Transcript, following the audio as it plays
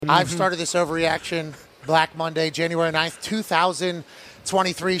I've started this overreaction Black Monday, January 9th,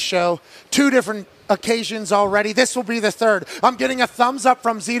 2023 show. 2 different occasions already. This will be the 3rd. I'm getting a thumbs up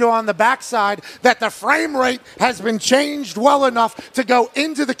from Zito on the backside that the frame rate has been changed well enough to go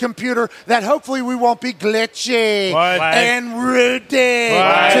into the computer that hopefully we won't be glitchy and rude.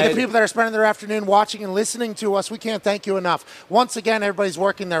 To the people that are spending their afternoon watching and listening to us, we can't thank you enough. Once again, everybody's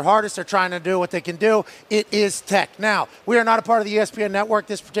working their hardest. They're trying to do what they can do. It is tech. Now, we are not a part of the ESPN network,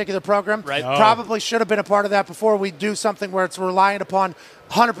 this particular program. Probably should have been a part of that before we do something where it's reliant upon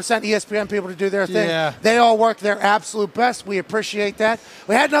 100% ESPN people to do their thing. Yeah. They all work their absolute best. We appreciate that.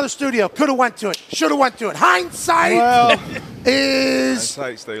 We had another studio. Could have went to it. Should have went to it. Hindsight is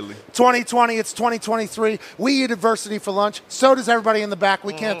 2020. It's 2023. We eat adversity for lunch. So does everybody in the back.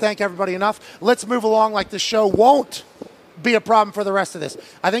 We can't thank everybody enough. Let's move along like the show won't be a problem for the rest of this.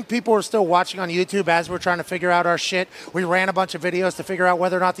 I think people are still watching on YouTube as we're trying to figure out our shit. We ran a bunch of videos to figure out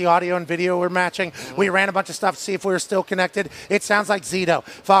whether or not the audio and video were matching. We ran a bunch of stuff to see if we were still connected. It sounds like Zito,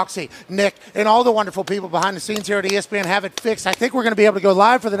 Foxy, Nick, and all the wonderful people behind the scenes here at ESPN have it fixed. I think we're going to be able to go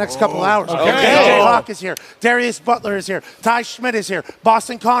live for the next couple hours. AJ Hawk is here. Darius Butler is here. Ty Schmidt is here.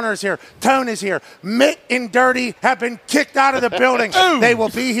 Boston Connor is here. Tone is here. Mitt and Dirty have been kicked out of the building. They will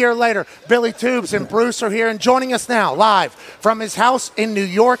be here later. Billy Tubes and Bruce are here. And joining us now, live from his house in New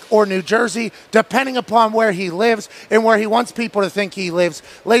York or New Jersey, depending upon where he lives and where he wants people to think he lives.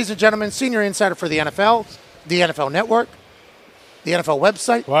 Ladies and gentlemen, senior insider for the NFL, the NFL Network, the NFL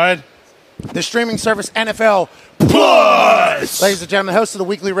website, the streaming service NFL Plus. Ladies and gentlemen, host of the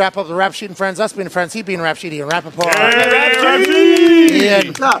weekly wrap-up, the Rap Sheet and Friends, us being friends, he being Rap Sheet, Ian Rapoport.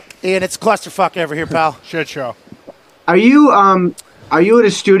 Ian, it's clusterfuck over here, pal. Shit show. Are you at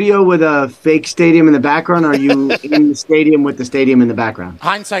a studio with a fake stadium in the background, or are you in the stadium with the stadium in the background?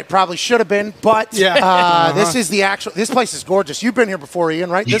 Hindsight probably should have been, but this is the actual. This place is gorgeous. You've been here before, Ian,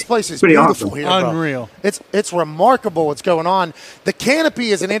 right? This place is beautiful awesome. here, bro. Unreal. It's remarkable what's going on. The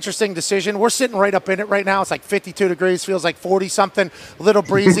canopy is an interesting decision. We're sitting right up in it right now. It's like 52 degrees, feels like 40-something, a little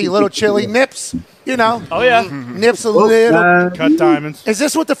breezy, a little chilly. Nips, you know. Oh, yeah. Nips a little. Cut diamonds. Is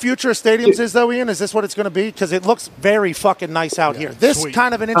this what the future of stadiums is, though, Ian? Is this what it's going to be? Because it looks very fucking nice out here. This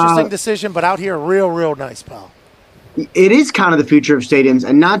kind of an interesting decision, but out here, real nice, pal. It is kind of the future of stadiums,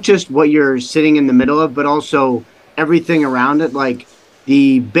 and not just what you're sitting in the middle of, but also everything around it. Like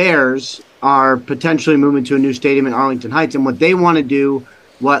the Bears are potentially moving to a new stadium in Arlington Heights, and what they want to do,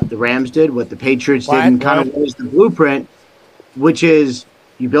 what the Rams did, what the Patriots did, and kind of what is the blueprint, which is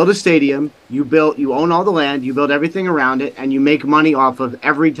you build a stadium, you own all the land, you build everything around it, and you make money off of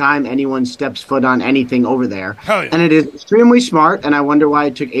every time anyone steps foot on anything over there. And it is extremely smart, and I wonder why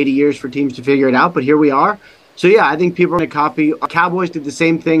it took 80 years for teams to figure it out, but here we are. So, yeah, I think people are going to copy. Cowboys did the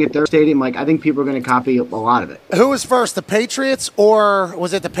same thing at their stadium. Like, I think people are going to copy a lot of it. Who was first, the Patriots, or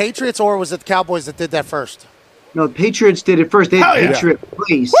was it the Patriots, or was it the Cowboys that did that first? No, the Patriots did it first. They had Patriot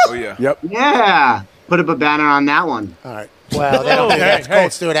Place. Oh, yeah. Yep. Yeah. Put up a banner on that one. All right. Well, they don't do that. The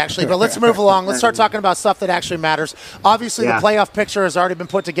Colts do it, actually. But let's move along. Let's start talking about stuff that actually matters. Obviously, the playoff picture has already been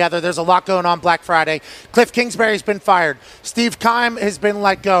put together. There's a lot going on Black Friday. Kliff Kingsbury's been fired. Steve Keim has been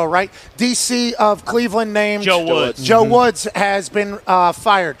let go, right? DC of Cleveland named Joe Woods. Joe Woods has been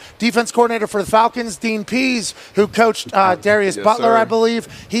fired. Defense coordinator for the Falcons, Dean Pease, who coached Darius Butler, I believe,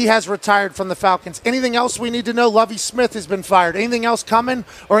 he has retired from the Falcons. Anything else we need to know? Lovie Smith has been fired. Anything else coming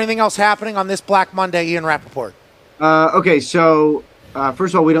or anything else happening on this Black Monday, Ian Rapoport? Okay, so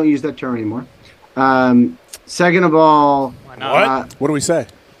first of all, we don't use that term anymore. Second of all, what do we say?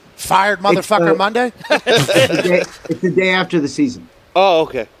 Fired motherfucker Monday? It's the day after the season. Oh,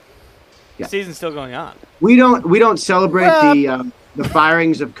 okay. Yeah. The season's still going on. We don't celebrate the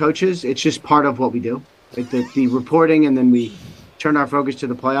firings of coaches. It's just part of what we do. Like the reporting, and then we turn our focus to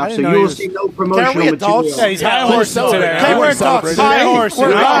the playoffs. So you will see no promotional material. Yeah, he's high horse today. Okay, we're adults. High horse.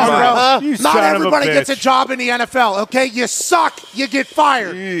 Not everybody gets a job in the NFL, okay? You suck, you get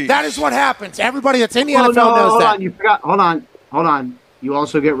fired. Jeez. That is what happens. Everybody that's in the NFL knows that. You forgot. Hold on. You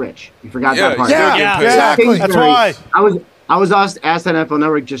also get rich. You forgot that part. Yeah, exactly. That's why. I was asked on NFL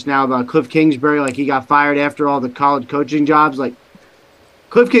Network just now about Kliff Kingsbury. Like, he got fired after all the college coaching jobs. Like,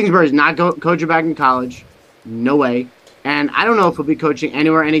 Kliff Kingsbury is not coaching back in college. No way. And I don't know if he'll be coaching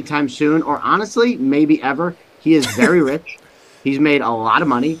anywhere anytime soon, or honestly, maybe ever. He is very rich. He's made a lot of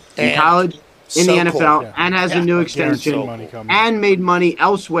money in college, in the NFL, and has a new extension, and made money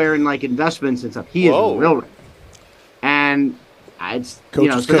elsewhere in like investments and stuff. He is real rich. And it's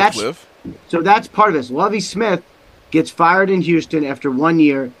so that's part of this. Lovie Smith gets fired in Houston after 1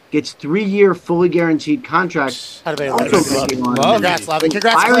 year, gets 3-year fully guaranteed contract. Congrats, Lovie.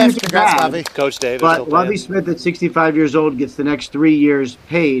 Congrats, Firings Kliff. are Congrats, bad, Lovie. Coach David. But Lovie Smith at 65 years old gets the next 3 years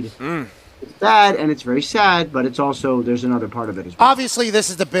paid. It's bad, and it's very sad, but it's also, there's another part of it as well. Obviously,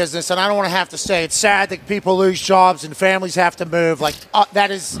 this is the business, and I don't want to have to say it's sad that people lose jobs and families have to move. Like, that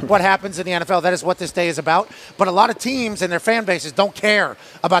is what happens in the NFL. That is what this day is about. But a lot of teams and their fan bases don't care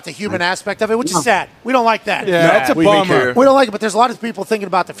about the human aspect of it, which is sad. We don't like that. Yeah, that's a bummer. We don't like it, but there's a lot of people thinking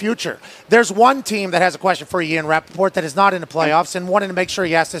about the future. There's one team that has a question for Ian Rapoport that is not in the playoffs, and wanted to make sure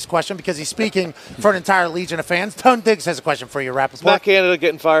he asked this question because he's speaking for an entire legion of fans. Tone Diggs has a question for you, Rapoport. Matt Canada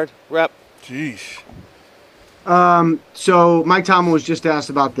getting fired? Rap. Jeez. So Mike Tomlin was just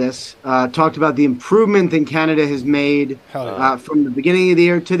asked about this. Talked about the improvement that Canada has made from the beginning of the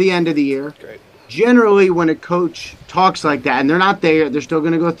year to the end of the year. Great. Generally, when a coach talks like that, and they're not there, they're still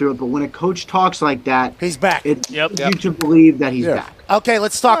going to go through it, but when a coach talks like that, he's back. It leads you to believe that he's back. Okay,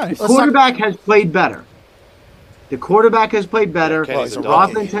 let's talk. The quarterback has played better. The quarterback has played better. Okay, The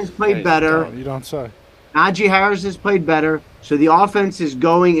offense has played better. You don't say. Najee Harris has played better. So the offense is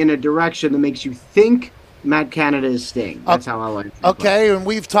going in a direction that makes you think Matt Canada is staying. That's how I like it. Okay, and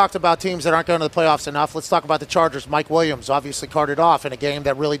we've talked about teams that aren't going to the playoffs enough. Let's talk about the Chargers. Mike Williams obviously carted off in a game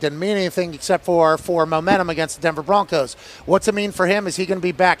that really didn't mean anything except for momentum against the Denver Broncos. What's it mean for him? Is he going to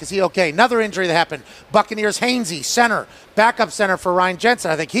be back? Is he okay? Another injury that happened. Buccaneers Hainsey, center, backup center for Ryan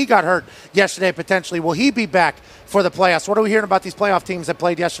Jensen. I think he got hurt yesterday potentially. Will he be back for the playoffs? What are we hearing about these playoff teams that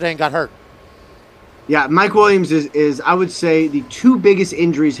played yesterday and got hurt? Yeah, Mike Williams is I would say, the two biggest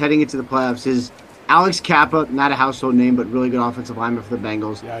injuries heading into the playoffs is Alex Kappa, not a household name, but really good offensive lineman for the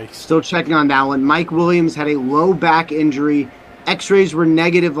Bengals. Yikes. Still checking on that one. Mike Williams had a low back injury. X-rays were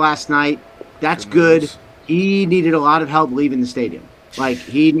negative last night. That's good. He needed a lot of help leaving the stadium. Like,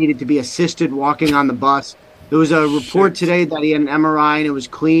 he needed to be assisted walking on the bus. There was a report today that he had an MRI and it was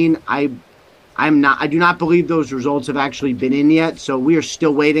clean. I do not believe those results have actually been in yet, so we are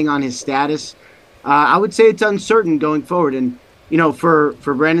still waiting on his status. I would say it's uncertain going forward. And, you know, for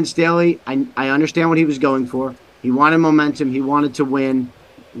Brandon Staley, I understand what he was going for. He wanted momentum. He wanted to win.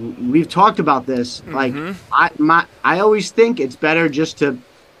 We've talked about this. Like, I always think it's better just to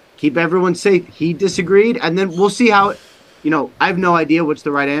keep everyone safe. He disagreed, and then we'll see how – you know, I have no idea what's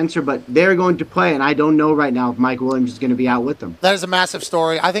the right answer, but they're going to play, and I don't know right now if Mike Williams is going to be out with them. That is a massive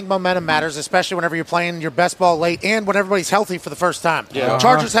story. I think momentum matters, especially whenever you're playing your best ball late and when everybody's healthy for the first time. Yeah.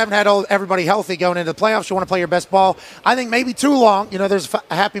 Chargers haven't had everybody healthy going into the playoffs. You want to play your best ball. I think maybe too long. You know, there's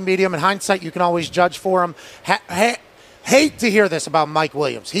a happy medium. In hindsight, you can always judge for him. Hate to hear this about Mike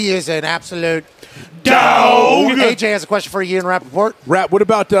Williams. He is an absolute dog. AJ has a question for you in Rapoport. Rap, what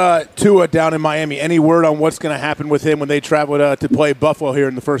about Tua down in Miami? Any word on what's going to happen with him when they travel to play Buffalo here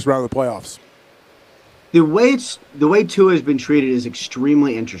in the first round of the playoffs? The way Tua has been treated is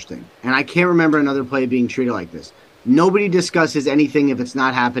extremely interesting, and I can't remember another play being treated like this. Nobody discusses anything if it's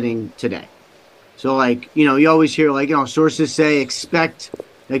not happening today. So, like, you know, you always hear, like, you know, sources say expect,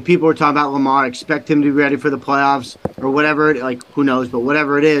 like, people were talking about Lamar, expect him to be ready for the playoffs or whatever, like, who knows, but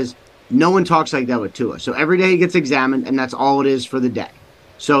whatever it is, no one talks like that with Tua. So every day he gets examined, and that's all it is for the day.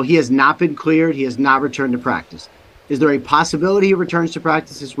 So he has not been cleared. He has not returned to practice. Is there a possibility he returns to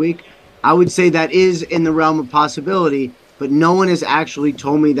practice this week? I would say that is in the realm of possibility, but no one has actually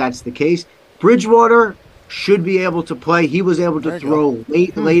told me that's the case. Bridgewater should be able to play. He was able to throw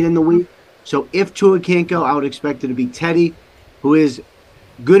late in the week. So if Tua can't go, I would expect it to be Teddy, who is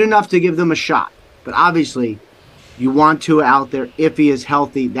good enough to give them a shot. But obviously, you want Tua out there if he is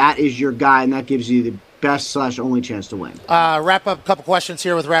healthy. That is your guy, and that gives you the best/only chance to win. Wrap up a couple questions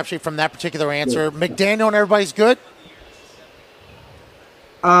here with Rap Sheet from that particular answer. Yeah. McDaniel and everybody's good?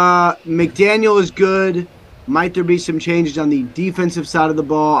 McDaniel is good. Might there be some changes on the defensive side of the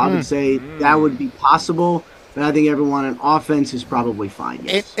ball? I would say that would be possible. But I think everyone on offense is probably fine.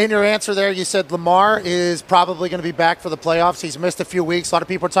 Yes. In your answer there, you said Lamar is probably going to be back for the playoffs. He's missed a few weeks. A lot of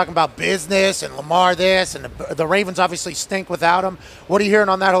people are talking about business and Lamar this, and the Ravens obviously stink without him. What are you hearing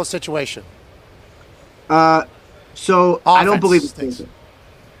on that whole situation? So I don't believe it's business.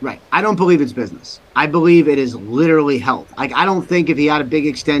 Right. I don't believe it's business. I believe it is literally health. Like, I don't think if he had a big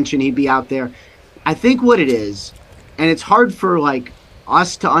extension, he'd be out there. I think what it is, and it's hard for, like,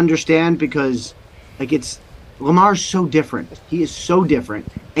 us to understand because, like, Lamar's so different. He is so different,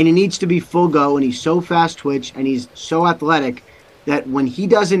 and he needs to be full go, and he's so fast twitch, and he's so athletic that when he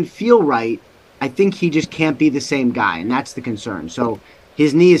doesn't feel right, I think he just can't be the same guy, and that's the concern. So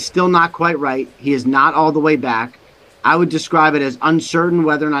his knee is still not quite right. He is not all the way back. I would describe it as uncertain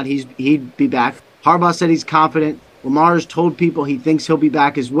whether or not he'd be back. Harbaugh said he's confident. Lamar has told people he thinks he'll be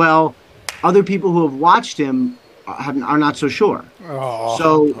back as well. Other people who have watched him are not so sure. Oh,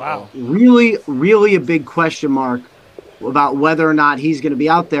 So really, really a big question mark about whether or not he's going to be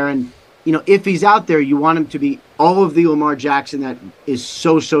out there. And, if he's out there, you want him to be all of the Lamar Jackson that is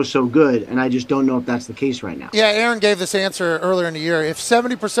so good. And I just don't know if that's the case right now. Yeah, Aaron gave this answer earlier in the year. If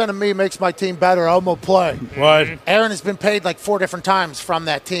 70% of me makes my team better, I'm going to play. What? Aaron has been paid like 4 different times from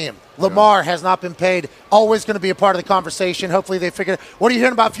that team. Lamar has not been paid. Always going to be a part of the conversation. Hopefully they figure it. What are you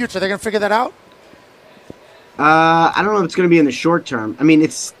hearing about future? They're going to figure that out? I don't know if it's going to be in the short term. I mean,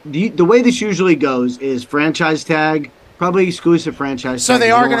 it's the way this usually goes is franchise tag, probably exclusive franchise so tag. So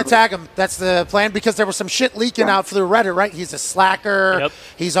they are going to tag him. That's the plan because there was some shit leaking out through Reddit, right? He's a slacker. Yep.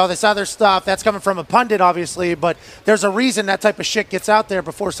 He's all this other stuff. That's coming from a pundit, obviously, but there's a reason that type of shit gets out there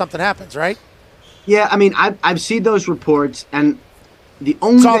before something happens, right? Yeah, I mean, I've seen those reports, and the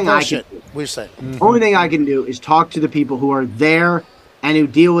only thing only thing I can do is talk to the people who are there and who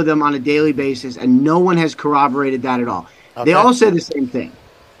deal with them on a daily basis, and no one has corroborated that at all. Okay. They all say the same thing.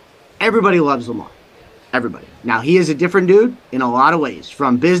 Everybody loves Lamar. Everybody. Now, he is a different dude in a lot of ways.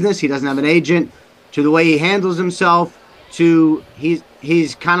 From business, he doesn't have an agent, to the way he handles himself, to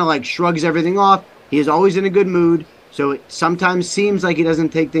he's kind of like shrugs everything off. He is always in a good mood, so it sometimes seems like he doesn't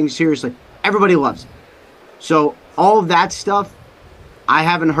take things seriously. Everybody loves him. So all of that stuff, I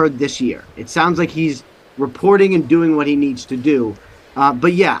haven't heard this year. It sounds like he's reporting and doing what he needs to do.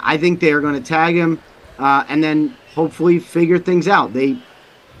 But yeah, I think they are going to tag him and then hopefully figure things out.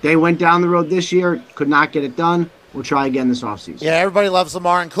 They went down the road this year, could not get it done. We'll try again this offseason. Yeah, everybody loves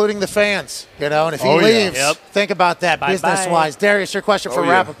Lamar, including the fans. And if he leaves, think about that business-wise. Darius, your question for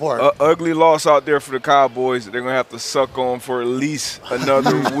Rapoport. Ugly loss out there for the Cowboys. They're going to have to suck on for at least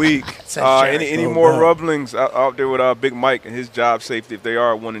another week. Any more rumblings out there with Big Mike and his job safety if they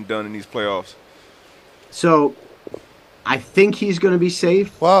are one and done in these playoffs? So I think he's going to be safe.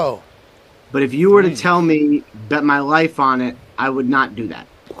 Whoa. But if you were to tell me, bet my life on it, I would not do that.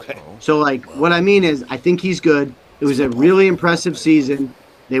 Okay. So, what I mean is I think he's good. It was a really impressive season.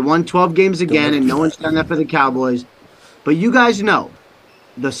 They won 12 games again, and no one's done that for the Cowboys. But you guys know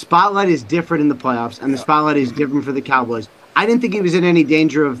the spotlight is different in the playoffs, and the spotlight is different for the Cowboys. I didn't think he was in any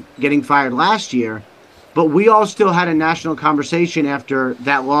danger of getting fired last year, but we all still had a national conversation after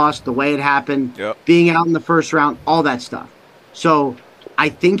that loss, the way it happened, being out in the first round, all that stuff. So I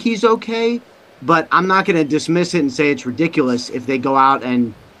think he's okay, but I'm not going to dismiss it and say it's ridiculous if they go out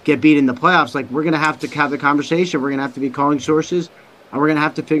and get beat in the playoffs. We're going to have the conversation. We're going to have to be calling sources, and we're going to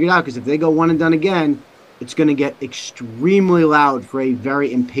have to figure it out because if they go one and done again, it's going to get extremely loud for a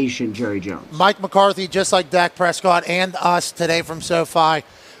very impatient Jerry Jones. Mike McCarthy, just like Dak Prescott and us today from SoFi,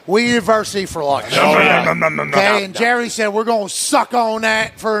 we eat varsity for lunch. Okay, and Jerry said we're going to suck on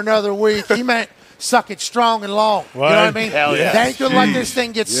that for another week. He meant suck it strong and long. What? You know what I mean? Hell yeah. They ain't going to let this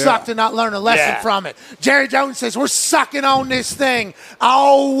thing get sucked and not learn a lesson from it. Jerry Jones says we're sucking on this thing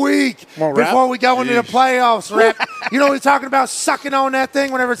all week before we go into the playoffs, Rap. You know what he's talking about? Sucking on that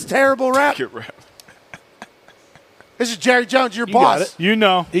thing whenever it's terrible, Rap? This is Jerry Jones, your boss. Got it. You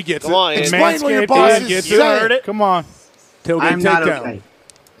know. He gets Come on, explain what your boss is saying. Come on. I'm not okay.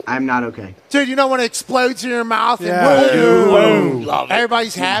 I'm not okay. Dude, you know when it explodes in your mouth and boom.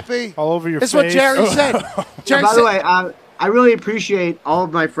 Everybody's happy? All over your face. face. That's what Jerry said. Jerry by the way, I really appreciate all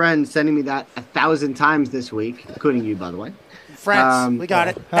of my friends sending me that 1,000 times this week, including you, by the way. Friends, we got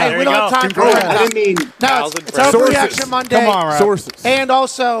it. Hey, Hey, we don't have time for it. I didn't mean No, it's Overreaction Monday. Come on, Rap. Sources. And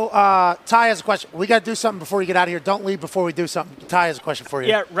also, Ty has a question. We got to do something before you get out of here. Don't leave before we do something. Ty has a question for you.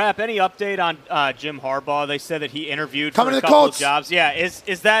 Yeah, Rap, any update on Jim Harbaugh? They said that he interviewed Coming for a to the couple Colts. of jobs. Yeah,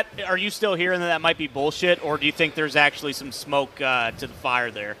 is that? Are you still hearing that might be bullshit, or do you think there's actually some smoke to the fire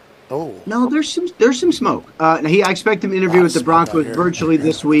there? Oh. No, there's some smoke. I expect him to interview with the Broncos virtually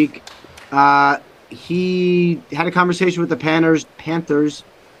this week. He had a conversation with the Panthers,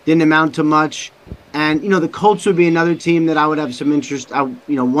 didn't amount to much. And, the Colts would be another team that I would have some interest. I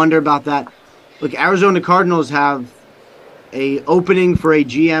wonder about that. Look, Arizona Cardinals have a opening for a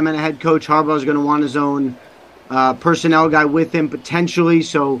GM and a head coach. Harbaugh's going to want his own personnel guy with him potentially.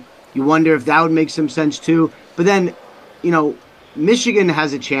 So you wonder if that would make some sense too. But then, Michigan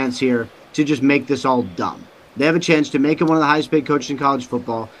has a chance here to just make this all dumb. They have a chance to make him one of the highest paid coaches in college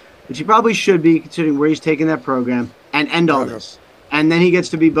football, which he probably should be considering where he's taking that program, and end all this. And then he gets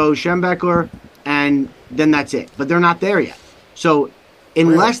to be Bo Schembechler, and then that's it. But they're not there yet. So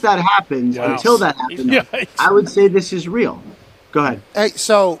unless that happens, until that happens, I would say this is real. Go ahead. Hey,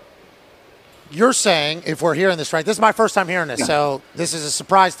 so you're saying, if we're hearing this right, this is my first time hearing this, so this is a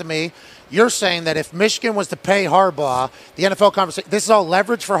surprise to me. You're saying that if Michigan was to pay Harbaugh, the NFL conversation, this is all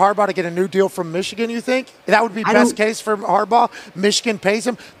leverage for Harbaugh to get a new deal from Michigan, you think? That would be best case for Harbaugh? Michigan pays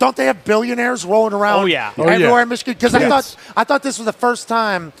him? Don't they have billionaires rolling around everywhere in Michigan? Because I thought this was the first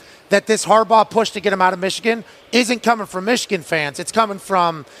time that this Harbaugh push to get him out of Michigan isn't coming from Michigan fans. It's coming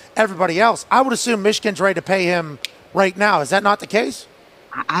from everybody else. I would assume Michigan's ready to pay him right now. Is that not the case?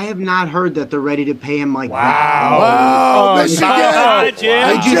 I have not heard that they're ready to pay him like that. Wow. Michigan.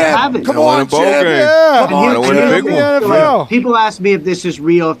 I just haven't. Come on, Jim. Yeah. Come on, win a big one. People ask me if this is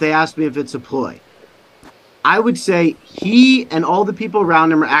real, if they ask me if it's a ploy. I would say he and all the people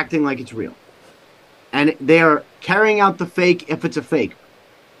around him are acting like it's real. And they are carrying out the fake if it's a fake.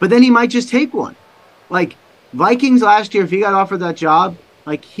 But then he might just take one. Like, Vikings last year, if he got offered that job,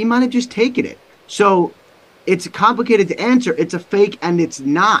 like, he might have just taken it. So it's complicated to answer. It's a fake, and it's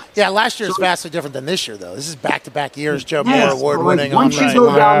not. Yeah, last year is vastly different than this year, though. This is back-to-back years. Joe Moore award-winning. Once you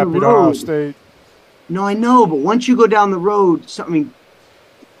go down the road, no, I know, but once you go down the road,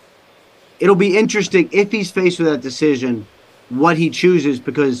 it'll be interesting if he's faced with that decision, what he chooses,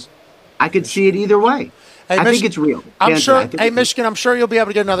 because I could see it either way. Hey, I think it's real. I'm sure. Hey, Michigan, I'm sure you'll be able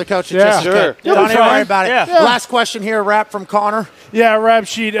to get another coach. Yeah, sure. Don't even worry about it. Yeah. Last question here, Rap from Connor. Yeah, Rap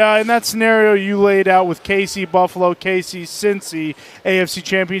Sheet. In that scenario you laid out with KC, Buffalo, KC, Cincy, AFC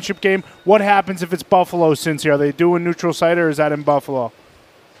Championship game, what happens if it's Buffalo, Cincy? Are they doing neutral site or is that in Buffalo?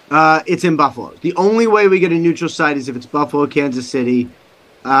 It's in Buffalo. The only way we get a neutral site is if it's Buffalo, Kansas City.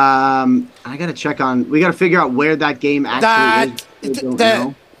 I got to check on. We got to figure out where that game actually is.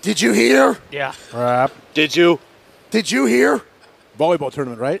 Did you hear? Yeah. Rap. Did you hear? Volleyball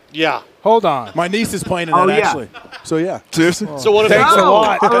tournament, right? Yeah. Hold on. My niece is playing in that, actually. So, yeah. Seriously? So what if Thanks a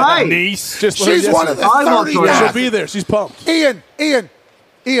lot. All right. Niece. She's one of the 30 tournament. She'll be there. She's pumped. Ian.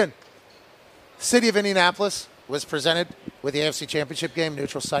 City of Indianapolis was presented with the AFC Championship game,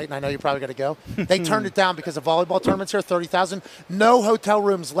 neutral site, and I know you're probably going to go. They turned it down because of volleyball tournaments here, 30,000. No hotel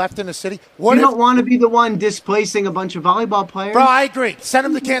rooms left in the city. You don't want to be the one displacing a bunch of volleyball players? Bro, I agree. Send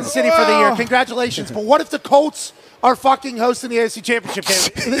them to Kansas City for the year. Congratulations. But what if the Colts are fucking hosting the AFC Championship game?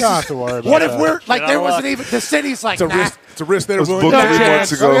 You don't have to worry about What if we're, like, there wasn't even, the city's like, it's a risk they were willing booked to 3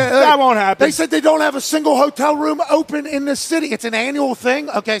 months ago. That won't happen. They said they don't have a single hotel room open in the city. It's an annual thing.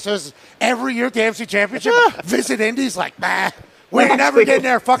 Okay, so it's every year at the AFC Championship. Visit Indy's like, we ain't never getting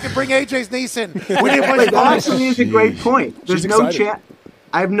there. Fucking bring AJ's niece in. We need to play That actually is a great point. There's no chance.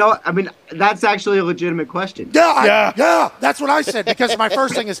 That's actually a legitimate question. Yeah, that's what I said. Because my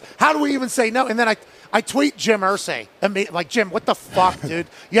first thing is, how do we even say no? And then I tweet Jim Irsay. Like, Jim, what the fuck, dude?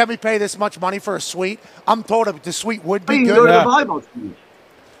 You have me pay this much money for a suite? I'm told the suite would be You good. can go to the volleyball team.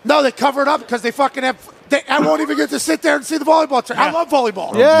 No, they cover it up because they fucking have. I won't even get to sit there and see the volleyball tournament. I love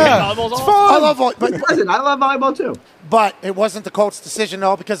volleyball. Yeah, volleyball's it's awesome. fun. I love volleyball. Listen, I love volleyball too. But it wasn't the Colts' decision,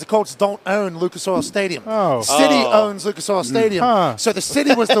 though, because the Colts don't own Lucas Oil Stadium. City owns Lucas Oil Stadium. So the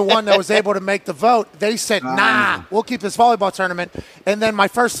city was the one that was able to make the vote. They said, nah, we'll keep this volleyball tournament. And then my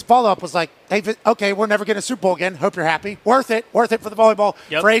first follow-up was like, hey, okay, we're never getting a Super Bowl again. Hope you're happy. Worth it for the volleyball.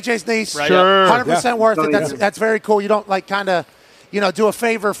 For AJ's niece. Right. Sure. 100% worth it. That's very cool. You don't, like, kind of, do a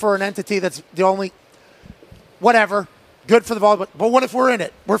favor for an entity that's the only, whatever, good for the volleyball. But what if we're in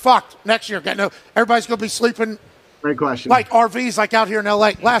it? We're fucked next year. Everybody's going to be sleeping. Great question. Like RVs, like out here in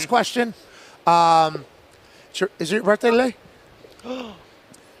L.A. Last question. Is it your birthday today?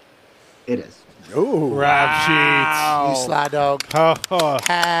 It is. Ooh. Rap You sly dog.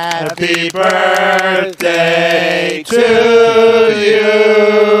 Happy birthday to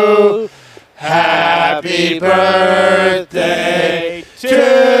you. Happy birthday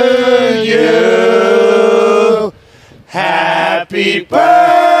to you. Happy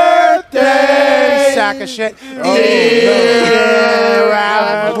birthday, sack of shit.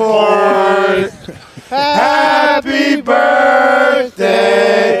 Rapoport. Happy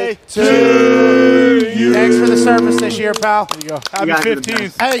birthday to you. Thanks for the service this year, pal. There you go. Happy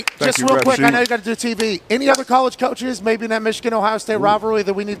 15th. Hey, just you, real Rap quick, Sheet. I know you got to do TV. Any other college coaches, maybe in that Michigan-Ohio State rivalry,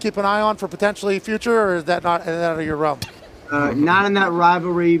 that we need to keep an eye on for potentially future, or is that not out of your realm? Not in that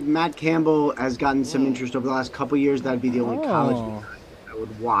rivalry. Matt Campbell has gotten some interest over the last couple of years. That'd be the only college I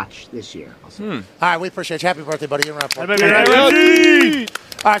would watch this year. All right, we appreciate you. Happy birthday, buddy. You're right. All right,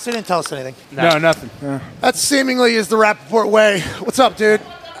 so you didn't tell us anything. No, nothing. That seemingly is the Rapoport way. What's up, dude?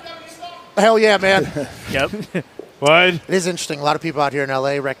 Hell yeah, man. Yep. What? It is interesting. A lot of people out here in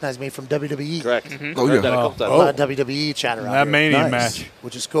L.A. recognize me from WWE. Correct. Oh, Heard that a yeah. couple times. A lot of WWE chatter out That here. Mania match.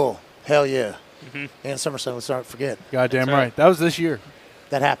 Which is cool. Hell yeah. And SummerSlam, let's not forget. Goddamn right. That was this year.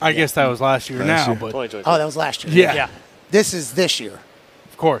 That happened. I guess that was last year now, but 2020. Oh, that was last year. yeah, Yeah. This is this year.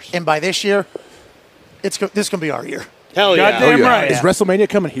 of course. And by this year, this can be our year. Hell yeah. Goddamn right. Is WrestleMania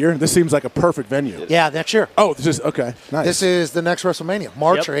coming here? This seems like a perfect venue. Yeah, next year. Oh, this is okay. Nice. This is the next WrestleMania,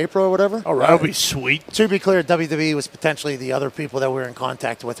 March or April or whatever. All right. That'll be sweet. To be clear, WWE was potentially the other people that we were in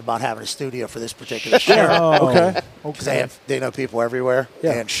contact with about having a studio for this particular show. Okay. Because they know people everywhere.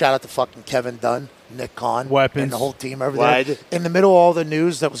 Yeah. And shout out to fucking Kevin Dunn, Nick Khan, Weapons. and the whole team over there. In the middle of all the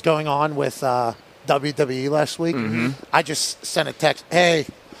news that was going on with WWE last week, I just sent a text, hey,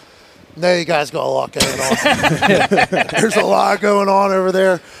 no, you guys got a lot going on. There's a lot going on over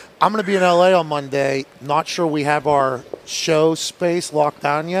there. I'm going to be in L.A. on Monday. Not sure we have our show space locked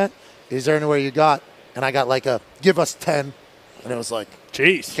down yet. Is there anywhere you got? And I got like give us 10. And it was like,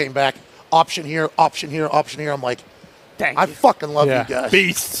 jeez. Came back, option here, option here, option here. I'm like, I fucking love you guys.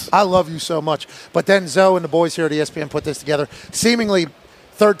 Beasts. I love you so much. But then Zoe and the boys here at ESPN put this together. Seemingly,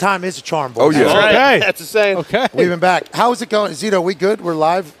 third time is a charm, boys. Oh, yeah. That's right. Okay. That's the same. Okay. We've been back. How is it going? Zito, we good? We're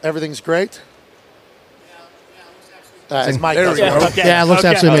live? Everything's great? It's Mike. There we go. Yeah, it looks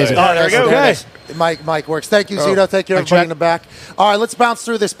absolutely amazing. All right, there we go. okay. Mike works. Thank you, Zito. Thank you, everybody in the back. All right, let's bounce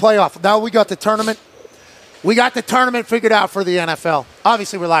through this playoff. Now we got the tournament. We got the tournament figured out for the NFL.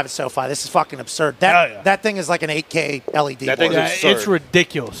 Obviously, we're live at SoFi. This is fucking absurd. That thing is like an 8K LED That thing's board. absurd. It's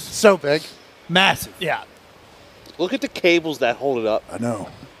ridiculous. So big. Massive. Yeah. Look at the cables that hold it up. I know.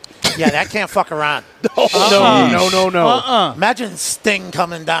 Yeah, that can't fuck around. No. Imagine Sting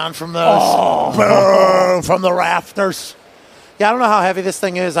coming down from those from the rafters. Yeah, I don't know how heavy this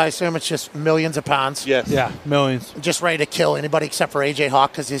thing is. I assume it's just millions of pounds. Yes. Yeah, millions. Just ready to kill anybody except for AJ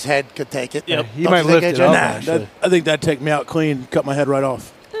Hawk because his head could take it. Yep. He Don't might you think, lift it AJ? up, Nah. actually. I think that'd take me out clean, cut my head right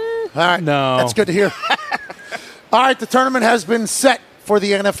off. All right. No. That's good to hear. All right, the tournament has been set for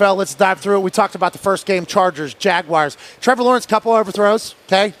the NFL. Let's dive through it. We talked about the first game, Chargers, Jaguars. Trevor Lawrence, couple overthrows,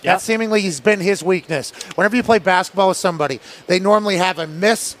 okay? Yeah. That seemingly has been his weakness. Whenever you play basketball with somebody, they normally have a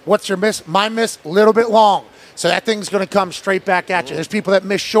miss. What's your miss? My miss, a little bit long. So that thing's going to come straight back at you. There's people that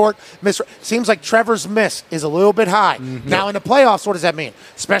miss short. Seems like Trevor's miss is a little bit high. Now, in the playoffs, what does that mean?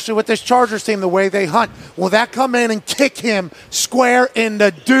 Especially with this Chargers team, the way they hunt. Will that come in and kick him square in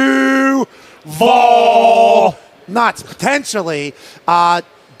the Duval nuts? Potentially.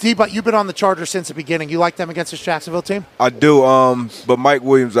 D-But, you've been on the Chargers since the beginning. You like them against this Jacksonville team? I do, but Mike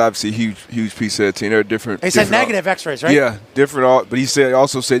Williams obviously huge piece of that team. They're different. He said negative X-rays, right? Yeah, different. But he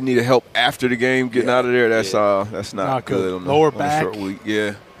also said needed help after the game getting out of there. That's not good. On Lower the back. short week.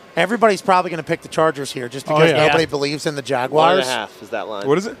 Yeah. Everybody's probably going to pick the Chargers here just because nobody believes in the Jaguars. 1.5 is that line.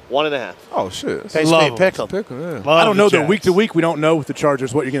 What is it? 1.5. Oh shit. Basically, Love pick them. Pick 'em, yeah. I don't know. the Though week to week, we don't know with the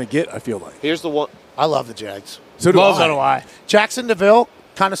Chargers what you're going to get. I feel like. Here's the one. I love the Jags. So do So I. do I. Jacksonville,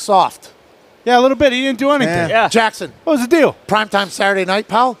 kind of soft. Yeah, a little bit. He didn't do anything. Yeah. Jackson, What was the deal? primetime Saturday night,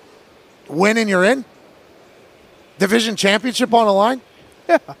 pal. Win and you're in. Division championship on the line.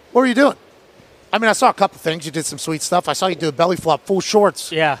 Yeah. What were you doing? I mean, I saw a couple things. You did some sweet stuff. I saw you do a belly flop, full shorts.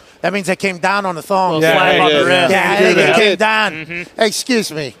 Yeah. That means they came down on the thong. Yeah, Slap on yeah, the wrist. Yeah, I think it that. came down. Hey,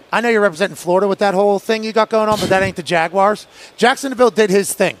 excuse me. I know you're representing Florida with that whole thing you got going on, but that ain't the Jaguars. Jacksonville did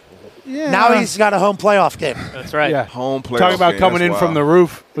his thing. Yeah. Now he's got a home playoff game. That's right. Yeah. Home playoff Talking about game, coming that's in from wild. the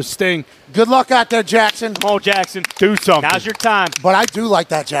roof with Sting. Good luck out there, Jackson. Come on, Jackson. Do something. Now's your time. But I do like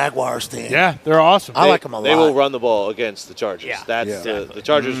that Jaguars team. Yeah, they're awesome. I like them a lot. They will run the ball against the Chargers. Yeah. That's the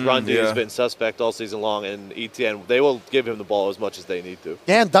Chargers' run D has yeah. been suspect all season long, and ETN, they will give him the ball as much as they need to.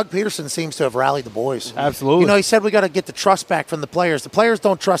 Yeah, and Doug Peterson seems to have rallied the boys. Absolutely. You know, he said we got to get the trust back from the players. The players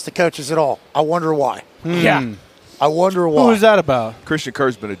don't trust the coaches at all. I wonder why. Yeah. I wonder why. Who is that about? Christian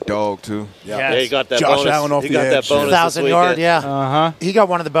Kirk's been a dog too. Yeah, he got that Josh bonus. Allen off he the got edge. that bonus 1,000 this yard, weekend. yeah. Uh-huh. He got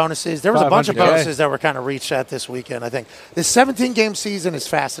one of the bonuses. There was a bunch of 500K. bonuses that were kind of reached at this weekend, I think. This 17-game season is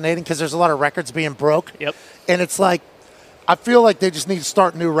fascinating because there's a lot of records being broke. Yep. And it's like, I feel like they just need to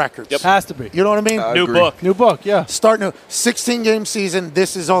start new records. Yep. Has to be. You know what I mean? I New agree. book. New book, yeah. Start new. 16-game season,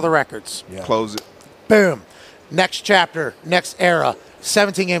 this is all the records. Close it. Boom. Next chapter, next era,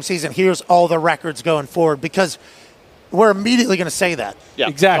 17-game season. Here's all the records going forward because we're immediately going to say that. Yeah.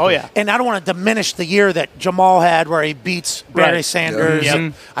 Exactly. Oh, yeah. And I don't want to diminish the year that Jamal had where he beats Barry Right. Sanders. Yep.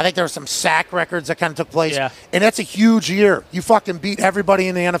 And I think there were some sack records that kind of took place. Yeah. And that's a huge year. You fucking beat everybody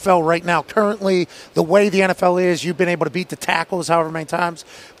in the NFL right now. Currently, the way the NFL is, you've been able to beat the tackles however many times.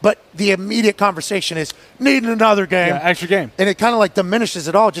 But the immediate conversation is needing another game. Yeah, extra game. And it kind of like diminishes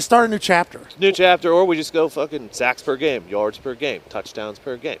it all. Just start a new chapter. New chapter, or we just go fucking sacks per game, yards per game, touchdowns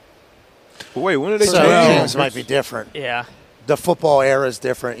per game. But wait, when are they So changing? games might be different. Yeah. the football era is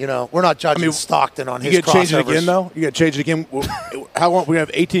different. You know, we're not judging Stockton on his crossovers. You get change it again, though? You get change it again. How long? We have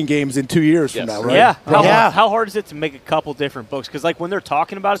 18 games in 2 years from now, right? Yeah. How hard is it to make a couple different books? Because, like, when they're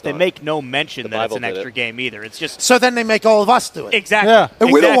talking about it, they make no mention that it's an extra game either. It's just. So then they make all of us do it. Exactly. Yeah.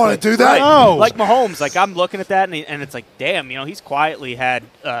 And we don't want to do that. Right. No. Like Mahomes, like, I'm looking at that, and it's like, damn, you know, he's quietly had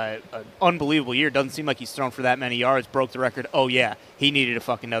an unbelievable year. Doesn't seem like he's thrown for that many yards, broke the record. Oh, yeah. He needed a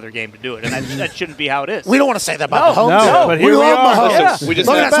fucking another game to do it, and that shouldn't be how it is. We don't want to say that about Mahomes. No, but here we love are. Mahomes. Yeah. We just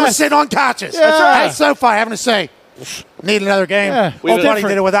Look at us. We're sitting on couches. Yeah. That's right. At SoFi having to say, need another game. Yeah. Nobody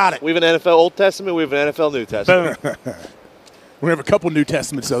did it without it. We have an NFL Old Testament. We have an NFL New Testament. We have a couple New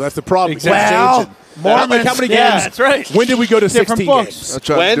Testaments, though. That's the problem. Exactly. Well, Mormons. How many games? Yeah, that's right. When did we go to 16 books.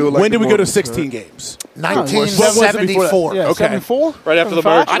 games? When did we go to 16 16 games? 1974. Yeah, Okay. 74? Right after the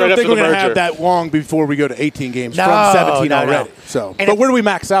merger. I don't right think after we're the going to merger. have that long before we go to 18 games No, from 17 no, already. no. So, And but where do we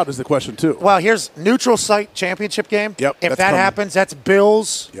max out is the question, too. Well, here's neutral site championship game. Yep, If that's that coming. happens, that's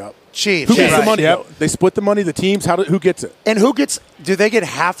Bills, Yep. Chiefs. Who gets the Right. money, Yep. though? They split the money, the teams? Who gets it? And do they get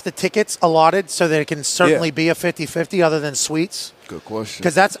half the tickets allotted so that it can certainly be a 50-50 other than suites? Good question.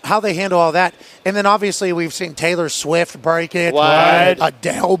 Because that's how they handle all that. And then obviously we've seen Taylor Swift break it. What?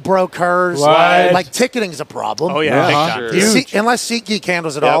 Adele broke hers. What? Like ticketing's a problem. Oh, yeah. Big Uh-huh. time. Sure. Unless SeatGeek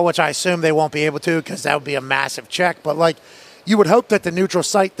handles it Yep. all, which I assume they won't be able to because that would be a massive check. But, like, you would hope that the neutral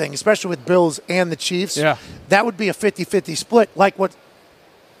site thing, especially with Bills and the Chiefs, that would be a 50-50 split. Like what –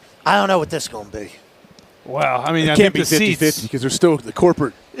 I don't know what this is going to be. Well, I mean, I It think can't be the 50-50 seats. because there's still the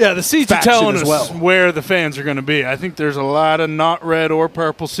corporate. Yeah, the seats are faction telling as us well. where the fans are going to be. I think there's a lot of not red or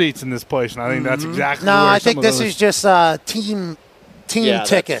purple seats in this place, and I think that's exactly No, where I some think of this those- is just team Yeah,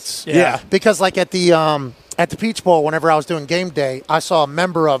 tickets. Yeah. Because like at the Peach Bowl, whenever I was doing game day, I saw a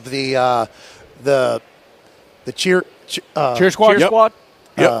member of the cheer cheer squad. Cheer squad?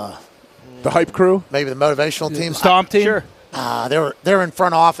 Yep. The hype crew. maybe the motivational team. Stomp team. Sure. They're in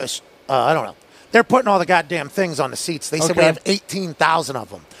front office. I don't know. They're putting all the goddamn things on the seats. They said we Okay. have 18,000 of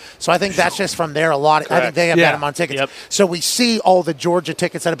them. So I think that's just from their allotted. I think they have that amount of tickets. Yep. So we see all the Georgia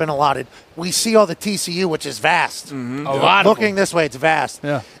tickets that have been allotted. We see all the TCU, which is vast. A lot of Looking this way, it's vast.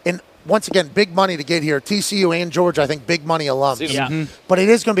 Yeah. And once again, big money to get here. TCU and Georgia, I think, big money alums. Yeah. But it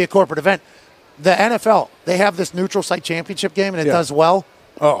is going to be a corporate event. The NFL, they have this neutral site championship game, and it does well.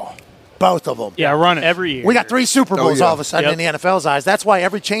 Oh. Both of them. Yeah, run it. Every year. We got 3 Super Bowls yeah. all of a sudden in the NFL's eyes. That's why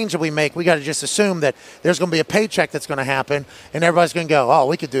every change that we make, we got to just assume that there's going to be a paycheck that's going to happen, and everybody's going to go, oh,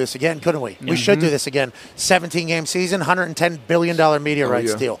 we could do this again, couldn't we? We should do this again. 17-game season, $110 billion media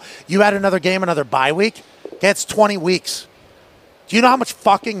rights yeah. deal. You add another game, another bye week, that's 20 weeks. Do you know how much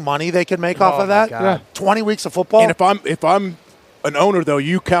fucking money they could make off of that? God. 20 weeks of football? And if I'm an owner, though,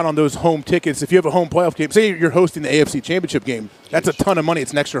 you count on those home tickets. If you have a home playoff game, say you're hosting the AFC Championship game, that's a ton of money.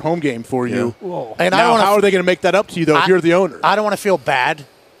 It's an extra home game for you. And Now, how are they going to make that up to you, though, if you're the owner? I don't want to feel bad.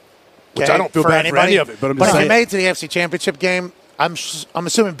 Which I don't feel bad for any of it, but I'm just if you saying. made it to the AFC Championship game, I'm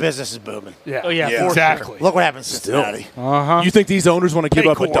assuming business is booming. Yeah. Oh, yeah, Yeah. Exactly. Look what happened in Cincinnati. You think these owners want to give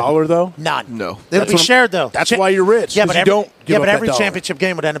up Pay a dollar, though? None. No. It'll be shared, though. That's why you're rich. Yeah, 'cause but you every, don't give up that every dollar. championship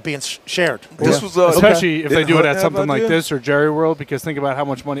game would end up being shared. This was Especially if they do it at Have something like idea? this or Jerry World, because think about how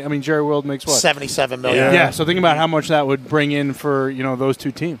much money. I mean, Jerry World makes what? $77 million. Yeah. So think about how much that would bring in for those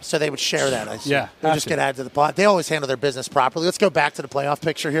two teams. So they would share that. I see. Yeah, They have just to. get added to the pot. They always handle their business properly. Let's go back to the playoff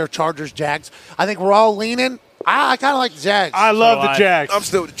picture here. Chargers, Jags. I think we're all leaning. I kind of like the Jags. I love the I. Jags. I'm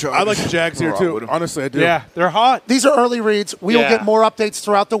still with the Chargers. I like the Jags here, Rock too. with 'em. Honestly, I do. Yeah, they're hot. These are early reads. We will Yeah. get more updates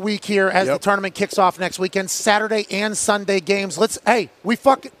throughout the week here as the Yep. tournament kicks off next weekend. Saturday and Sunday games. We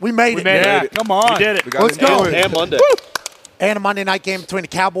made it. made it. Yeah, come on. We did it. We gotta Let's go. enjoy it. And Monday. And a Monday night game between the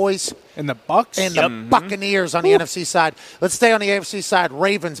Cowboys And the Bucks. and the Buccaneers on the NFC side. Let's stay on the AFC side.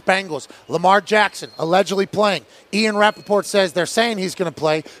 Ravens, Bengals, Lamar Jackson allegedly playing. Ian Rapoport says they're saying he's going to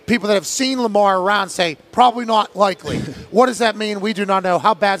play. People that have seen Lamar around say probably not likely. What does that mean? We do not know.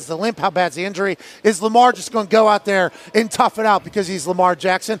 How bad's the limp? How bad's the injury? Is Lamar just going to go out there and tough it out because he's Lamar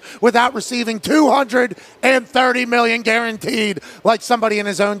Jackson without receiving $230 million guaranteed like somebody in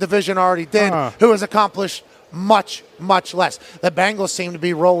his own division already did who has accomplished much, much less. The Bengals seem to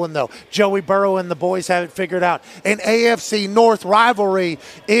be rolling, though. Joey Burrow and the boys have it figured out. An AFC North rivalry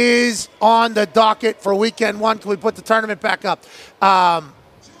is on the docket for weekend one. Can we put the tournament back up?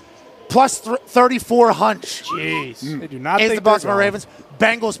 Plus 34 hunch Jeez. They do not is think the Baltimore they're Ravens.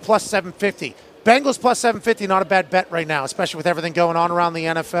 Bengals plus 750. Bengals plus 750, not a bad bet right now, especially with everything going on around the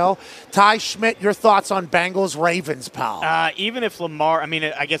NFL. Ty Schmidt, your thoughts on Bengals-Ravens, pal? Even if Lamar,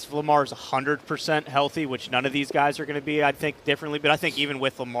 I guess if Lamar is 100% healthy, which none of these guys are going to be, I'd think differently. But I think even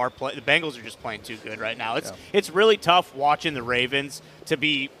with Lamar, the Bengals are just playing too good right now. It's really tough watching the Ravens to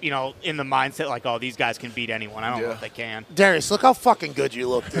be, in the mindset like, oh, these guys can beat anyone. I don't know if they can. Darius, look how fucking good you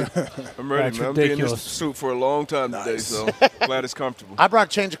look, dude. I'm ready, man. I've been in this suit for a long time today, so glad it's comfortable. I brought a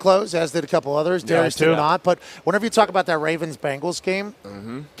change of clothes, as did a couple others. Darius did not. But whenever you talk about that Ravens-Bengals game,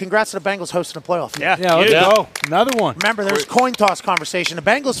 congrats to the Bengals hosting a playoff game. Yeah, let's go. Another one. Remember, there's coin toss conversation. The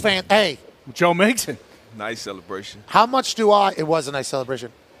Bengals fan, hey. Joe Mixon. Nice celebration. How much it was a nice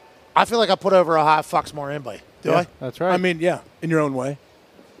celebration. I feel like I put over Ohio fucks more anybody. Do I? That's right. In your own way.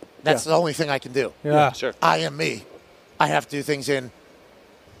 That's the only thing I can do. Yeah. Sure. I am me. I have to do things in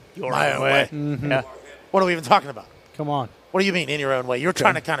my own way. Mm-hmm. Yeah. What are we even talking about? Come on. What do you mean in your own way? You're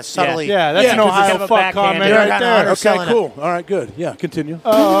trying to kind of subtly. Yeah, that's an Ohio fuck comment right there. Okay, cool. All right, good. Yeah, continue.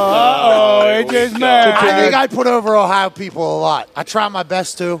 AJ's mad. I think I put over Ohio people a lot. I try my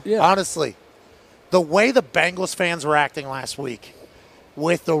best to, honestly. The way the Bengals fans were acting last week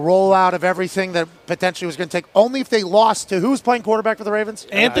with the rollout of everything that potentially was going to take, only if they lost to, who was playing quarterback for the Ravens?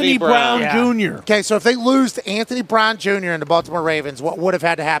 Anthony Brown Jr. Okay, so if they lose to Anthony Brown Jr. and the Baltimore Ravens, what would have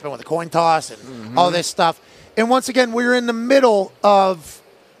had to happen with the coin toss and all this stuff? And once again, we're in the middle of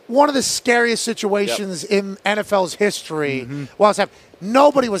one of the scariest situations in NFL's history.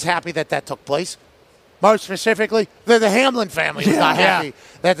 Nobody was happy that took place. Most specifically, the Hamlin family was not happy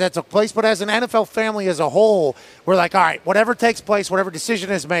that took place. But as an NFL family as a whole, we're like, all right, whatever takes place, whatever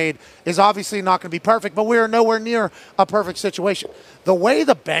decision is made is obviously not going to be perfect, but we are nowhere near a perfect situation. The way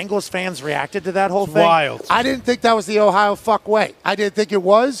the Bengals fans reacted to that whole thing, wild. I didn't think that was the Ohio fuck way. I didn't think it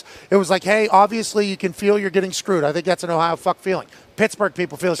was. It was like, hey, obviously you can feel you're getting screwed. I think that's an Ohio fuck feeling. Pittsburgh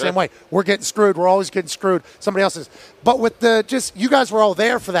people feel the same way. We're getting screwed. We're always getting screwed. Somebody else is. But with you guys were all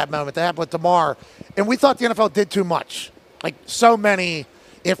there for that moment that happened with DeMar, and we thought the NFL did too much. Like so many,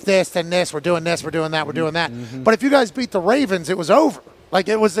 if this, then this, we're doing this, we're doing that, we're doing that. But if you guys beat the Ravens, it was over. Like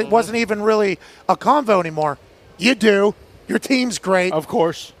it wasn't even really a convo anymore. You do. Your team's great. Of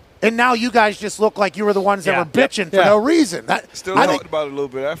course. And now you guys just look like you were the ones that were bitching for no reason. Still talked about it a little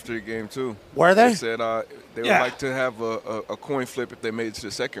bit after the game, too. Were they? They said they would like to have a coin flip if they made it to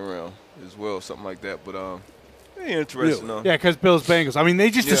the second round as well, something like that. But interesting, though. Yeah, because Bills Bengals. I mean, they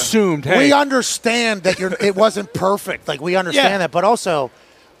just assumed, hey. We understand that it wasn't perfect. Like, we understand that. But also,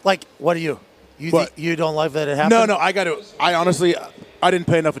 like, what do you don't like that it happened? No, I honestly, I didn't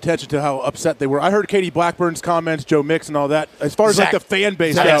pay enough attention to how upset they were. I heard Katie Blackburn's comments, Joe Mix and all that. As far as like the fan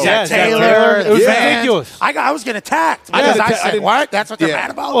base goes. Zach Taylor. It was ridiculous. I was getting attacked because I said, what? That's what they're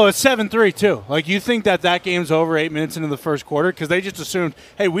mad about? Well, it's 7-3, too. Like, you think that game's over 8 minutes into the first quarter because they just assumed,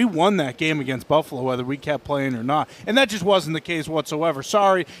 hey, we won that game against Buffalo whether we kept playing or not. And that just wasn't the case whatsoever.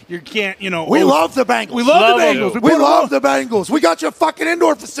 Sorry, you can't, We love the Bengals. We love the Bengals. We love the Bengals. We got your fucking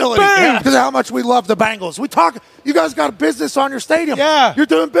indoor facility because of how much we love the Bengals. You guys got a business on your stadium. Yeah. You're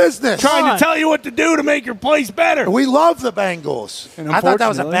doing business. Trying to tell you what to do to make your place better. We love the Bengals. I thought that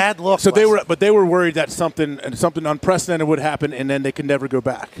was a bad look. So they were worried that something unprecedented would happen, and then they could never go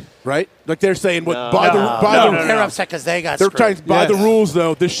back, right? Like they're saying, they're upset because they got. They're screwed. trying by the rules,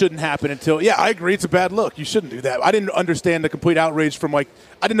 though. This shouldn't happen until. Yeah, I agree. It's a bad look. You shouldn't do that. I didn't understand the complete outrage from I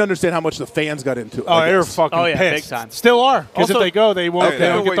didn't understand how much the fans got into it. Oh, they were fucking pissed. Big time. Still are. Because if they go, they won't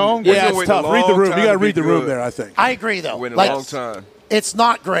get the home. Yeah, it's tough. Read the room. You got to read the room there, I think. I agree, though. Waiting a long time. It's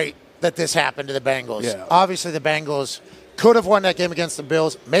not great that this happened to the Bengals. Yeah. Obviously, the Bengals could have won that game against the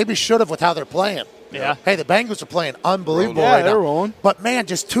Bills. Maybe should have with how they're playing. Yeah. Hey, the Bengals are playing unbelievable right now. They're rolling. But, man,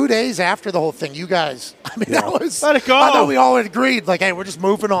 just 2 days after the whole thing, you guys, that was. Let it go. I thought we all agreed, like, hey, we're just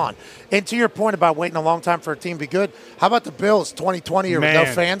moving on. And to your point about waiting a long time for a team to be good, how about the Bills 2020 with no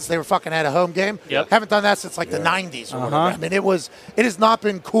fans? They were fucking at a home game. Yep. Haven't done that since, like, the 90s or whatever. I mean, it has not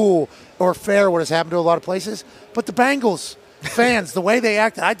been cool or fair what has happened to a lot of places. But the Bengals fans, the way they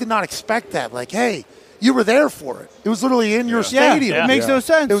acted, I did not expect that. Like, hey, you were there for it. It was literally in your stadium. It makes no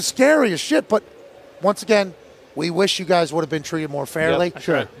sense. It was scary as shit. But once again, we wish you guys would have been treated more fairly. Yep,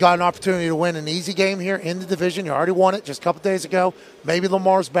 sure. Got an opportunity to win an easy game here in the division. You already won it just a couple days ago. Maybe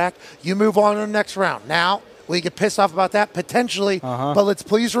Lamar's back. You move on to the next round. Now, we get pissed off about that, potentially. But let's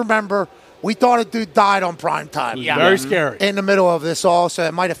please remember, we thought a dude died on prime time. Yeah. Very scary. In the middle of this all, so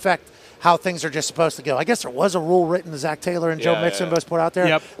it might affect how things are just supposed to go. I guess there was a rule written that Zach Taylor and Joe Mixon both put out there.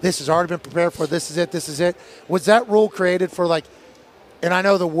 Yep. This has already been prepared for. This is it. This is it. Was that rule created for, like, and I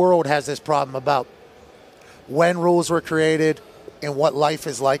know the world has this problem about when rules were created and what life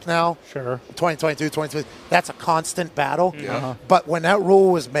is like now. Sure. 2022, 2023, that's a constant battle. But when that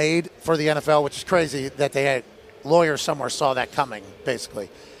rule was made, for the NFL, which is crazy that they had lawyers somewhere saw that coming, basically.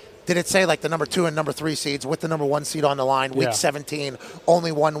 Did it say like the number 2 and number 3 seeds with the number 1 seed on the line, week 17,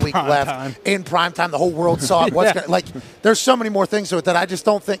 only 1 week left in prime time? The whole world saw it. There's so many more things to it that I just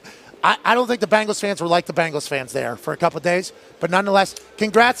don't think. I don't think the Bengals fans were like the Bengals fans there for a couple of days. But nonetheless,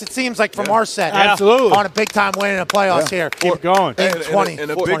 congrats, it seems like, from our set. Absolutely. On a big-time win in the playoffs here. Keep going. And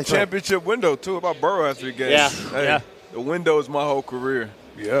a big championship window, too, about Burrow after the game. Yeah. Hey, the window is my whole career.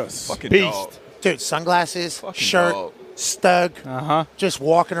 Yes. Fucking Beast. dog. Dude, sunglasses, Fucking shirt, dog. stug, just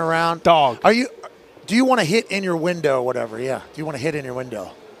walking around. Dog. Do you want to hit in your window or whatever? Yeah. Do you want to hit in your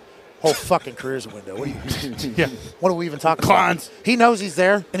window? Whole fucking career's a window. What are you? What are we even talking Clowns. about? He knows he's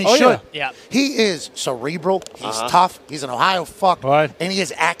there, and he should. Yeah. He is cerebral. He's tough. He's an Ohio fuck. Right. And he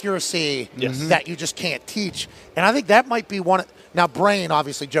has accuracy that you just can't teach. And I think that might be one. Now, brain,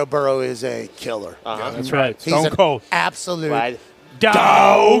 obviously, Joe Burrow is a killer. That's right. He's Stone an Cold. absolute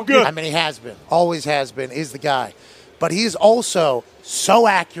Dog. I mean, he has been. Always has been. Is the guy. But he's also so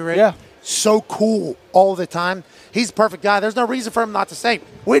accurate, so cool all the time. He's the perfect guy. There's no reason for him not to say,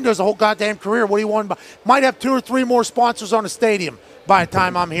 Windows the whole goddamn career. What do you want? Might have 2 or 3 more sponsors on the stadium by the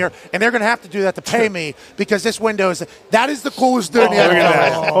time I'm here. And they're going to have to do that to pay me because this window is – that is the coolest dude in the NFL. Look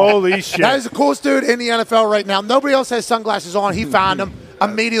at that. Holy shit. That is the coolest dude in the NFL right now. Nobody else has sunglasses on. He found them.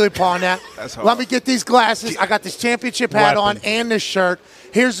 Immediately pawn that. Let me get these glasses. I got this championship hat on and this shirt.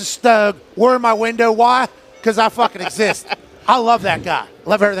 Here's the stug. We're in my window. Why? Because I fucking exist. I love that guy.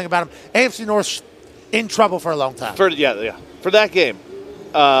 Love everything about him. AFC North in trouble for a long time. For that game.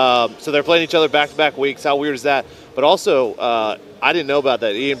 So they're playing each other back-to-back weeks. How weird is that? But also, I didn't know about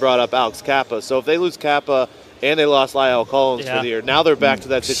that. Ian brought up Alex Kappa. So if they lose Kappa and they lost Lyle Collins for the year, now they're back to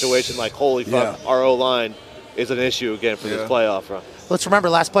that situation like, holy fuck, our O-line is an issue again for this playoff run. Let's remember,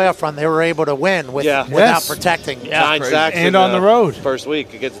 last playoff run, they were able to win without protecting. 9 sacks and on the road. First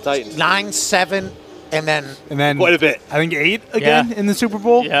week against the Titans. 9-7, and then quite a bit. I think 8 again in the Super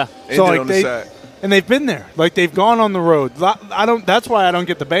Bowl. Yeah. So and they've been there. Like, they've gone on the road. That's why I don't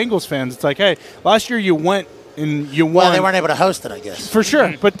get the Bengals fans. It's like, hey, last year you went and you won. Well, they weren't able to host it, I guess. For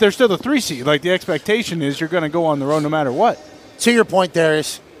sure. But they're still the 3 seed. Like, the expectation is you're going to go on the road no matter what. To your point,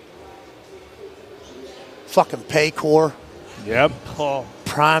 Darius, fucking Paycor. Yep.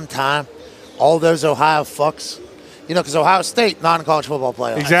 Prime time. All those Ohio fucks. You know, because Ohio State, non-college football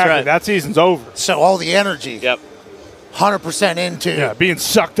playoffs. Exactly. That season's over. So all the energy. 100% into. Yeah, being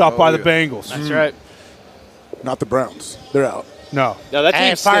sucked up by the Bengals. That's right. Not the Browns. They're out. No. That team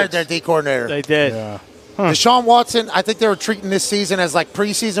and fired their D coordinator. They did. Yeah. Deshaun Watson, I think they were treating this season as like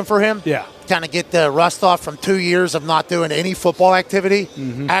preseason for him. Yeah. Kind of get the rust off from 2 years of not doing any football activity.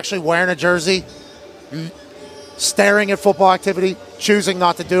 Actually wearing a jersey. Staring at football activity, choosing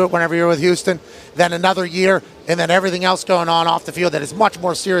not to do it whenever you're with Houston, then another year, and then everything else going on off the field that is much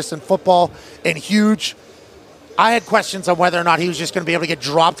more serious than football and huge. I had questions on whether or not he was just going to be able to get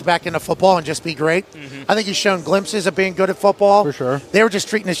dropped back into football and just be great. I think he's shown glimpses of being good at football. For sure. They were just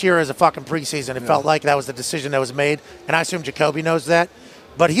treating this year as a fucking preseason. It felt like that was the decision that was made, and I assume Jacoby knows that.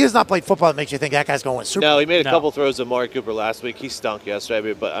 But he has not played football that makes you think that guy's going to win Super Bowl. No, he made a couple throws to Amari Cooper last week. He stunk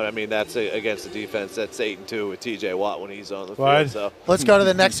yesterday, but I mean that's against the defense that's 8-2 with TJ Watt when he's on the field. So let's go to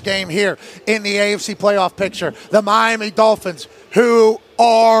the next game here in the AFC playoff picture. The Miami Dolphins, who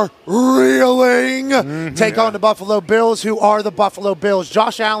are reeling, take on the Buffalo Bills, who are the Buffalo Bills.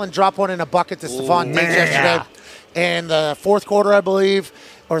 Josh Allen dropped one in a bucket to Stephon Diggs yesterday in the fourth quarter, I believe.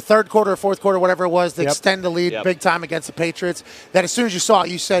 Or third quarter or fourth quarter, whatever it was, to extend the lead big time against the Patriots. That as soon as you saw it,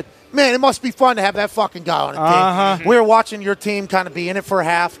 you said, man, it must be fun to have that fucking guy on a team. We were watching your team kind of be in it for a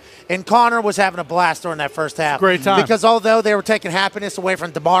half, and Connor was having a blast during that first half. Great time. Because although they were taking happiness away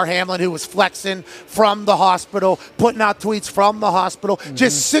from DeMar Hamlin, who was flexing from the hospital, putting out tweets from the hospital,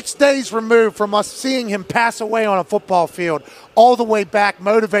 just 6 days removed from us seeing him pass away on a football field, all the way back,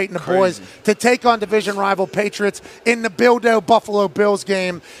 motivating the boys to take on division rival Patriots in the Buffalo Bills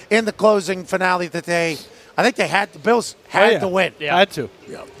game in the closing finale that the Bills had to win. Had to.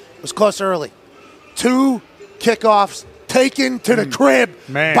 It was close early. 2 kickoffs taken to the crib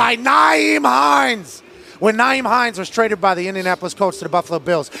by Nyheim Hines. When Nyheim Hines was traded by the Indianapolis Colts to the Buffalo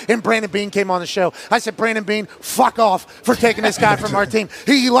Bills, and Brandon Beane came on the show, I said, Brandon Beane, fuck off for taking this guy from our team.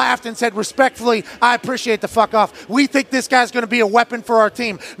 He laughed and said, respectfully, I appreciate the fuck off. We think this guy's going to be a weapon for our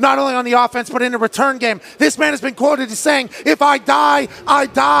team, not only on the offense, but in the return game. This man has been quoted as saying, if I die, I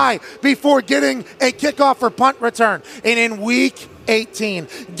die, before getting a kickoff or punt return. And in week 18.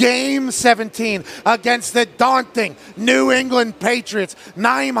 Game 17 against the daunting New England Patriots.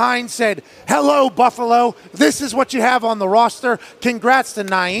 Nyheim Hines said, hello, Buffalo. This is what you have on the roster. Congrats to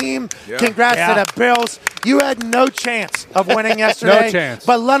Nyheim. Yeah. Congrats to the Bills. You had no chance of winning yesterday. No chance.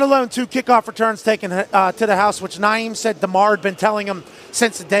 But let alone 2 kickoff returns taken to the house, which Nyheim said DeMar had been telling him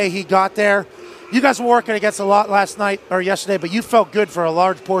since the day he got there. You guys were working against a lot last night or yesterday, but you felt good for a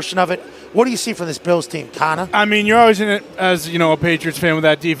large portion of it. What do you see from this Bills team, Connor? I mean, you're always in it as, a Patriots fan with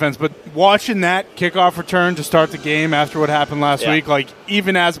that defense, but watching that kickoff return to start the game after what happened last week,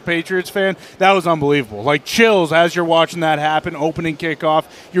 even as a Patriots fan, that was unbelievable. Chills as you're watching that happen, opening kickoff.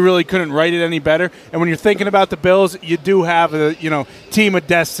 You really couldn't write it any better. And when you're thinking about the Bills, you do have a, team of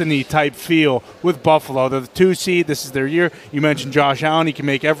destiny type feel with Buffalo. They're the 2 seed. This is their year. You mentioned Josh Allen. He can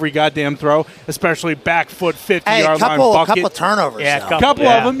make every goddamn throw, especially back foot 50-yard line bucket. A couple of turnovers. Yeah, though. A couple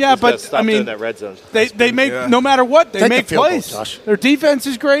of them, but I mean, that red zone. they make no matter what, they Take make the field goal, plays. Josh. Their defense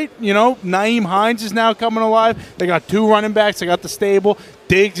is great. Nyheim Hines is now coming alive. They got 2 running backs. They got the stable.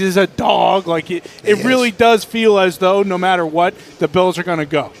 Diggs is a dog. It really does feel as though no matter what, the Bills are going to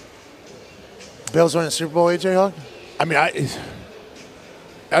go. Bills win the Super Bowl, AJ Hawk? I mean,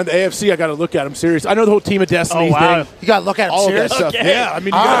 on the AFC, I got to look at them serious. I know the whole team of destiny thing. You got to look at them All serious. of that stuff. Okay. Yeah, I mean,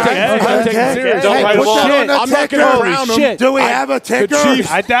 you got to take them serious. Don't write them off. I'm not going to crown them. Shit. Do we have a ticker? The Chiefs.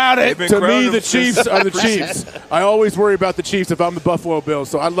 I doubt it. They've been To me, crowning the them Chiefs since are the preseason. Chiefs. I always worry about the Chiefs if I'm the Buffalo Bills.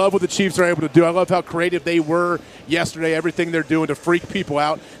 So I love what the Chiefs are able to do. I love how creative they were yesterday, everything they're doing to freak people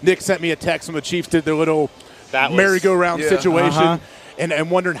out. Nick sent me a text when the Chiefs did their little merry-go-round situation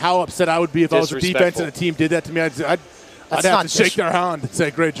and wondering how upset I would be if I was the defense and the team did that to me. I'd have to shake their hand and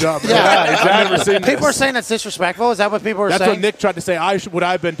say, great job. Yeah, I've never seen People are this. saying that's disrespectful. Is that what people are That's saying? what Nick tried to say. Would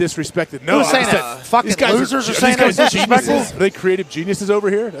I have been disrespected? No. Who's saying I said, that? Fucking these guys losers are these saying guys that's are geniuses. disrespectful? Are they creative geniuses over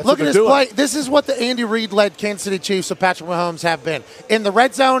here? That's Look what at they're this doing. play. This is what the Andy Reid-led Kansas City Chiefs of Patrick Mahomes have been. In the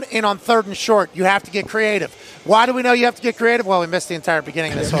red zone and on 3rd and short, you have to get creative. Why do we know you have to get creative? Well, we missed the entire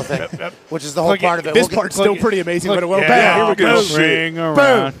beginning of this whole thing, which is the whole part of it. This part's still pretty amazing, but it won't. Yeah, Here we go. ring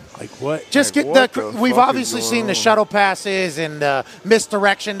around. Like what? Just get what the. the We've fuck obviously is seen going the on? shuttle passes and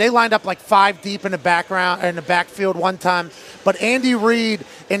misdirection. They lined up like 5 deep in the background in the backfield one time. But Andy Reid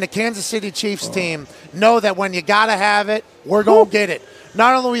and the Kansas City Chiefs team know that when you gotta have it, we're gonna get it.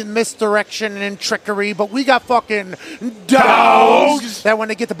 Not only with misdirection and trickery, but we got fucking dogs that when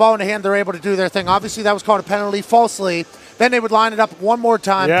they get the ball in the hand, they're able to do their thing. Obviously, that was called a penalty falsely. Then they would line it up one more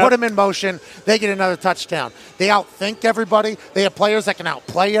time, put them in motion, they get another touchdown. They outthink everybody. They have players that can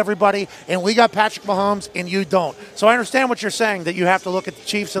outplay everybody, and we got Patrick Mahomes, and you don't. So I understand what you're saying, that you have to look at the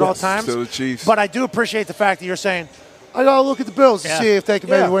Chiefs at all times. still the Chiefs. But I do appreciate the fact that you're saying, I got to look at the Bills to see if they can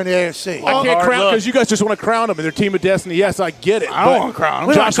maybe win the AFC. I can't crown because you guys just want to crown them and their team of destiny. Yes, I get it. I don't want to crown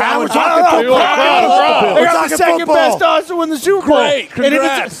them. Josh Allen, They got the second football. best odds to win the Super Bowl. Great, And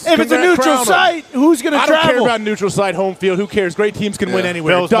if it's a neutral crown 'em. site, who's going to I travel? don't care about neutral site, home field. Who cares? Great teams can win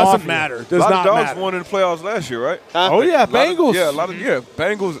anywhere. Bills It doesn't Mafia. matter. A Does lot not of dogs matter. won in the playoffs last year, right? Oh, yeah, Bengals.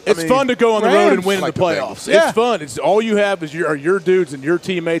 Bengals. It's fun to go on the road and win Like in the the playoffs. Bengals. Yeah. It's fun. It's all you have is your dudes and your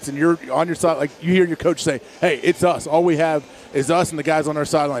teammates and you're on your side. Like you hear your coach say, "Hey, it's us. All we have is us and the guys on our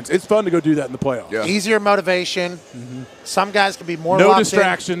sidelines." It's fun to go do that in the playoffs. Yeah. Easier motivation. Some guys can be more No locked in.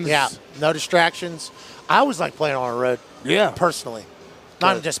 distractions. Yeah, no distractions. I always like playing on the road. Yeah. Personally.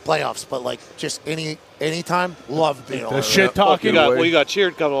 Not in just playoffs, but like just anytime. Love being on the road. Shit talking. You got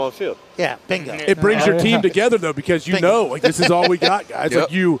cheered coming on the field. Yeah, bingo. It brings your team together though because you know like this is all we got, guys. Yep.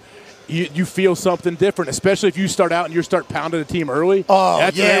 Like you feel something different, especially if you start out and you start pounding a team early. Oh,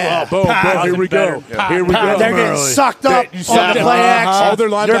 that's yeah. boom, here we go. Better. Here we go. They're getting sucked up You on sucked the up. play action. All their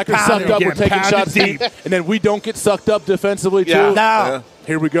linebackers You're sucked up. pounding. We're taking Pounded shots deep, and then we don't get sucked up defensively too. Yeah. No.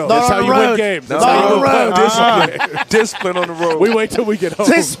 Here we go. Not That's on how the you road. win games. That's Not how on you the win road. playoffs. Discipline on the road. We wait till we get home.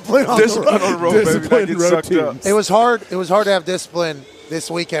 Discipline on the Discipline on the road, baby. Discipline Not get road sucked up. teams. It was hard. It was hard to have discipline this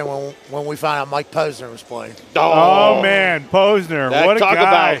weekend when we found out Mike Posner was playing. Oh, man. Posner. What a talk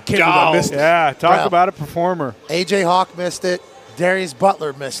guy. about dog. Yeah, talk Bro. about a performer. AJ Hawk missed it. Darius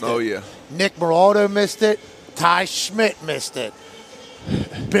Butler missed it. Oh, yeah. Nick Moraldo missed it. Ty Schmidt missed it.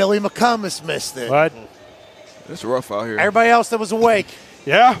 Billy McComas missed it. What? It's rough out here. Everybody else that was awake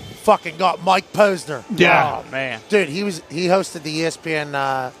Yeah. fucking got Mike Posner. Yeah. Oh, man. Dude, he hosted the ESPN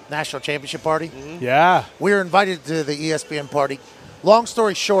National Championship party. Yeah. We were invited to the ESPN party. Long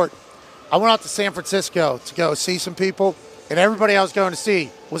story short, I went out to San Francisco to go see some people, and everybody I was going to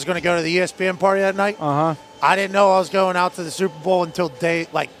see was going to go to the ESPN party that night. Uh-huh. I didn't know I was going out to the Super Bowl until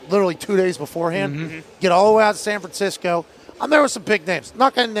literally 2 days beforehand. Get all the way out to San Francisco. I'm there with some big names.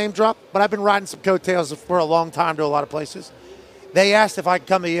 Not going to name drop, but I've been riding some coattails for a long time to a lot of places. They asked if I could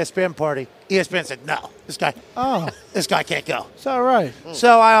come to the ESPN party. ESPN said, no, this guy can't go. It's all right.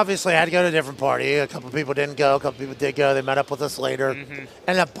 So I obviously had to go to a different party. A couple people didn't go. A couple people did go. They met up with us later. Ended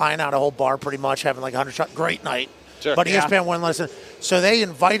up buying out a whole bar pretty much, having like 100 shots. Great night. Sure. But ESPN wouldn't listen. So they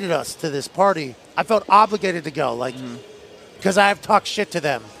invited us to this party. I felt obligated to go, like, because I have talked shit to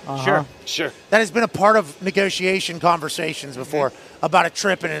them. Sure. That has been a part of negotiation conversations before about a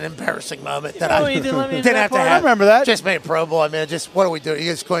trip and an embarrassing moment that I you didn't let me in didn't that have to part. have. I remember that. Just made Pro Bowl. I mean, just what are we doing? You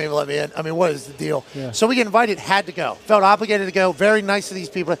guys couldn't even let me in. I mean, what is the deal? Yeah. So we get invited, had to go. Felt obligated to go. Very nice to these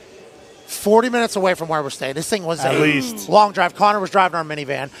people. 40 minutes away from where we're staying. This thing was At a least. long drive. Connor was driving our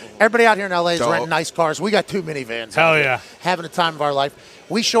minivan. Everybody out here in LA is renting nice cars. We got 2 minivans. Hell yeah. Having the time of our life.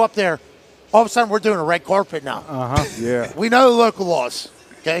 We show up there. All of a sudden, we're doing a red carpet now. Yeah. We know the local laws,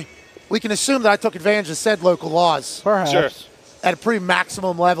 okay? We can assume that I took advantage of said local laws Perhaps. Sure. at a pretty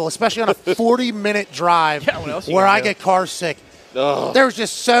maximum level, especially on a 40-minute drive what else you where gonna I do? get car sick. There was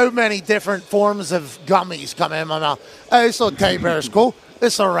just so many different forms of gummies coming in my mouth. Hey, this little teddy bear is cool.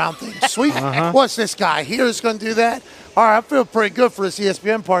 This little round thing is sweet. What's this guy here that's going to do that? All right, I feel pretty good for this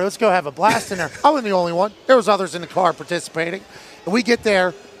ESPN party. Let's go have a blast in there. I wasn't the only one. There was others in the car participating. And we get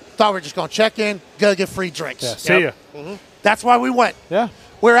there, thought we were just going to check in, go get free drinks. Yeah, see ya. That's why we went. Yeah.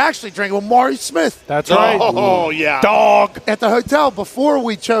 We were actually drinking with Marty Smith. That's right. Oh, yeah. Dog. At the hotel before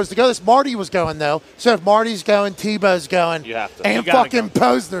we chose to go. This Marty was going, though. So if Marty's going, Tebow's going. You have to. And You gotta fucking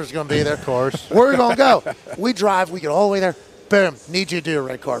Posner's going to be there. Of course. We're going to go. We drive. We get all the way there. Boom. Need you to do a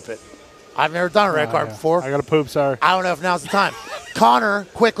red carpet. I've never done a red carpet before. I got to poop, sorry. I don't know if now's the time. Connor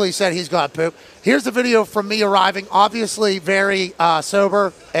quickly said he's got to poop. Here's the video from me arriving, obviously very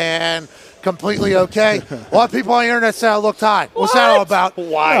sober and completely okay. A lot of people on the internet say I looked high. What's that all about?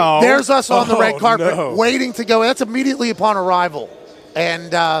 Why? No. There's us on the red carpet no. waiting to go. That's immediately upon arrival.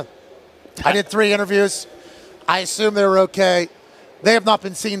 And I did 3 interviews. I assume they were okay. They have not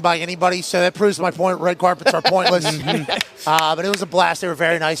been seen by anybody, so that proves my point. Red carpets are pointless. But it was a blast. They were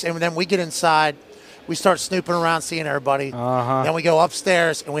very nice. And then we get inside. We start snooping around, seeing everybody. Then we go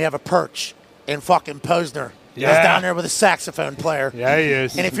upstairs, and we have a perch. And fucking Posner is down there with a saxophone player. Yeah, he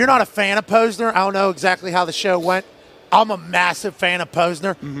is. And if you're not a fan of Posner, I don't know exactly how the show went. I'm a massive fan of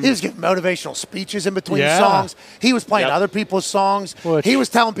Posner. He was giving motivational speeches in between songs. He was playing other people's songs. He was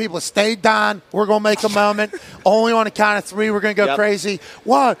telling people to stay down. We're going to make a moment. Only on the count of 3, we're going to go crazy.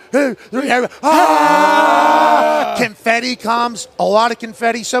 1, 2, 3. Confetti comes. A lot of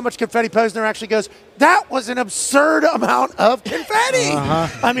confetti. So much confetti, Posner actually goes, that was an absurd amount of confetti.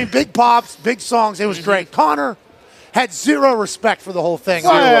 I mean, big pops, big songs. It was great. Connor had zero respect for the whole thing.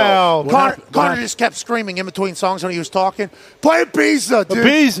 Wow. Connor just kept screaming in between songs when he was talking. Play Ibiza, dude.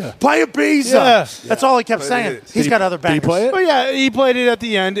 Ibiza. Play Ibiza. Yeah. That's all he kept saying. He's got other bangers. Did he play it? But yeah, he played it at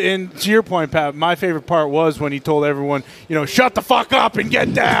the end. And to your point, Pat, my favorite part was when he told everyone, shut the fuck up and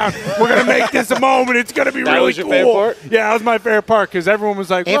get down. We're going to make this a moment. It's going to be That really was your cool. favorite part? Yeah, that was my favorite part because everyone was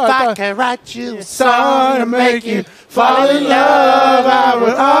like, If well, I thought- could write you a song song to to make you fall in love, I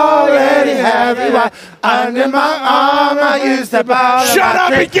would already have you under my arm. I used the bottle. Shut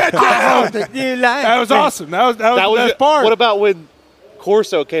up and get down. That was awesome. That was the best part. What about when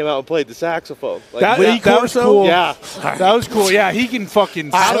Corso came out and played the saxophone? Like, that was Corso? cool. Yeah. That was cool. Yeah, he can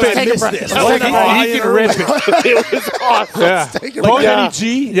fucking Let's spit. take a breath. this. Let's take a breath. He can rip it. It was awesome. Yeah. Take a Like breath. Benny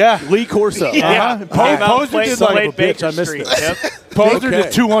G? Yeah. Lee Corso. Yeah. Poser did son of a like bitch, I Baker missed Street. this. Yep. Poser Okay.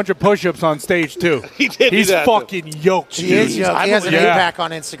 did 200 push-ups on stage too. He did do He's that. fucking yoked. He is dude. young. He has an Yeah. 8-pack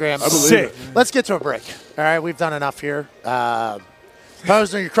on Instagram. Sick. Let's get to a break. All right, we've done enough here.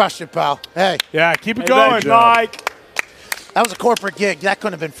 Posner, you crushed it, pal. Hey, Yeah, keep it going, Mike. that was a corporate gig. That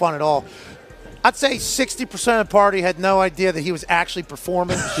couldn't have been fun at all. I'd say 60% of the party had no idea that he was actually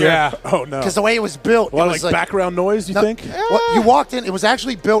performing. Yeah. Oh, no. Because the way it was built, A lot it of was like background noise, you think? You walked in, it was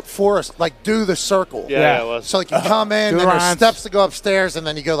actually built for us, like do the circle. Yeah, it was. So like you come in, Do then there's lines. steps to go upstairs, and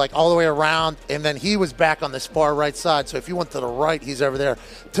then you go like all the way around, and then he was back on this far right side. So if you went to the right, he's over there.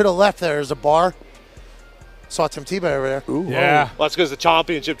 To the left, there's a bar. Saw Tim Tebow over there. Ooh, Yeah. Well, that's because the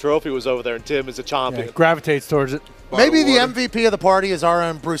championship trophy was over there, and Tim is a champion. Yeah, gravitates towards it. Maybe the MVP of the party is our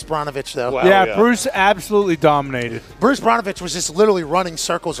own Bruce Branovich, though. Wow. Yeah, yeah. Bruce absolutely dominated. Bruce Branovich was just literally running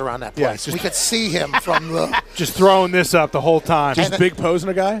circles around that Yeah, place. just- We could see him from the. Just throwing this up the whole time. Just big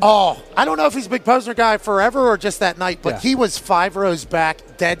Posner guy? Oh, I don't know if he's a big Posner guy forever or just that night, but Yeah. he was 5 rows back,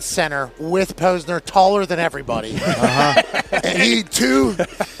 dead center, with Posner, taller than everybody. And he two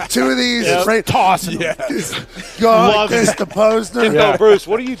of these, right, Tossing. Yeah. go like this to Posner. Tim, no, Bruce,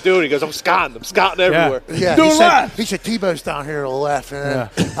 what are you doing? He goes, I'm scotting everywhere. Yeah, Doing he He said Tebow's down here to the left, and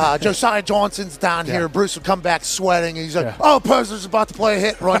then Josiah Johnson's down here. Bruce would come back sweating, and he's like, "Oh, Posner's about to play a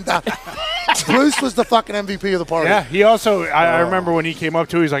hit, run down." Bruce was the fucking MVP of the party. Yeah, he also. I remember when he came up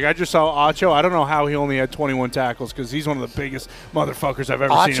to. He's like, "I just saw Acho. I don't know how he only had 21 tackles because he's one of the biggest motherfuckers I've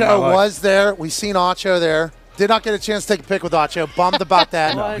ever seen in my life." Acho was there. We seen Acho there. Did not get a chance to take a pic with Acho. Bummed about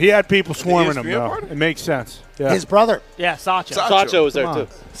that. No, he had people swarming him, though. It makes sense. Yeah. His brother. Yeah, Sacho. Sacho was there, too.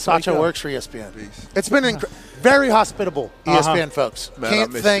 Sacho works for ESPN. It's been very hospitable, ESPN folks. Man,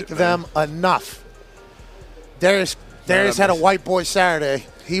 Can't thank them enough. Darius had a white boy Saturday.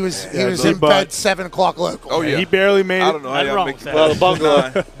 He was in bed 7 o'clock local. Oh, yeah. He barely made it. I don't know how y'all make that. Well,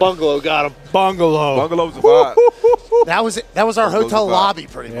 the bungalow got him. Bungalow's a vibe. That was our hotel lobby,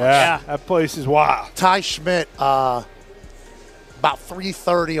 pretty much. Yeah, that place is wild. Ty Schmidt, about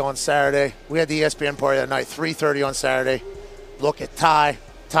 3:30 on Saturday. We had the ESPN party that night. 3:30 on Saturday. Look at Ty.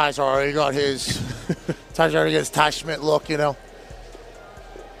 Ty's already got his Ty Schmidt look. You know.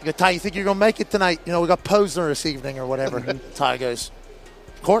 You go, Ty, you think you're gonna make it tonight? You know, we got Posner this evening or whatever. Ty goes,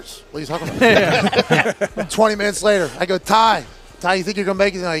 of course. What are you talking about? 20 minutes later, I go, Ty, you think you're going to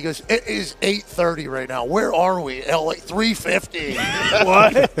make it tonight? He goes, it is 8:30 right now. Where are we? LA, 3:50.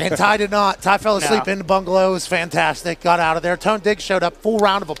 What? And Ty did not. Ty fell asleep in the bungalow. It was fantastic. Got out of there. Tone Diggs showed up. Full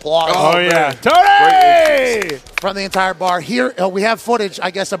round of applause. Oh yeah. Tony! From the entire bar. Here, we have footage, I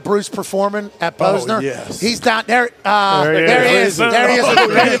guess, of Bruce performing at Posner. Oh, yes. He's down there. There he is. There he is.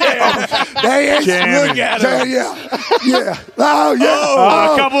 There he is. Look at him. Yeah. Oh,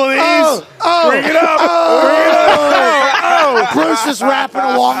 yeah. A couple of these. Bring it up. Bruce is rapping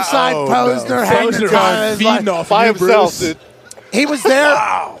alongside Posner. Posner feeding off by you, himself, Bruce. dude. He was there.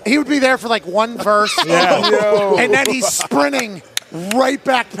 He would be there for like one verse. And then he's sprinting right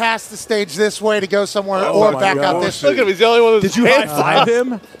back past the stage this way to go somewhere or back out this way. Look at him. He's the only one who's Did you high-five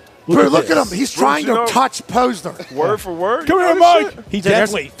him? Look at him. He's trying to touch Posner. Word for word. Come here, Mike. He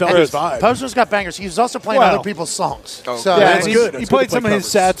definitely felt his vibe. Posner's got bangers. He was also playing other people's songs. Oh, So Yeah, that's and good. he That's played good to some play of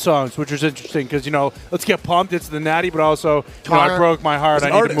his sad songs, which was interesting because, let's get pumped. It's the Natty, but also, I broke my heart.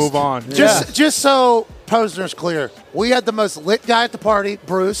 I need to move on. Just so Posner's clear, we had the most lit guy at the party,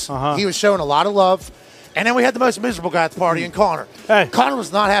 Bruce. He was showing a lot of love. And then we had the most miserable guy at the party in Connor. Hey. Connor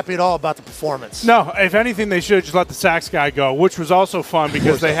was not happy at all about the performance. No, if anything, they should have just let the sax guy go, which was also fun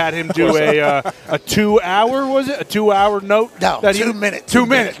because they had him do a 2 hour, was it? A 2 hour note? No, that 2 minutes. 2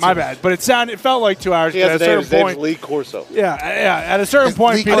 minutes, my bad. But it felt like 2 hours. He has At a his certain name's point, Lee Corso. yeah, at a certain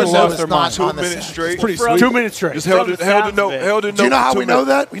point, Lee people Corso lost is their not mind. on 2 the minutes set. straight. Pretty sweet. 2 minutes straight. Just held the note. Held the note. Do you know how we know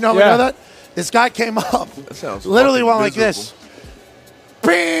that? We know Yeah. that? This guy came up, That sounds literally fucking went like miserable. this.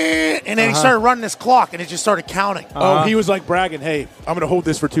 And then he started running his clock, and it just started counting. Oh, he was like bragging, hey, I'm going to hold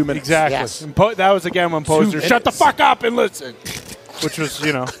this for 2 minutes. Exactly. Yes. And that was again when Poster shut the fuck up and listen, which was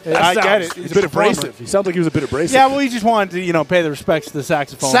I get it. He's a bit abrasive. He sounds like he was a bit abrasive. Yeah, well, he just wanted to pay the respects to the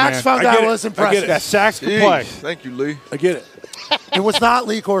saxophone man. Saxophone guy was impressive. That sax could Jeez. play. Thank you, Lee. I get it. It was not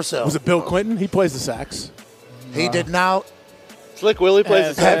Lee Corso. Was it Bill Clinton? He plays the sax. He did not Slick Willie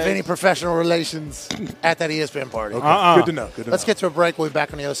plays the have sax. any professional relations at that ESPN party. Good to know. Let's get to a break. We'll be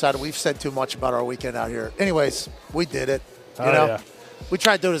back on the other side. We've said too much about our weekend out here. Anyways, we did it. You know, yeah. we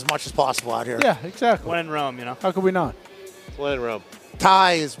tried to do it as much as possible out here. Yeah, exactly. When in Rome, How could we not? When in Rome.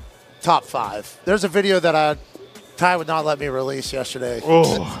 Ty is top 5. There's a video that Ty would not let me release yesterday.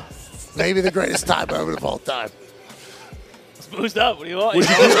 Oh, Maybe the greatest Ty moment of all time. Boozed up. What do you want?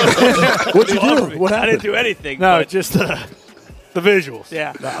 What'd you do? What I happened? didn't do anything. no, but, just the visuals.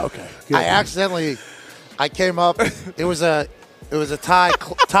 yeah. Oh, okay. Good. I came up. It was a Ty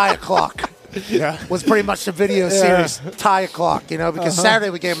o'clock. Yeah. Was pretty much the video series Ty o'clock, because Saturday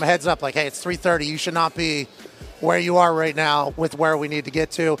we gave him a heads up like, hey, it's 3:30. You should not be where you are right now with where we need to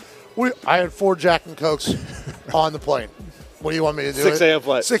get to. I had 4 Jack and Cokes on the plane. What do you want me to do? 6 a.m.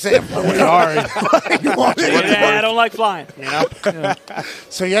 flight. 6 a.m. Sorry. You want me to do? Yeah, I don't like flying.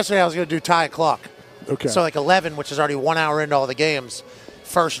 So yesterday I was going to do Ty o'clock. Okay. So like 11, which is already 1 hour into all the games.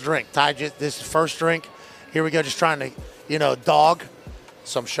 First drink. Ty, this is first drink. Here we go, just trying to, dog.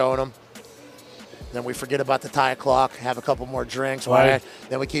 So I'm showing him. Then we forget about the Ty o'clock, have a couple more drinks. Right.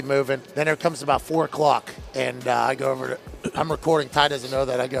 Then we keep moving. Then it comes about 4 o'clock, and I go over to, I'm recording. Ty doesn't know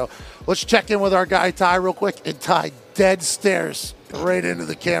that. I go, let's check in with our guy Ty real quick. And Ty dead stares right into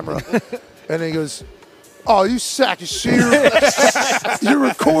the camera. And he goes, oh, you sack of shit. You're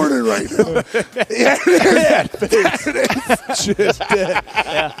recording right now. Just dead.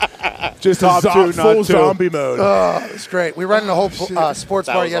 Yeah. Just Top two, not full two. zombie mode. Oh, it's great. We ran the whole sports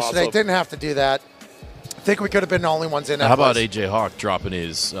That bar was yesterday. awesome. Didn't have to do that. I think we could have been the only ones in that How about place. AJ Hawk dropping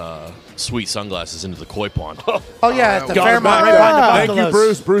his sweet sunglasses into the koi pond. Oh, yeah, at the Got Fairmont. him back. Right behind the Thank you, Buffaloes.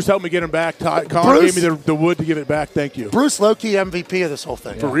 Bruce. Bruce helped me get him back. Colin gave me the wood to give it back. Thank you. Bruce low-key MVP of this whole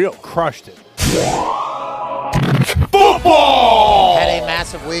thing. For real. Crushed it. Football! Had a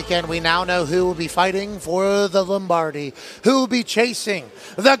massive weekend. We now know who will be fighting for the Lombardi, who will be chasing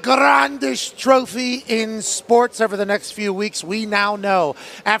the grandest trophy in sports over the next few weeks. We now know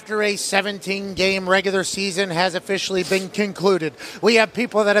after a 17-game regular season has officially been concluded. We have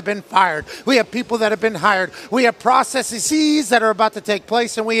people that have been fired. We have people that have been hired. We have processes that are about to take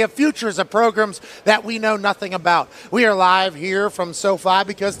place, and we have futures of programs that we know nothing about. We are live here from SoFi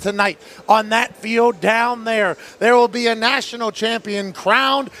because tonight on that field down there will be a national champion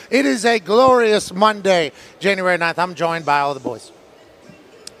crowned. It is a glorious Monday, January 9th. I'm joined by all the boys.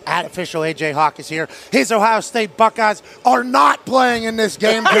 At official AJ Hawk is here. His Ohio State Buckeyes are not playing in this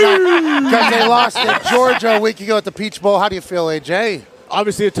game tonight because they lost at Georgia a week ago at the Peach Bowl. How do you feel, AJ?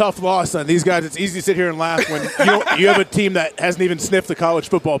 Obviously a tough loss on these guys. It's easy to sit here and laugh when you have a team that hasn't even sniffed the college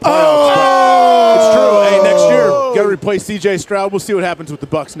football playoffs. But it's true. Hey, next year, got to replace C.J. Stroud. We'll see what happens with the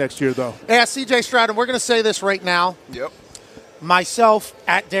Bucs next year, though. Yeah, C.J. Stroud, and we're going to say this right now. Yep. Myself,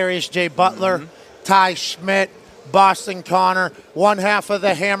 at Darius J. Butler, Ty Schmidt, Boston Connor, one half of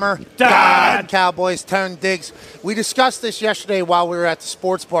the Hammer, Dad Cowboys, Tone Diggs. We discussed this yesterday while we were at the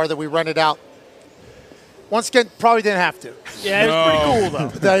sports bar that we rented out. Once again, probably didn't have to. Yeah, it was pretty cool,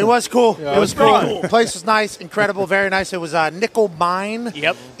 though. It was cool. Yeah, it was pretty cool. cool. The place was nice, incredible, very nice. It was Nickel Mine.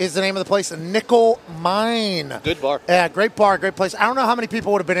 Yep. Is the name of the place. Nickel Mine. Good bar. Yeah, great bar, great place. I don't know how many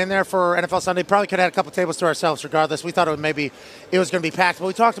people would have been in there for NFL Sunday. Probably could have had a couple tables to ourselves regardless. We thought it was going to be packed. But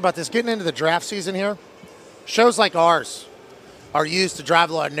we talked about this. Getting into the draft season here, shows like ours are used to drive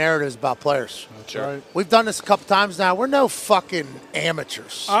a lot of narratives about players. That's right. We've done this a couple times now. We're no fucking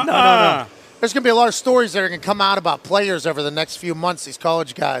amateurs. No. There's going to be a lot of stories that are going to come out about players over the next few months, these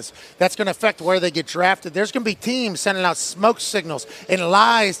college guys. That's going to affect where they get drafted. There's going to be teams sending out smoke signals and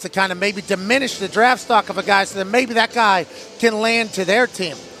lies to kind of maybe diminish the draft stock of a guy so that maybe that guy can land to their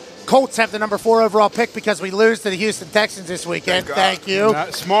team. Colts have the number 4 overall pick because we lose to the Houston Texans this weekend. Thank you.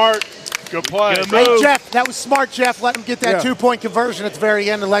 Smart. Good play. Hey, Jeff, that was smart, Jeff. Let them get that 2-point conversion at the very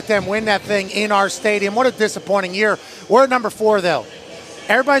end and let them win that thing in our stadium. What a disappointing year. We're at number 4, though.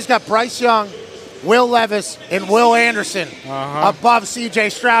 Everybody's got Bryce Young, Will Levis, and Will Anderson above C.J.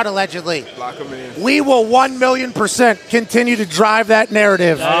 Stroud, allegedly. Lock them in. We will 1,000,000% continue to drive that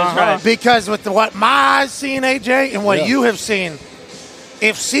narrative. That is right. Because with what my eyes seen, AJ, and what you have seen,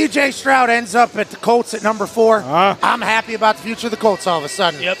 if C.J. Stroud ends up at the Colts at number 4, I'm happy about the future of the Colts all of a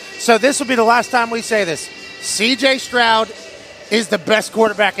sudden. Yep. So this will be the last time we say this. C.J. Stroud is the best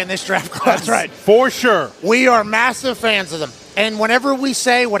quarterback in this draft class. That's right. For sure. We are massive fans of them. And whenever we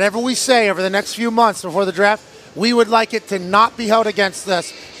say whatever we say over the next few months before the draft, we would like it to not be held against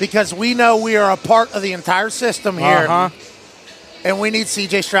us because we know we are a part of the entire system here. And we need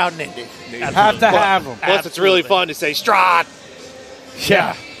C.J. Stroud and Indy. Have to have him. Plus, it's really fun to say Stroud.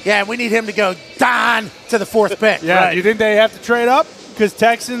 Yeah. Yeah, we need him to go Don to the 4th pick. Yeah. Right. You think they have to trade up? Because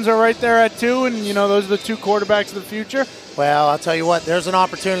Texans are right there at 2, and, those are the 2 quarterbacks of the future. Well, I'll tell you what, there's an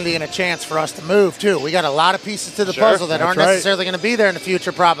opportunity and a chance for us to move, too. We got a lot of pieces to the puzzle that aren't necessarily going to be there in the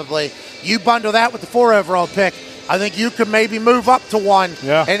future, probably. You bundle that with the 4 overall pick, I think you could maybe move up to 1,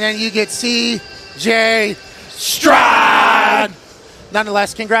 and then you get C.J. Stroud.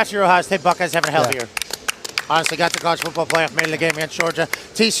 Nonetheless, congrats to your Ohio State Buckeyes having a hell of a year. Honestly, got the college football playoff, made it a game against Georgia.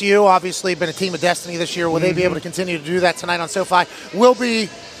 TCU, obviously, been a team of destiny this year. Will they be able to continue to do that tonight on SoFi? We'll be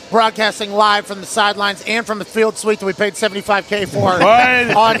broadcasting live from the sidelines and from the field suite that we paid $75K for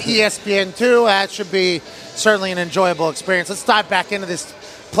on ESPN2. That should be certainly an enjoyable experience. Let's dive back into this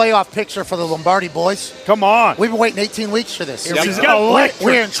playoff picture for the Lombardi boys. Come on. We've been waiting 18 weeks for this. Yep.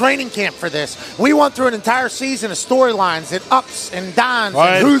 We're in training camp for this. We went through an entire season of storylines and ups and downs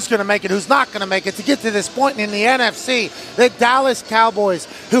and who's going to make it, who's not going to make it to get to this point in the NFC. The Dallas Cowboys,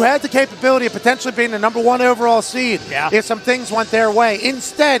 who had the capability of potentially being the number 1 overall seed if some things went their way.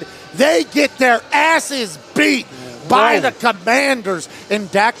 Instead, they get their asses beat by the Commanders. And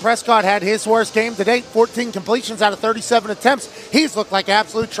Dak Prescott had his worst game to date, 14 completions out of 37 attempts. He's looked like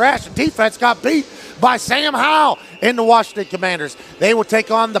absolute trash. The defense got beat by Sam Howell in the Washington Commanders. They will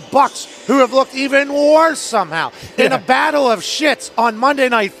take on the Bucs, who have looked even worse somehow in a battle of shits on Monday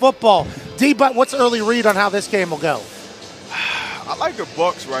Night Football. D-Butt, what's the early read on how this game will go? I like the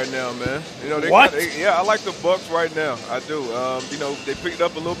Bucs right now, man. I like the Bucs right now. I do. They picked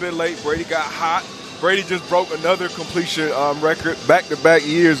up a little bit late. Brady got hot. Brady just broke another completion record, back-to-back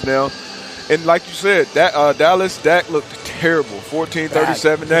years now. And like you said, Dallas, Dak looked terrible,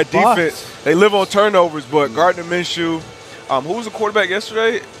 14-37. That defense, they live on turnovers, but Gardner Minshew, Who was the quarterback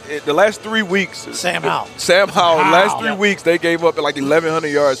yesterday? The last 3 weeks. Sam Howell. Sam Howell. Last 3 weeks, they gave up like 1,100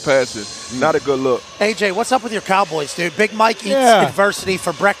 yards passing. Not a good look. AJ, what's up with your Cowboys, dude? Big Mike eats adversity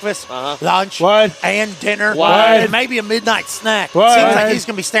for breakfast, lunch, and dinner, and maybe a midnight snack. Seems like he's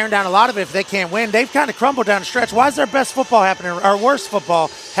going to be staring down a lot of it if they can't win. They've kind of crumbled down the stretch. Why is their best football happening, or worst football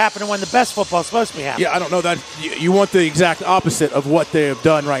happening when the best football is supposed to be happening? Yeah, I don't know that. You want the exact opposite of what they have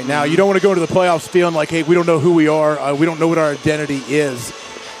done right now. You don't want to go into the playoffs feeling like, hey, we don't know who we are. We don't know what our identity is.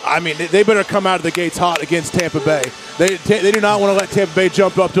 I mean, they better come out of the gates hot against Tampa Bay. They do not want to let Tampa Bay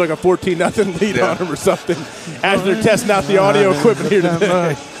jump up to like a 14-0 lead on them or something as they're testing out the audio equipment here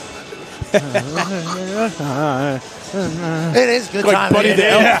today. It is good like time. Buddy the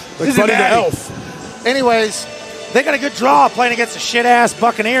Elf. Like Buddy the Elf. Anyways, they got a good draw playing against the shit-ass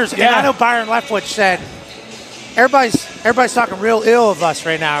Buccaneers. And I know Byron Leftwich said, everybody's talking real ill of us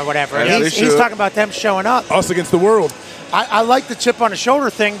right now or whatever. And he's talking about them showing up. Us against the world. I like the chip on the shoulder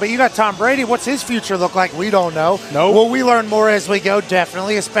thing, but you got Tom Brady. What's his future look like? We don't know. No. Will we learn more as we go?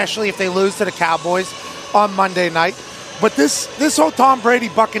 Definitely, especially if they lose to the Cowboys on Monday night. But this whole Tom Brady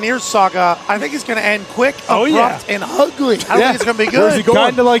Buccaneers saga, I think it's going to end quick, abrupt, and ugly. I don't think it's going to be good. Where's he going?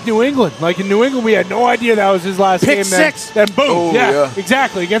 Kind of like New England. Like in New England, we had no idea that was his last game. Pick six. Then boom.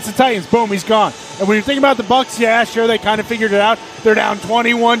 Exactly. Against the Titans, boom, he's gone. And when you think about the Bucs, sure, they kind of figured it out. They're down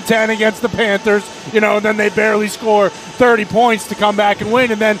 21-10 against the Panthers, and then they barely score 30 points to come back and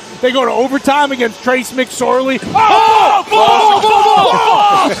win. And then they go to overtime against Trace McSorley.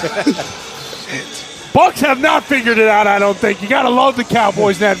 Bucs have not figured it out, I don't think. You got to love the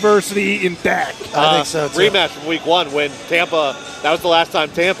Cowboys in adversity in Dak. I think so, too. Rematch from week 1 when Tampa, that was the last time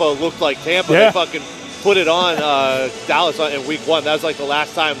Tampa looked like Tampa. They fucking put it on Dallas in week 1. That was like the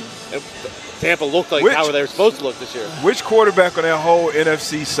last time Tampa looked like how they were supposed to look this year. Which quarterback on that whole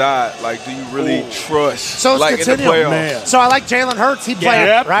NFC side, do you really trust? So it's in the playoffs? So I like Jalen Hurts. He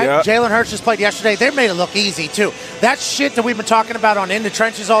played, right? Yep. Jalen Hurts just played yesterday. They made it look easy, too. That shit that we've been talking about on In the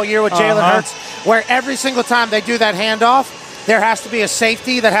Trenches all year with Jalen Hurts, where every single time they do that handoff, there has to be a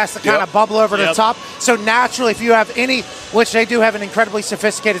safety that has to kind of bubble over the top. So naturally, if you have any, which they do have an incredibly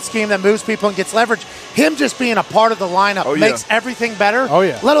sophisticated scheme that moves people and gets leverage, him just being a part of the lineup makes everything better.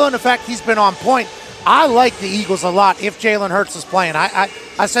 Let alone the fact he's been on point. I like the Eagles a lot if Jalen Hurts is playing. I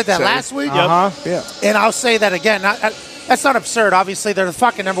said that last week. And I'll say that again. That's not absurd. Obviously, they're the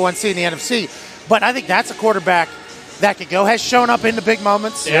fucking number 1 seed in the NFC. But I think that's a quarterback that could go, has shown up in the big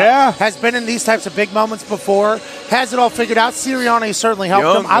moments. Has been in these types of big moments before. Has it all figured out. Sirianni certainly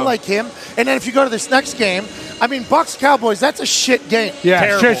helped them. I like him. And then if you go to this next game, I mean, Bucs-Cowboys, that's a shit game.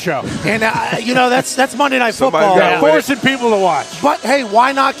 Shit show. And, that's Monday Night Football. Forcing people to watch. But, hey,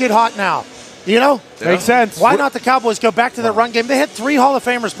 why not get hot now? Makes sense. Why not the Cowboys go back to their run game? They had 3 Hall of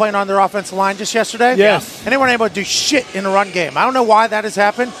Famers playing on their offensive line just yesterday. Yes. And they weren't able to do shit in the run game. I don't know why that has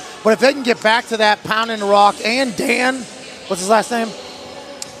happened, but if they can get back to that pounding the rock, and Dan, what's his last name?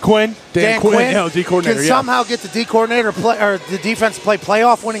 Quinn. Dan Quinn D coordinator, can somehow get the D coordinator or the defense to play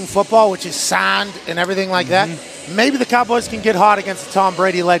playoff winning football, which is signed and everything like that. Maybe the Cowboys can get hot against a Tom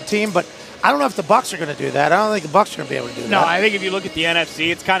Brady-led team, but I don't know if the Bucs are going to do that. I don't think the Bucs are going to be able to do that. No, I think if you look at the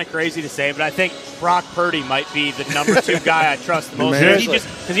NFC, it's kind of crazy to say, but I think Brock Purdy might be the number 2 guy I trust the most.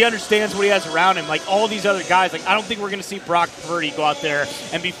 Because he understands what he has around him. Like all these other guys, I don't think we're going to see Brock Purdy go out there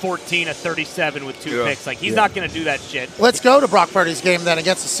and be 14 of 37 with 2 picks. He's not going to do that shit. Let's go to Brock Purdy's game then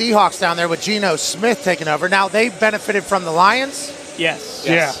against the Seahawks down there with Geno Smith taking over. Now, they've benefited from the Lions. Yes.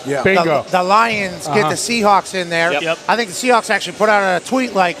 Yeah. Bingo. The Lions get the Seahawks in there. Yep. I think the Seahawks actually put out a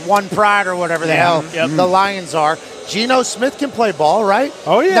tweet like one pride or whatever the hell the Lions are. Geno Smith can play ball, right?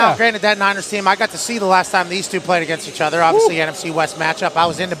 Oh, yeah. Now, granted, that Niners team, I got to see the last time these two played against each other. Obviously, NFC West matchup. I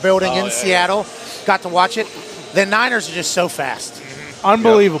was in the building in Seattle. Got to watch it. The Niners are just so fast.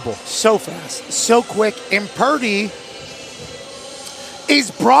 Unbelievable. So fast. So quick. And Purdy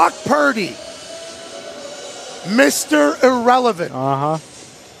is Brock Purdy. Mr. Irrelevant.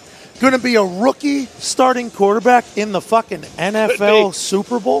 Going to be a rookie starting quarterback in the fucking NFL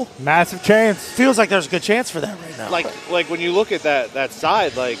Super Bowl? Massive chance. Feels like there's a good chance for that right now. Like when you look at that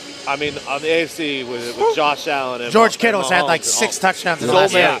side, on the AFC with Josh Allen and George Kittle's had 6 touchdowns in the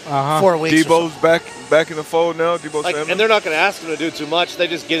last 4 weeks. Debo's back in the fold now. And they're not going to ask him to do too much. They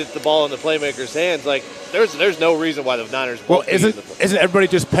just get the ball in the playmaker's hands. There's no reason why the Niners won't be isn't everybody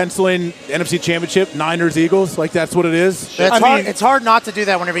just penciling NFC Championship, Niners, Eagles? That's what it is? It's hard not to do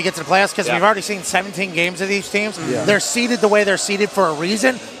that whenever you get to the playoffs because we've already seen 17 games of these teams. They're seeded the way they're seeded for a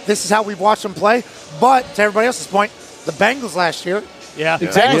reason. This is how we've watched them play. But to everybody else's point, the Bengals last year, Yeah,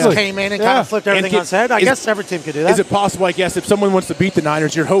 exactly. Just came in and kind of flipped everything on its head. I guess every team could do that. Is it possible, I guess, if someone wants to beat the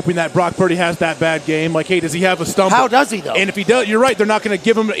Niners, you're hoping that Brock Purdy has that bad game? Like, hey, does he have a stumble? How does he, though? And if he does, you're right, they're not going to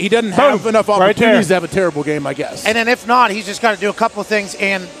give him – he doesn't have enough opportunities to have a terrible game, I guess. And then if not, he's just got to do a couple of things.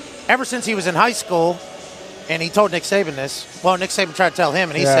 And ever since he was in high school, and he told Nick Saban this, well, Nick Saban tried to tell him,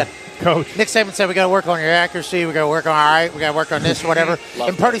 and he said – Coach. Nick Saban said, we got to work on your accuracy. We got to work on, all right, we got to work on this or whatever.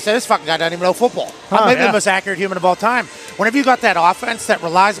 And Purdy said, this fucking guy doesn't even know football. I'm maybe the most accurate human of all time. Whenever you got that offense that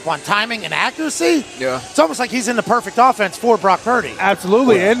relies upon timing and accuracy, it's almost like he's in the perfect offense for Brock Purdy.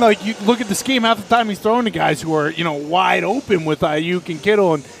 Absolutely. And, like, you look at the scheme, half the time he's throwing to guys who are, wide open with Ayuk and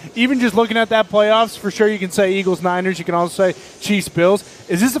Kittle. And even just looking at that playoffs, for sure you can say Eagles, Niners. You can also say Chiefs, Bills.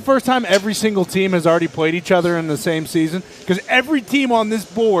 Is this the first time every single team has already played each other in the same season? Because every team on this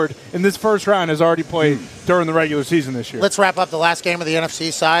board in this first round has already played during the regular season this year. Let's wrap up the last game of the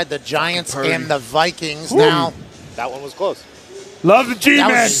NFC side, the Giants and the Vikings. Now, that one was close. Love the G-Man.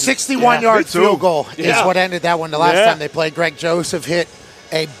 That was a 61-yard field goal is what ended that one the last time they played. Greg Joseph hit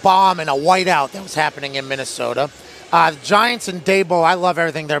a bomb and a whiteout that was happening in Minnesota. The Giants and Daboll, I love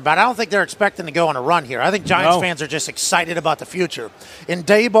everything they're about. I don't think they're expecting to go on a run here. I think Giants fans are just excited about the future. And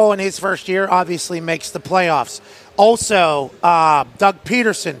Daboll in his first year obviously makes the playoffs. Also, Doug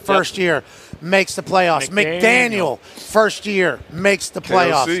Peterson, first year, makes the playoffs. McDaniel, first year, makes the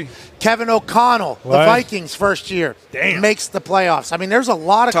playoffs. KOC. Kevin O'Connell, the Vikings, first year, makes the playoffs. I mean, there's a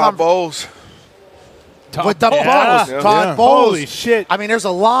lot of Todd Bowles. with the Bowles, Todd Bowles. Holy shit. I mean, there's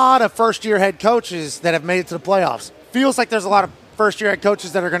a lot of first-year head coaches that have made it to the playoffs. Feels like there's a lot of first-year head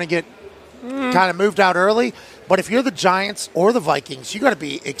coaches that are going to get kind of moved out early. But if you're the Giants or the Vikings, you got to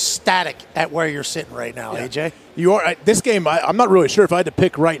be ecstatic at where you're sitting right now, AJ. You are this game. I'm not really sure if I had to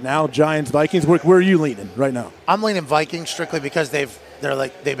pick right now. Giants, Vikings. Where are you leaning right now? I'm leaning Vikings strictly because they've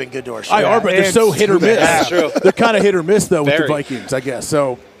been good to our show. But they're so hit or miss. That's true. They're kind of hit or miss though with the Vikings, I guess.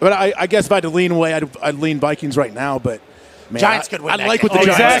 So, but I guess if I had to lean away, I'd lean Vikings right now. But man, Giants could win. I that like game. what the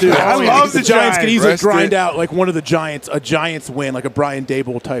Giants do. I love the Giants can easily Rested. grind out like one of the Giants, a Giants win, like a Brian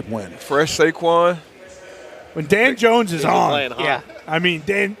Daboll type win. Fresh Saquon. When Dan Jones is on, playing hot. I mean,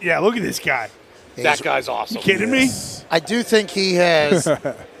 Dan, look at this guy. That guy's awesome. You kidding me? I do think he has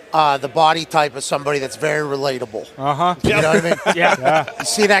the body type of somebody that's very relatable. Uh-huh. You know what I mean? You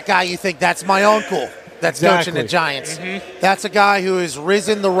see that guy, you think, that's my uncle that's coaching the Giants. That's a guy who has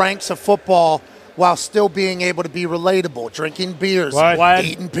risen the ranks of football while still being able to be relatable, drinking beers,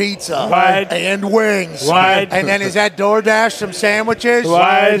 eating pizza, and wings. And then is that DoorDash some sandwiches?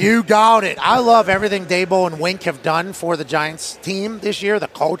 You got it. I love everything Daboll and Wink have done for the Giants team this year, the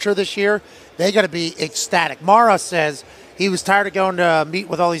culture this year. They got to be ecstatic. Mara says he was tired of going to meet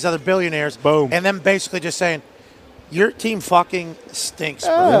with all these other billionaires. Boom. And then basically just saying, your team fucking stinks,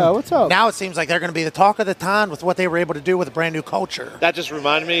 bro. Yeah, what's up? Now it seems like they're going to be the talk of the town with what they were able to do with a brand new culture. That just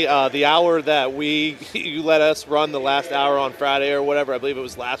reminded me, the hour that you let us run the last hour on Friday or whatever, I believe it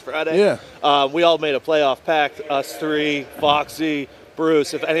was last Friday. Yeah. We all made a playoff pact, us three, Foxy,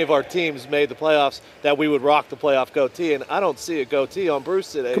 Bruce, if any of our teams made the playoffs, that we would rock the playoff goatee. And I don't see a goatee on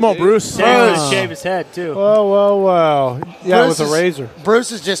Bruce today. Come on, Bruce. Shave his head, too. Well. Yeah, Bruce with a razor. Bruce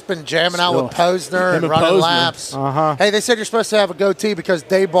has just been jamming out with Posner and running laps. Uh-huh. Hey, they said you're supposed to have a goatee because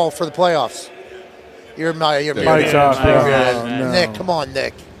Daboll for the playoffs. You're muted. Mike's off, Nick, come on,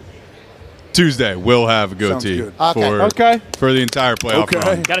 Nick. Tuesday, we'll have a goatee good. for the entire playoff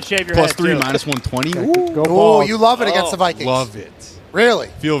run. Got to shave your Plus head, 3, too. minus 120. Go Oh, Balls. you love it against the Vikings. Love it. Really?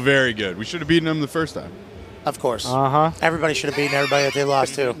 Feel very good. We should have beaten them the first time. Of course. Uh-huh. Everybody should have beaten everybody that they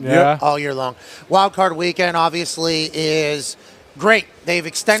lost to. Yeah. All year long. Wild card weekend obviously is great. They've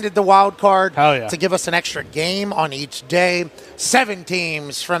extended the wild card to give us an extra game on each day. 7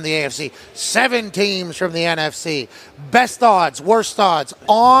 teams from the AFC, 7 teams from the NFC. Best odds, worst odds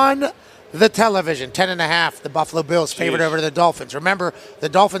on the television. 10.5. The Buffalo Bills favored over the Dolphins. Remember, the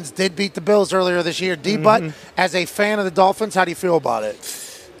Dolphins did beat the Bills earlier this year. D-Butt, as a fan of the Dolphins, how do you feel about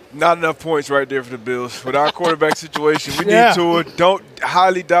it? Not enough points right there for the Bills. With our quarterback situation, we need Tua.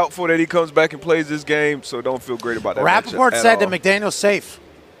 Highly doubtful that he comes back and plays this game, so don't feel great about that. Rapoport said that McDaniel's safe.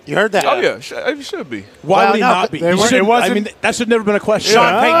 You heard that? Oh, yeah. He should be. Why would he not be? That should never been a question.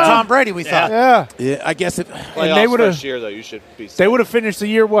 Sean Payton, Tom Brady, we thought. Yeah, I guess And they would have year though. You should be. They would have finished the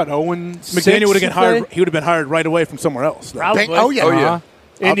year 0-6. McDaniel would have been hired. He would have been hired right away from somewhere else. Probably. Oh yeah.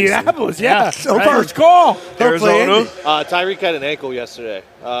 Indianapolis, Right. First call. Arizona. Tyreek had an ankle yesterday.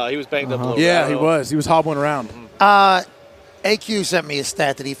 He was banged up a little bit. Yeah, he was. He was hobbling around. AQ sent me a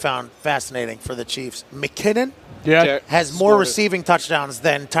stat that he found fascinating for the Chiefs. McKinnon has more Scored receiving touchdowns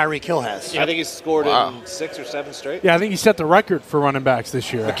than Tyreek Hill has. I think he's scored in 6 or 7 straight. Yeah, I think he set the record for running backs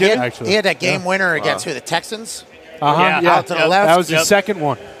this year. He had that game winner against the Texans? Out to the left. That was his second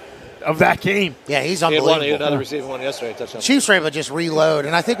one of that game. Yeah, he's He had unbelievable. another receiving one yesterday. Touchdown. Chiefs are able to just reload.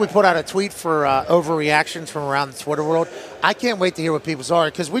 And I think we put out a tweet for overreactions from around the Twitter world. I can't wait to hear what people's are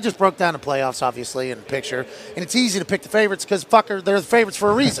because we just broke down the playoffs, obviously, in the picture. And it's easy to pick the favorites because, fucker, they're the favorites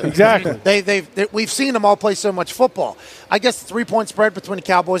for a reason. Exactly. We've seen them all play so much football. I guess the 3-point spread between the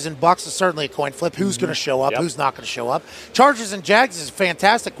Cowboys and Bucks is certainly a coin flip. Who's going to show up? Who's not going to show up? Chargers and Jags is a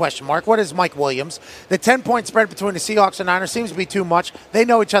fantastic question mark. What is Mike Williams? The 10-point spread between the Seahawks and Niners seems to be too much. They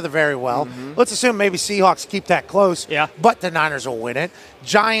know each other very well. Let's assume maybe Seahawks keep that close, but the Niners will win it.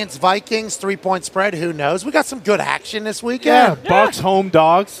 Giants, Vikings, 3-point spread. Who knows? We got some good action this weekend. Bucks home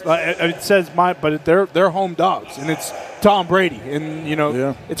dogs. It says but they're home dogs, and it's Tom Brady. And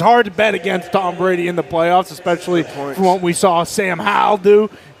it's hard to bet against Tom Brady in the playoffs, especially from what we saw Sam Howell do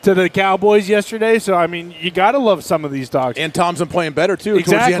to the Cowboys yesterday. So I mean, you got to love some of these dogs. And Tom's been playing better too towards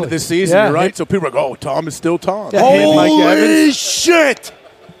the end of this season. Yeah. You're right. So people are like, "Oh, Tom is still Tom." Yeah. Holy shit!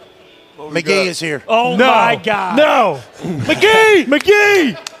 McGee is here. Oh, my God. No.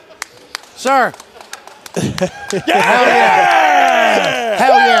 McGee! Sir. Hell yeah.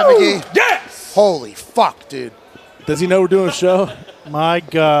 Hell yeah, McGee. Yes! Holy fuck, dude. Does he know we're doing a show? My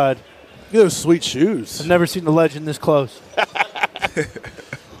God. Look at those sweet shoes. I've never seen the legend this close.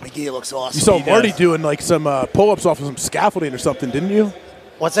 McGee looks awesome. You saw Marty doing like some pull-ups off of some scaffolding or something, didn't you?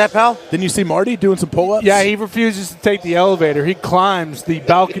 What's that, pal? Didn't you see Marty doing some pull-ups? Yeah, he refuses to take the elevator. He climbs the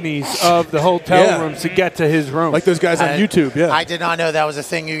balconies of the hotel rooms to get to his room. Like those guys on YouTube, I did not know that was a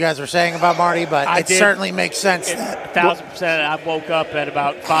thing you guys were saying about Marty, but it certainly makes sense. 1,000%. I woke up at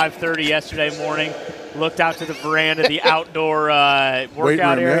about 5:30 yesterday morning, looked out to the veranda, the outdoor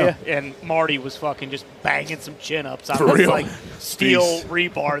workout area, and Marty was fucking just banging some chin-ups on this like steel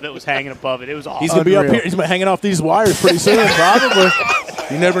rebar that was hanging above it. It was awesome. He's going to be up here. He's going to be hanging off these wires pretty soon, probably.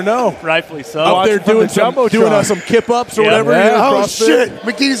 You never know. Rightfully so. Up there doing some kip-ups or whatever. Oh, shit.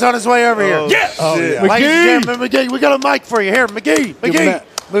 McGee's on his way over here. Yes! Oh, yeah. Ladies and gentlemen, McGee, we got a mic for you. Here, McGee.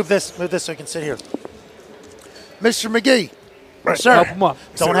 Move this so you can sit here. Mr. McGee. Sir, help him up.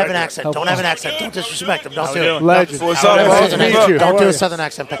 Don't have an accent. Don't have an accent. Don't disrespect him. Don't do it. Legend. Don't do a southern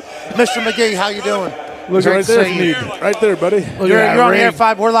accent. Mr. McGee, how you doing? Look right there, right there, buddy. You're on Air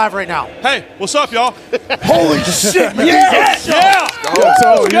 5. We're live right now. Hey, what's up, y'all? Holy shit, McGee. Yeah!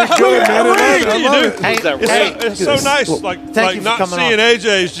 Oh, you're good, man. I love it. It's so nice, like not seeing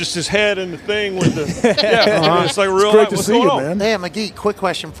AJ's just his head in the thing with the it's like real life. What's going on? Hey, McGee, quick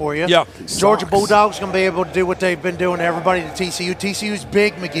question for you. Yeah. Georgia Bulldogs going to be able to do what they've been doing to everybody at TCU. TCU's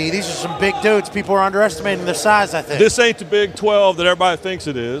big, McGee. These are some big dudes. People are underestimating their size, I think. This ain't the Big 12 that everybody thinks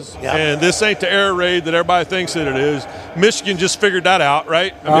it is, and this ain't the air raid that everybody thinks that it is. Michigan just figured that out,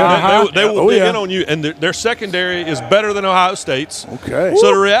 right? I mean, they will dig in on you, and their secondary is better than Ohio State's. Okay.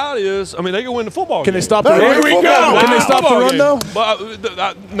 So the reality is, I mean, they can win the football game. Can they stop the run? Here we go. Can they stop the run, though?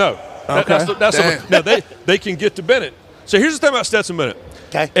 No. Okay. No, they can get to Bennett. So here's the thing about Stetson Bennett.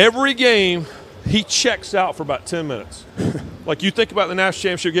 Okay. Every game, he checks out for about 10 minutes. Like you think about the national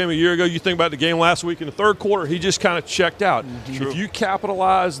championship game a year ago, you think about the game last week in the third quarter, he just kind of checked out. If you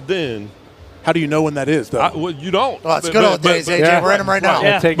capitalize then – how do you know when that is, though? Well, you don't. Well, it's good old days, AJ. We're in them right now.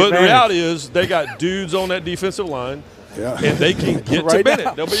 Yeah. But the reality is they got dudes on that defensive line, and they can get to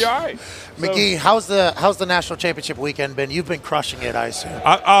Bennett. They'll be all right. McGee, how's the national championship weekend been? You've been crushing it, I assume.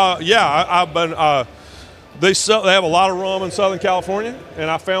 I've been they have a lot of rum in Southern California,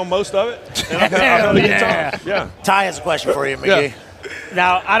 and I found most of it. And I've had a good time. Yeah. Ty has a question for you, McGee. Yeah.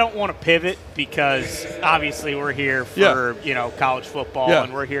 Now, I don't want to pivot because obviously we're here for college football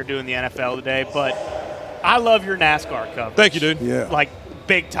and we're here doing the NFL today, but I love your NASCAR coverage. Thank you, dude. Yeah. Like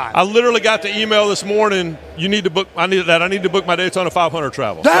big time. I literally got the email this morning. You need to book. I need to book my Daytona 500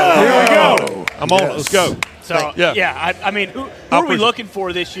 travel. Here we go. I'm on it. Let's go. So I mean, who are we looking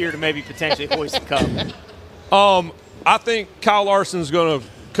for this year to maybe potentially hoist the cup? I think Kyle Larson's going to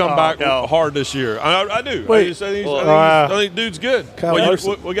come back hard this year. I do. Wait. I think dude's good.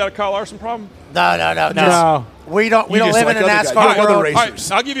 Larson. We got a Kyle Larson problem? No. We don't live in a NASCAR world. All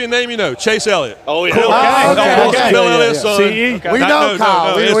right, I'll give you a name you know. Chase Elliott. Oh, yeah. Okay. Bill Elliott's son. We know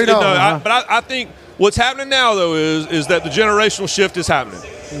Kyle. We know. But I think what's happening now, though, is that the generational shift is happening.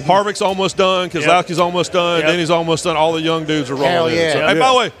 Harvick's almost done. Keselowski's almost done. Denny's almost done. All the young dudes are rolling in. So, hey, by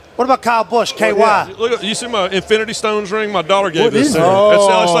the way, What about Kyle Busch, KY? Look, you see my Infinity Stones ring? My daughter gave What this is to me.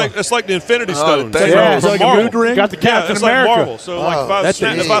 that? It's like the Infinity Stones. It's like a marble. mood ring? Got the Captain It's America. like marble. So if I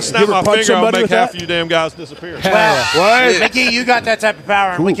snap my finger, I'll make half of you damn guys disappear. Well, McGee, you got that type of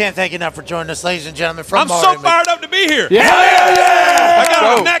power, and we can't thank you enough for joining us, ladies and gentlemen. From I'm so Marty fired up to be here. Yeah. I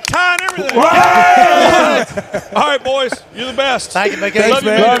got a necktie and everything. All right, boys. You're the best. Thank you, McGee. Love you,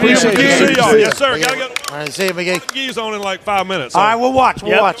 man. Appreciate Appreciate you. it. See y'all. Yes, sir. Gotta go. All right, see you, McGee. McGee's on in like 5 minutes. All right, we'll watch.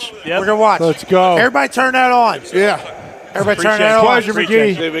 We'll watch. Yep. We're going to watch. Let's go. Everybody turn that on. Yeah. Everybody turn that on. Pleasure,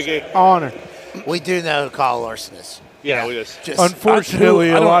 Hey, McGee. McGee. Honor. We do know who Kyle Larson is. Yeah, we just. Unfortunately,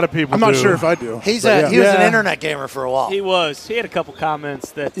 a lot of people I'm not do. sure if I do. He was but an internet gamer for a while. He was. He had a couple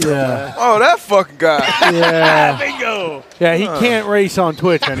comments that. Oh, that fucking guy. Yeah. Bingo. Yeah, he can't race on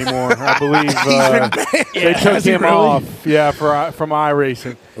Twitch anymore, I believe. They took him off, from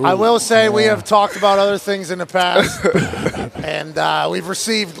iRacing. I will say we have talked about other things in the past, and we've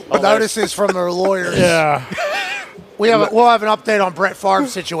received notices from their lawyers. Yeah. We'll have an update on Brett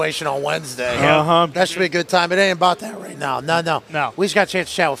Favre's situation on Wednesday. That should be a good time. It ain't about that right now. No. We just got a chance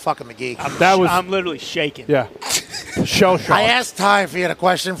to chat with fucking McGee. I'm literally shaking. Yeah. Shell shock. I asked Ty if he had a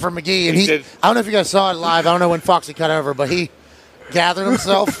question for McGee, and did. I don't know if you guys saw it live. I don't know when Foxy cut over, but he gathered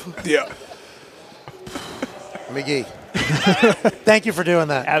himself. Yeah. McGee, thank you for doing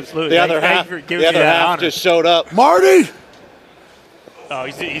that. Absolutely. The other half, just showed up. Marty! Oh,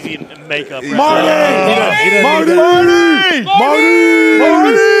 he's eating makeup. Marty!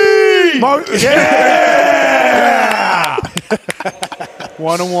 Yeah!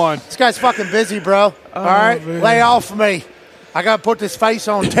 1-1. This guy's fucking busy, bro. All right? Man. Lay off of me. I got to put this face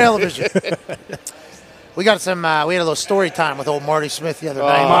on television. We got some. We had a little story time with old Marty Smith the other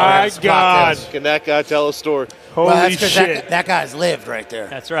night. Oh, my God. Can that guy tell a story? Holy shit. That guy's lived right there.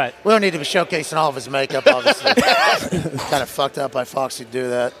 That's right. We don't need to be showcasing all of his makeup, obviously. Kind of fucked up by Foxy to do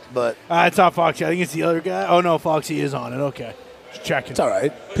that, but It's not Foxy. I think it's the other guy. Oh, no, Foxy is on it. Okay. Just checking. It's all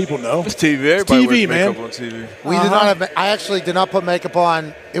right. People know. It's TV. Everybody TV, wears makeup man. on TV. we did not have. I actually did not put makeup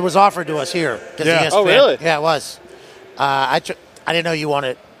on. It was offered to us here. Yeah. Oh, really? Yeah, it was. I didn't know you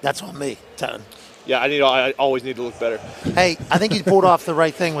wanted. That's on me, Tone. Yeah, I always need to look better. Hey, I think you pulled off the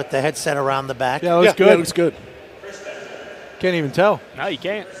right thing with the headset around the back. Yeah, it looks Yeah, good. it looks good. Can't even tell. No, you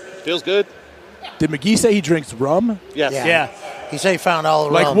can't. Feels good. Did McGee say he drinks rum? Yes. Yeah. He said he found all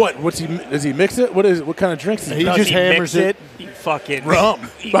the Like rum. what? Does he mix it? What kind of drinks does He Does just he hammers mix it. You fucking Rum.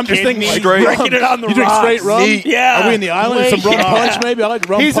 You I'm just kidding thinking me? straight Breaking it on the You drink rocks. straight rum? Yeah. Are we in the island? Some rum punch, maybe? I like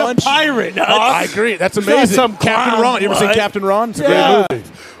rum He's punch. a pirate. I agree. That's not amazing. some Captain clown, Ron. You ever seen what? Captain Ron? It's a Yeah. great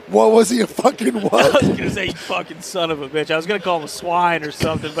movie. What was he a fucking I what? was going to say, you fucking son of a bitch. I was going to call him a swine or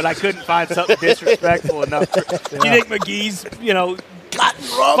something, but I couldn't find something disrespectful enough. You think McGee's,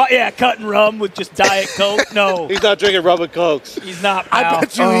 Cutting rum. cutting rum with just Diet Coke? No. He's not drinking rum and cokes. He's not, I pal.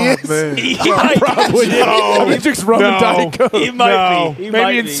 bet you he is. Man. He might Probably. No. He drinks rum and Diet Coke. He might be. He Maybe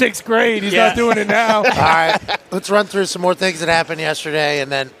might in be. 6th grade. He's Yeah. not doing it now. All right, let's run through some more things that happened yesterday, and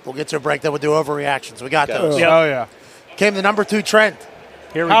then we'll get to a break. Then we'll do overreactions. We got those. Yep. Oh, yeah. Came the number 2 trend.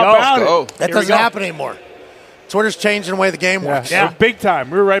 Here we How go. about Go. That Here we doesn't go. happen anymore. Twitter's changing the way the game works. Yeah. Big time.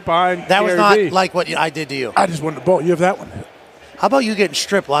 We were right behind. That was KRB. not like what I did to you. I just wanted to ball. You have that one. How about you getting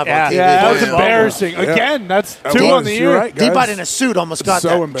stripped live on TV? Yeah, that was Yeah. embarrassing. Yeah. Again, that's That 2 was. on the You're year. right, guys. D-Bot in a suit almost got So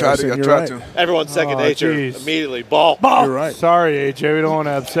that. embarrassing. I You're tried right. to. Everyone's second Oh, nature. geez. Immediately. Ball. You're right. Sorry, AJ. We don't want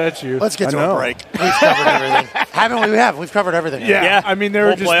to upset you. Let's get I to know. a break. We've covered everything. Haven't we? We have. We've covered everything. Yeah. I mean, they were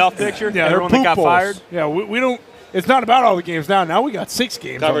Whole just playoff picture? Yeah, they're Everyone that got poop fired? balls. Yeah, we don't. It's not about all the games now. Now we got 6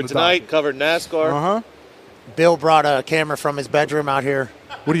 games. Covered on the tonight. Covered NASCAR. Uh huh. Bill brought a camera from his bedroom out here.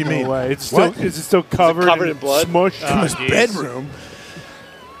 What do you mean? No way. It's still. What? Is it still covered? covered in blood? Smushed. Oh, His geez. bedroom.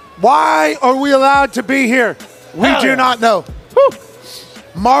 Why are we allowed to be here? We do not know.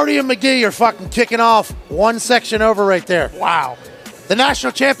 Marty and McGee are fucking kicking off one section over right there. Wow. The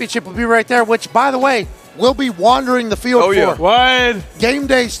National Championship will be right there, which, by the way, we'll be wandering the field Oh, yeah. for. What? Game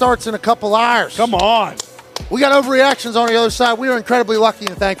day starts in a couple hours. Come on. We got overreactions on the other side. We are incredibly lucky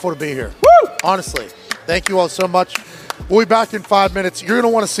and thankful to be here. Woo! Honestly. Thank you all so much. We'll be back in 5 minutes. You're going to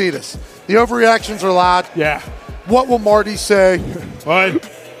want to see this. The overreactions are loud. Yeah. What will Marty say? What?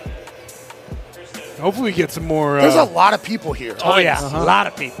 Hopefully we get some more. There's a lot of people here. Oh, yeah. A lot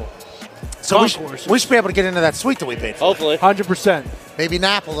of people. So we should be able to get into that suite that we paid for. Hopefully. 100%. Maybe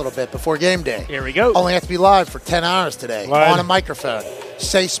nap a little bit before game day. Here we go. Only have to be live for 10 hours today Right. on a microphone.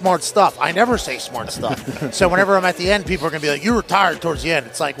 Say smart stuff. I never say smart stuff. So whenever I'm at the end, people are going to be like, you were tired towards the end.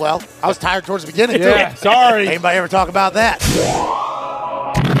 It's like, well, I was tired towards the beginning, Yeah. too. Sorry. Anybody ever talk about that?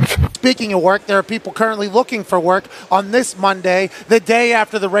 Speaking of work, there are people currently looking for work on this Monday, the day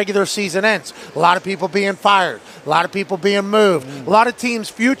after the regular season ends. A lot of people being fired, a lot of people being moved, a lot of teams'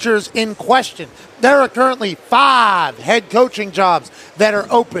 futures in question. There are currently 5 head coaching jobs that are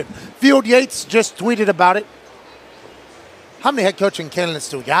open. Field Yates just tweeted about it. How many head coaching candidates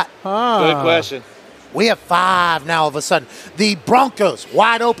do we got? Good question. We have 5 now all of a sudden. The Broncos,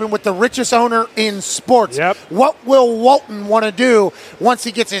 wide open with the richest owner in sports. Yep. What will Walton want to do once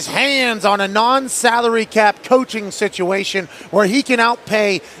he gets his hands on a non-salary cap coaching situation where he can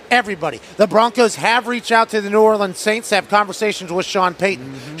outpay everybody? The Broncos have reached out to the New Orleans Saints to have conversations with Sean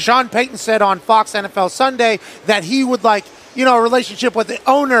Payton. Sean Payton said on Fox NFL Sunday that he would like, a relationship with the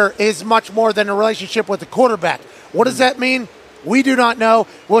owner is much more than a relationship with the quarterback. What does that mean? We do not know.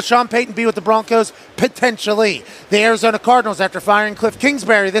 Will Sean Payton be with the Broncos? Potentially. The Arizona Cardinals, after firing Kliff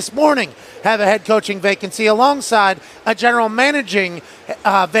Kingsbury this morning, have a head coaching vacancy alongside a general managing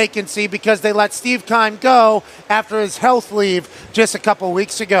vacancy because they let Steve Keim go after his health leave just a couple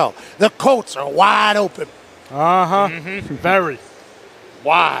weeks ago. The Colts are wide open. Very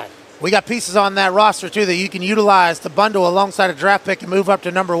wide. We got pieces on that roster, too, that you can utilize to bundle alongside a draft pick and move up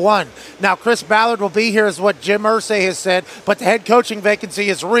to number 1. Now, Chris Ballard will be here, is what Jim Irsay has said, but the head coaching vacancy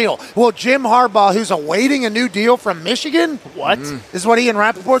is real. Will Jim Harbaugh, who's awaiting a new deal from Michigan? What? This is what Ian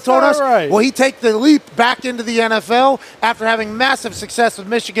Rapoport told us. Right. Will he take the leap back into the NFL after having massive success with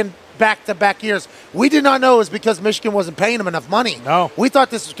Michigan back-to-back years? We did not know it was because Michigan wasn't paying him enough money. No. We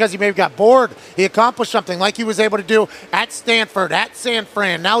thought this was because he maybe got bored. He accomplished something like he was able to do at Stanford, at San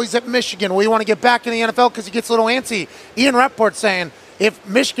Fran. Now he's at Michigan. We want to get back in the NFL because he gets a little antsy. Ian Rapoport saying if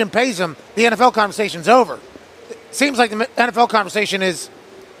Michigan pays him, the NFL conversation's over. Seems like the NFL conversation is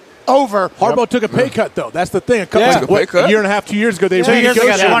over. Harbaugh took a pay cut, though. That's the thing. A year and a half, 2 years ago, they 2 years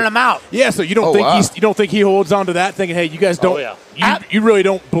ago, they wanted him out. Yeah, so you don't you don't think he holds on to that, thinking, hey, you guys don't, you really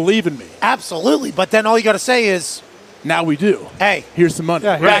don't believe in me. Absolutely, but then all you got to say is, now we do. Hey, here's some money.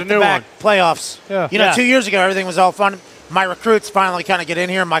 Yeah, here's a new back-to-back playoffs. Yeah. 2 years ago, everything was all fun. My recruits finally kind of get in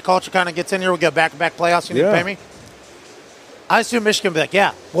here. My culture kind of gets in here. We go back-to-back playoffs. You need to pay me? I assume Michigan would be like,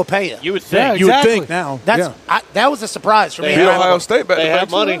 yeah, we'll pay you. You would think. Yeah, You would exactly. think now. That was a surprise for me. Beat Ohio State back. They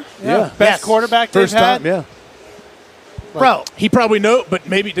have money. Best quarterback they've First had. time, Bro, He probably know, but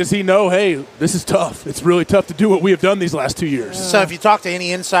maybe does he know, hey, this is tough. It's really tough to do what we have done these last 2 years. so if you talk to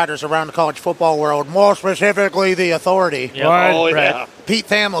any insiders around the college football world, more specifically the authority, Right. Oh, yeah. Pete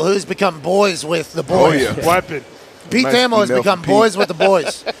Thamel, who's become boys with the boys. Weapon. Pete Nice Thamel has email become from Pete. boys with the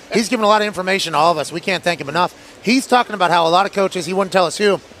boys. He's given a lot of information to all of us. We can't thank him enough. He's talking about how a lot of coaches, he wouldn't tell us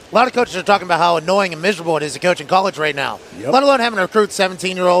who, a lot of coaches are talking about how annoying and miserable it is to coach in college right now. Yep. Let alone having to recruit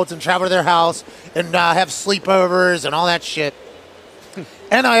 17-year-olds and travel to their house and have sleepovers and all that shit.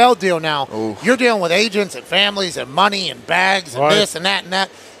 NIL deal now. Ooh. You're dealing with agents and families and money and bags and Right. this and that and that.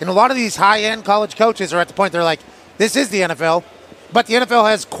 And a lot of these high-end college coaches are at the point they're like, this is the NFL, but the NFL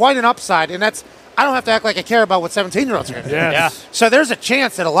has quite an upside, and that's I don't have to act like I care about what 17-year-olds are going to do. Yes. So there's a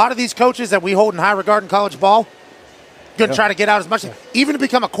chance that a lot of these coaches that we hold in high regard in college ball going to try to get out as much, even to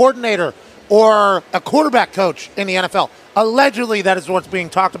become a coordinator or a quarterback coach in the NFL. Allegedly, that is what's being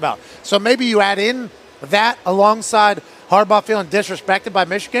talked about. So maybe you add in that alongside Harbaugh feeling disrespected by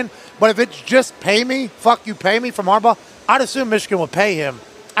Michigan. But if it's just pay me, fuck you, pay me from Harbaugh, I'd assume Michigan would pay him.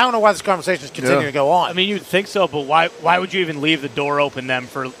 I don't know why this conversation is continuing to go on. I mean, you'd think so, but why would you even leave the door open then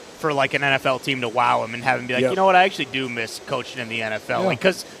for like an NFL team to wow him and have him be like, you know what, I actually do miss coaching in the NFL.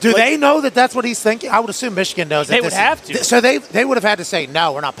 Because do they know that that's what he's thinking? I would assume Michigan knows that. They would have to. So they would have had to say,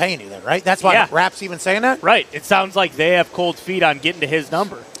 no, we're not paying you then, right? That's why Rap's even saying that? Right. It sounds like they have cold feet on getting to his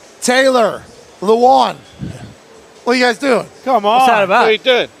number. Taylor Lewan. What are you guys doing? Come on. What's that about? What are you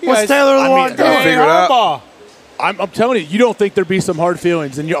doing? What's Taylor Lewan doing? figure it out. I'm telling you, you don't think there'd be some hard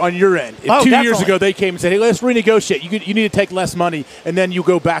feelings on your end. If 2 years definitely. ago they came and said, hey, let's renegotiate. You need to take less money, and then you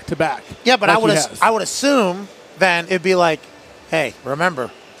go back to back. Yeah, but like I would assume then it'd be like, hey, remember.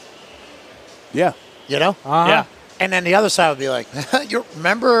 Yeah. You know? Yeah. And then the other side would be like, you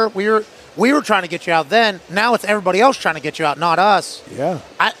remember we were trying to get you out then. Now it's everybody else trying to get you out, not us. Yeah.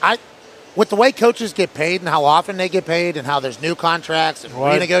 I with the way coaches get paid and how often they get paid and how there's new contracts and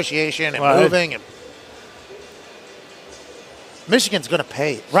renegotiation and moving and Michigan's going to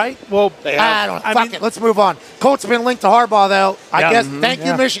pay it, right? Well, I don't know. Fuck it. Let's move on. Colts have been linked to Harbaugh, though. I guess. Thank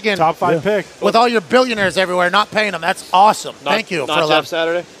you, Michigan. Top 5 pick. With all your billionaires everywhere not paying them. That's awesome. Thank you. Not Jeff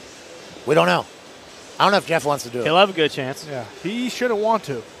Saturday? We don't know. I don't know if Jeff wants to do it. He'll have a good chance. Yeah. He shouldn't want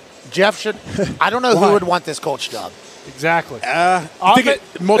to. Jeff should. I don't know who would want this coach job. Exactly. You think it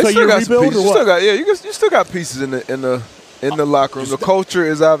They multi-year still got some rebuild pieces. or You what? still got, you still got pieces in the locker room. The culture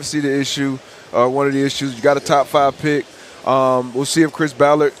is obviously the issue. One of the issues. You got a top 5 pick. We'll see if Chris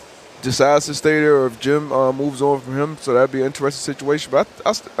Ballard decides to stay there or if Jim moves on from him. So that'd be an interesting situation. But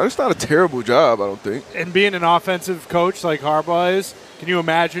it's not a terrible job, I don't think. And being an offensive coach like Harbaugh is, can you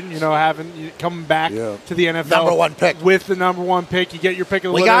imagine, coming back to the NFL? Number one pick. With the number one pick. You get your pick of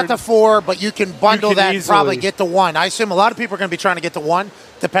the litter. We got the 4, but you can bundle that and probably easily get the 1. I assume a lot of people are going to be trying to get the 1,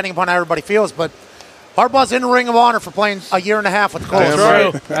 depending upon how everybody feels. But Harbaugh's in the Ring of Honor for playing a year and a half with the Colts.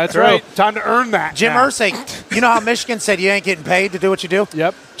 That's right. That's right. Time to earn that. Jim Irsay, you know how Michigan said you ain't getting paid to do what you do?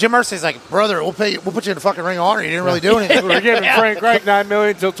 Yep. Jim Irsay's like, brother, we'll pay you. We'll put you in the fucking Ring of Honor. You didn't really do anything. We're giving Frank Reich $9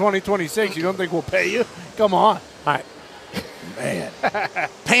 million until 2026. You don't think we'll pay you? Come on. All right. Man.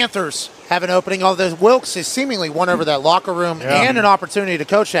 Panthers have an opening, although Wilkes has seemingly won over that locker room and an opportunity to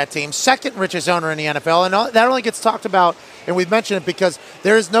coach that team. Second richest owner in the NFL. And that only gets talked about, and we've mentioned it, because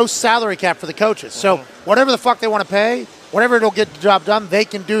there is no salary cap for the coaches. So whatever the fuck they want to pay, whatever it'll get the job done, they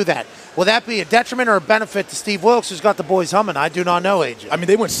can do that. Will that be a detriment or a benefit to Steve Wilkes, who's got the boys humming? I do not know, AJ. I mean,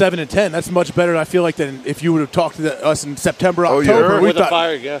 they went 7-10. That's much better, I feel like, than if you would have talked to us in September, October. We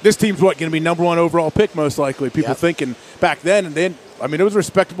thought, this team's going to be number 1 overall pick, most likely. People thinking back then. And then, I mean, it was a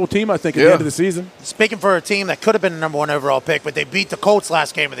respectable team, I think, at the end of the season. Speaking for a team that could have been the number 1 overall pick, but they beat the Colts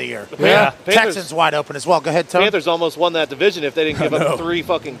last game of the year. Yeah. Texans wide open as well. Go ahead, Tom. Panthers almost won that division if they didn't give up 3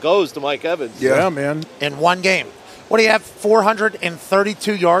 fucking goes to Mike Evans. Yeah, man. In one game. What do you have,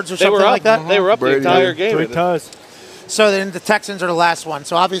 432 yards or something like that? They were up the entire game. 3 ties. So then the Texans are the last one.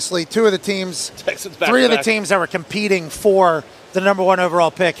 So obviously 2 of the teams, 3 of the teams that were competing for the number 1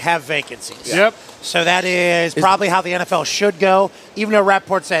 overall pick have vacancies. Yep. So that is probably how the NFL should go. Even though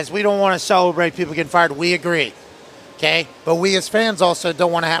Rapoport says we don't want to celebrate people getting fired, we agree. Okay? But we as fans also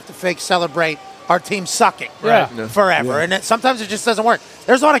don't want to have to fake celebrate our team sucking forever. And sometimes it just doesn't work.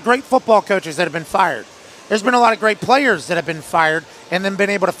 There's a lot of great football coaches that have been fired. There's been a lot of great players that have been fired and then been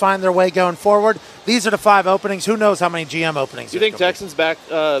able to find their way going forward. These are the 5 openings. Who knows how many GM openings? Do you think Texans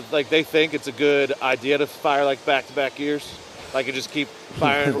they think it's a good idea to fire like back-to-back years? Like you just keep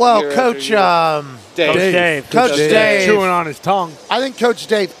firing? Well, Coach Dave chewing on his tongue. I think Coach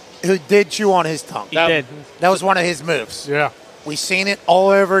Dave, who did chew on his tongue. He did. That was one of his moves. Yeah. We've seen it all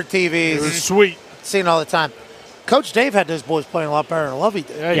over TVs. It was sweet. Seen it all the time. Coach Dave had those boys playing a lot better than Lovie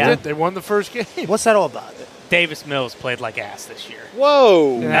did. Yeah, he did. They won the first game. What's that all about? Davis Mills played like ass this year.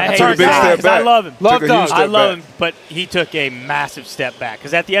 Whoa. Yeah, took a big step back. I love him. I love him, but he took a massive step back.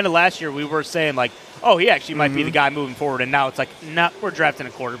 Because at the end of last year, we were saying, like, oh, he actually might be the guy moving forward. And now it's like, nah, we're drafting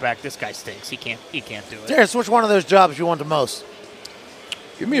a quarterback. This guy stinks. He can't do it. Darius, which one of those jobs you want the most?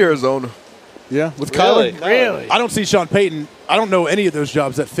 Give me Arizona. Yeah, with Really? Kyler. Really? I don't see Sean Payton. I don't know any of those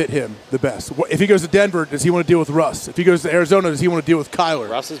jobs that fit him the best. If he goes to Denver, does he want to deal with Russ? If he goes to Arizona, does he want to deal with Kyler?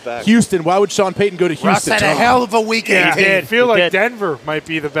 Russ is back. Houston, why would Sean Payton go to Houston? Russ had a hell of a weekend. I feel like Denver might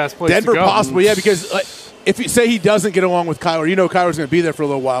be the best place Denver to go. possibly, yeah, because if you say he doesn't get along with Kyler, you know Kyler's going to be there for a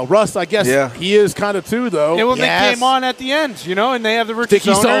little while. Russ, I guess he is kind of too, though. Yeah, well, they came on at the end, and they have the richest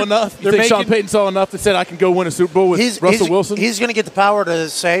Think he saw owner. enough? You think Sean Payton saw enough that said, I can go win a Super Bowl with Russell Wilson? He's going to get the power to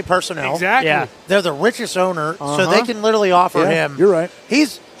say personnel. Exactly. Yeah. They're the richest owner, so they can literally offer him. You're right.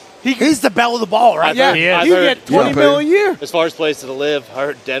 He's the belle of the ball, right? Yeah, I've you heard- get $20 million a year. As far as places to live, I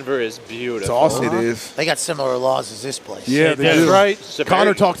heard Denver is beautiful. It's awesome. It is. They got similar laws as this place. Yeah, they That's do. right.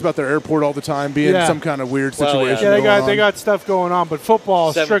 Connor talks about their airport all the time being some kind of weird Well, situation. Yeah, they got stuff going on, but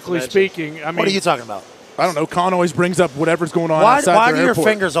football, Seventh strictly dimension. speaking, I mean, What are you talking about? I don't know. Con always brings up whatever's going on Why outside do their your airport.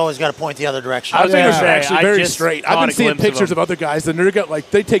 fingers always got to point the other direction? I think gonna they're say, actually I very just straight. caught I've been a seeing glimpse of pictures them. of other guys, and they got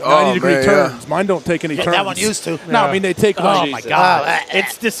they take 90-degree turns. Mine don't take any turns. that one used to. No, I mean they take. Oh, Jesus. my God. Oh,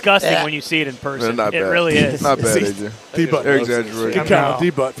 It's disgusting yeah. when you see it in person. Not It bad. really is. Not bad, AJ. D-butt. They're exaggerating. Good count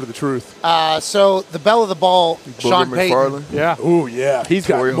D-butt for the truth. So the belle of the ball, Sean Booger Payton. McFarland. yeah. Oh yeah, he's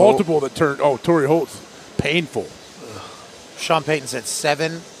got Torrey multiple that turned. Oh, Torrey Holt's painful. Sean Payton said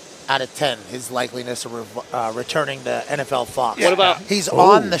 7 out of 10 his likeliness of returning to NFL Fox. What about- He's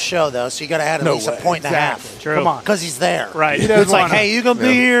on the show though, so you got to add at No least way. a point and a half. True. Come on. Because he's there. Right. He doesn't It's like, wanna- hey, you gonna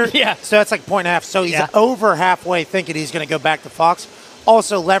be here? Yeah. So that's like point and a half. So he's Yeah. over halfway thinking he's going to go back to Fox.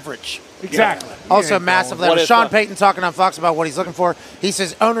 Also leverage. Exactly. Also massive What leverage. if, Sean Payton talking on Fox about what he's looking for. He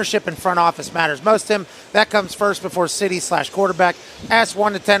says ownership and front office matters most to him. That comes first before city/quarterback. Asked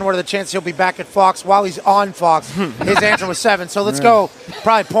 1 to 10, what are the chances he'll be back at Fox while he's on Fox? His answer was 7. So let's go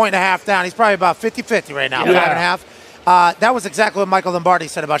probably point and a half down. He's probably about 50-50 right now, 5.5. That was exactly what Michael Lombardi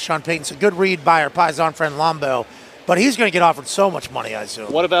said about Sean Payton. So good read by our Paisan friend Lombo. But he's going to get offered so much money, I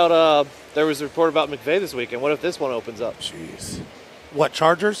assume. What about, there was a report about McVay this weekend. What if this one opens up? Jeez. What,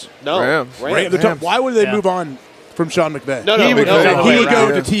 Chargers? No. Rams. Why would they move on from Sean McVay? No, he would no.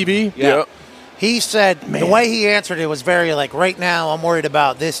 go to TV. Yeah. He said the way he answered it was very like, right now I'm worried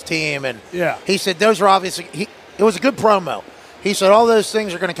about this team. And he said those are obviously – it was a good promo. He said all those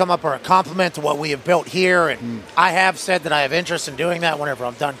things are going to come up are a compliment to what we have built here, and I have said that I have interest in doing that whenever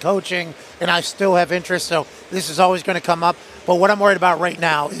I'm done coaching, and I still have interest, so this is always going to come up. But what I'm worried about right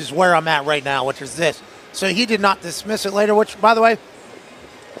now is where I'm at right now, which is this. So he did not dismiss it later, which, by the way,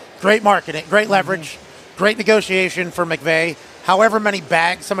 great marketing, great leverage, great negotiation for McVay. However many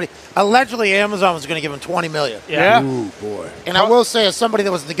bags somebody allegedly Amazon was going to give him $20 million. Yeah. Ooh, boy. And I will say, as somebody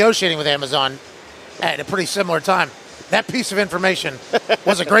that was negotiating with Amazon at a pretty similar time, that piece of information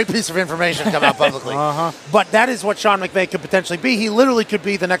was a great piece of information to come out publicly. But that is what Sean McVay could potentially be. He literally could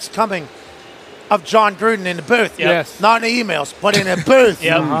be the next coming of John Gruden in the booth. Yes. Not in the emails, but in a booth.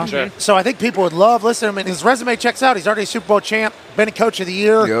 Sure. So I think people would love listening to him. And his resume checks out. He's already a Super Bowl champ, been a coach of the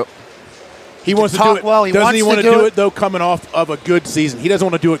year. Yep. He wants to talk do it. well. He Doesn't wants he to want to do do it. it, though, coming off of a good season? He doesn't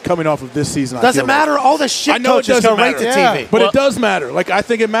want to do it coming off of this season. I Doesn't feel like. matter. All the shit I know it coaches doesn't go right to matter. TV. But it does matter. Like, I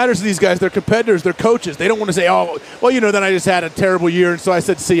think it matters to these guys. They're competitors. They're coaches. They don't want to say, oh, well, then I just had a terrible year, and so I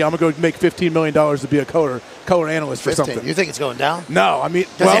said, see, I'm going to go make $15 million to be a color analyst or 15. something. You think it's going down? No, I mean,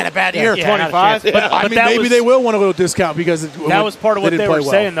 Because he had a bad year. 25. But I mean, that maybe was- they will want a little discount because That was part of what they didn't were play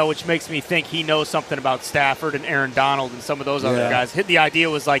well. saying, though, which makes me think he knows something about Stafford and Aaron Donald and some of those other guys. The idea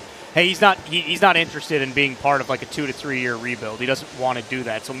was like, hey, he's not interested in being part of like a 2 to 3 year rebuild. He doesn't want to do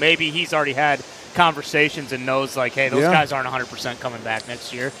that. So maybe he's already had conversations and knows like, hey, those guys aren't 100% coming back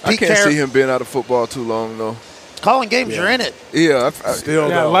next year. I can't see him being out of football too long, though. Calling games, you're in it. Yeah. Still,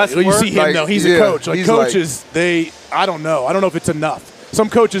 Yeah, though. less You work. see him, though. He's a coach. Like, he's coaches, I don't know. I don't know if it's enough. Some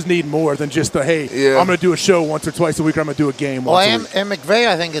coaches need more than just the, hey, I'm going to do a show once or twice a week, or I'm going to do a game once a week. And McVay,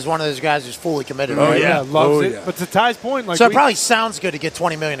 I think, is one of those guys who's fully committed. Oh, right? yeah. Loves it. But to Ty's point, like So it probably sounds good to get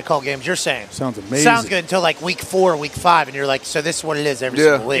 $20 million to call games. You're saying Sounds amazing. sounds good until like week 4, week 5, and you're like, so this is what it is every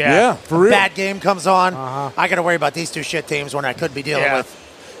single week. Yeah, for real. Bad game comes on. I got to worry about these two shit teams when I could be dealing with.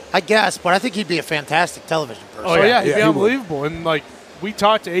 I guess, but I think he'd be a fantastic television person. Oh, yeah, he'd be he would. unbelievable. And, like, we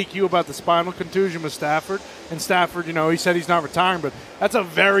talked to AQ about the spinal contusion with Stafford. And Stafford, he said he's not retiring, but that's a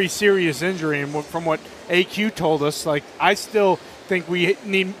very serious injury. And from what AQ told us, like, I still think we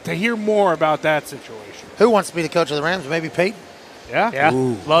need to hear more about that situation. Who wants to be the coach of the Rams? Maybe Peyton? Yeah? Yeah.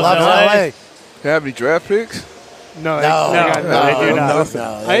 Loves LA. Have any draft picks? No, they do not.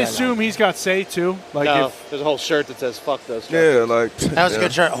 I assume he's got say, too. Like No, there's a whole shirt that says "fuck those." Yeah, like That was a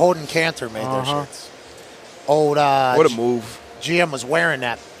good shirt. Holden Cantor made those shirts. Old what a move. GM was wearing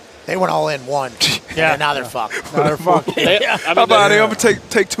that. They went all in one. And now they're fucked. Now they're fucked. How about it? I'm gonna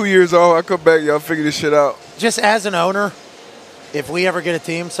take 2 years off. I come back, y'all figure this shit out. Just as an owner, if we ever get a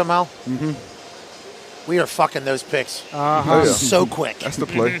team somehow, we are fucking those picks so quick. That's the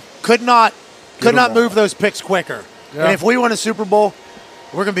play. Could not move those picks quicker. Yeah. And if we win a Super Bowl,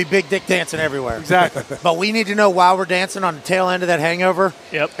 we're going to be big dick dancing everywhere. Exactly. But we need to know while we're dancing on the tail end of that hangover,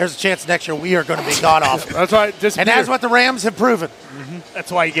 there's a chance next year we are going to be god awful. That's right. And that's what the Rams have proven.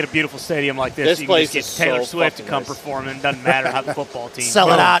 That's why you get a beautiful stadium like this. This You can just place get is Taylor so Swift to fucking come nice. perform, and it doesn't matter how the football team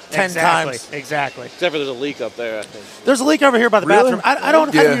Sell it out 10 exactly. times. Exactly. Except for there's a leak up there, I think. There's a leak over here by the bathroom. I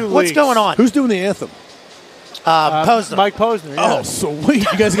don't what's going on? Who's doing the anthem? Posner. Mike Posner. Yeah. Oh, sweet.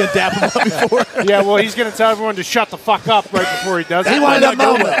 You guys are going to dap him up before? Yeah, well, he's going to tell everyone to shut the fuck up right before he does it. He wanted a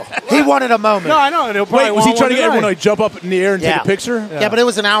moment. He wanted a moment. No, I know. And he'll probably Wait, was he want trying to one get everyone tonight. to jump up in the air and take a picture? Yeah, but it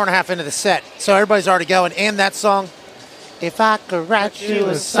was an hour and a half into the set, so everybody's already going. And that song, if I could write you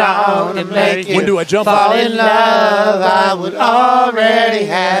a song and make you When do I jump fall up? in love, I would already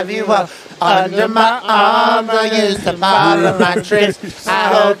have you up under my arms. I used to bottle my tricks. I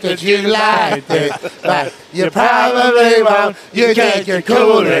hope that you like this, but you probably won't. You think you're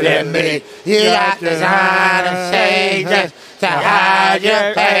cooler than me. You got design and say just to hide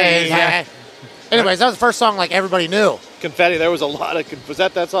your face. Anyways, that was the first song like everybody knew. Confetti. There was a lot of. Was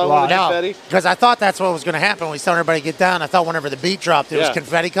that song with the confetti? Because I thought that's what was going to happen when we told everybody to get down. I thought whenever the beat dropped, there was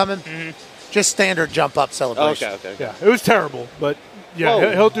confetti coming. Just standard jump up celebration. Okay. Yeah, it was terrible, but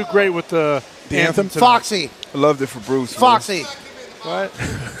yeah, he'll do great with the anthem. tonight. Foxy. I loved it for Bruce. Foxy. What?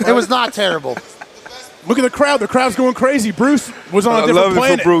 It was not terrible. Look at the crowd. The crowd's going crazy. Bruce was on a I different love it for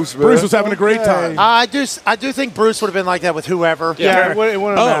planet. Bruce, man. Bruce was having a great time. I do think Bruce would have been like that with whoever. Yeah, it wouldn't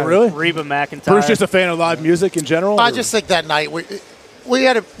Oh, matter. really? Reba McEntire. Bruce just a fan of live music in general? I or- just think that night we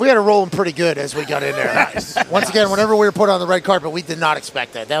had it rolling pretty good as we got in there. Once again, whenever we were put on the red carpet, we did not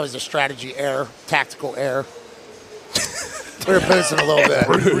expect that. That was a strategy error, tactical error. We were boozing a little bit.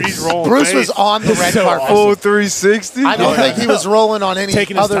 Bruce was on the red carpet. Full 360. I don't think he was rolling on any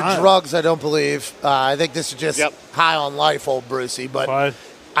Taking his other time. drugs, I don't believe. I think this is just high on life, old Brucey. But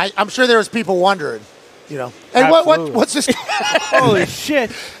I'm sure there was people wondering, You know, and what's this? Holy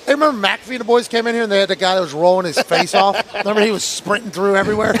shit! Hey, remember McAfee and the boys came in here and they had the guy that was rolling his face off? Remember he was sprinting through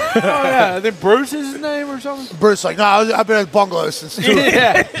everywhere? Oh, yeah. Then Bruce is his name or something? Bruce, like, no, I've been at bungalows since 2 in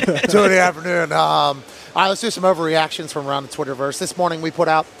the afternoon. All right, let's do some overreactions from around the Twitterverse. This morning we put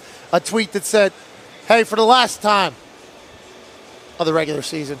out a tweet that said, hey, for the last time of the regular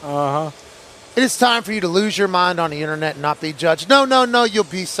season, it is time for you to lose your mind on the internet and not be judged. No, you'll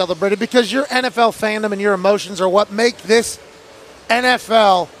be celebrated because your NFL fandom and your emotions are what make this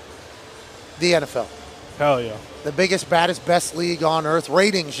NFL the NFL. Hell yeah. The biggest, baddest, best league on earth.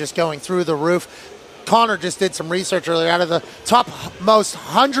 Ratings just going through the roof. Connor just did some research earlier. Out of the top most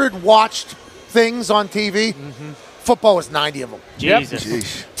 100 watched things on TV, football was 90 of them.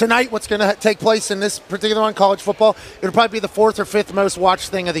 Jesus. Tonight, what's going to take place in this particular one, college football, it'll probably be the 4th or 5th most watched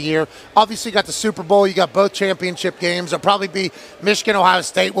thing of the year. Obviously, you got the Super Bowl. You got both championship games. There'll probably be Michigan, Ohio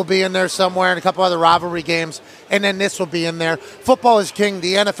State will be in there somewhere and a couple other rivalry games. And then this will be in there. Football is king.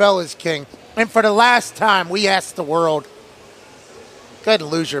 The NFL is king. And for the last time, we asked the world, go ahead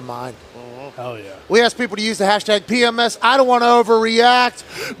and lose your mind. Hell yeah. We asked people to use the hashtag PMS. I don't want to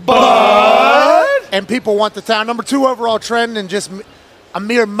overreact, but... And people want the town. Number 2 overall trend in just a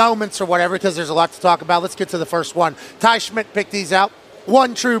mere moments or whatever, because there's a lot to talk about. Let's get to the first one. Ty Schmidt picked these out.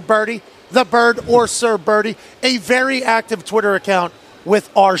 One True Birdie, The Bird or Sir Birdie, a very active Twitter account with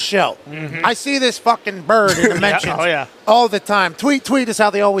our show. I see this fucking bird in the mentions all the time. Tweet is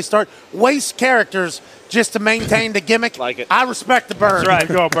how they always start. Waste characters just to maintain the gimmick. Like it. I respect the bird. That's right.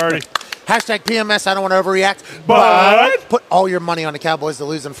 Go, Birdie. Hashtag PMS, I don't want to overreact. But put all your money on the Cowboys to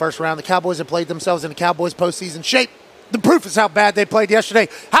lose in the first round. The Cowboys have played themselves in the Cowboys postseason shape. The proof is how bad they played yesterday.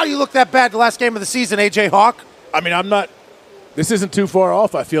 How do you look that bad the last game of the season, A.J. Hawk? I mean, this isn't too far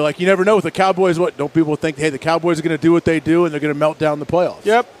off, I feel like. You never know with the Cowboys. Don't people think, hey, the Cowboys are going to do what they do and they're going to melt down the playoffs?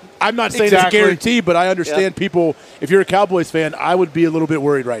 Yep. I'm not saying it's a guarantee, but I understand people. If you're a Cowboys fan, I would be a little bit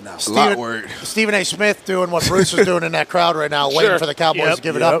worried right now. A lot worried. Stephen A. Smith doing what Bruce was doing in that crowd right now, waiting for the Cowboys to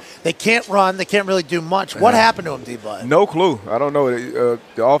give it up. They can't run. They can't really do much. What happened to him, D-Bud? No clue. I don't know.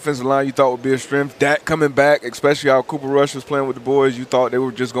 The offensive line you thought would be a strength. Dak coming back, especially how Cooper Rush was playing with the boys, you thought they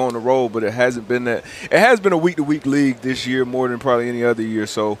were just going to roll, but it hasn't been that. It has been a week-to-week league this year more than probably any other year.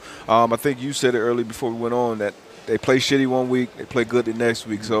 So I think you said it early before we went on that they play shitty one week, they play good the next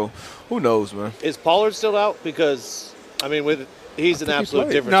week. So who knows, man? Is Pollard still out? Because, I mean, he's an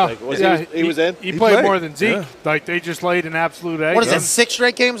absolute difference. No, he was in? He played more than Zeke. Yeah. Like, they just laid an absolute egg. What is it, 6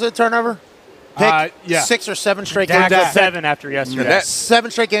 straight games of the turnover? Pick? 6 or 7 straight games? 7 after yesterday.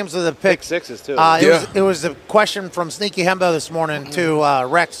 7 straight games of the pick. 6s, too. It was a question from Sneaky Hembo this morning to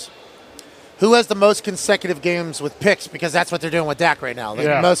Rex. Who has the most consecutive games with picks? Because that's what they're doing with Dak right now.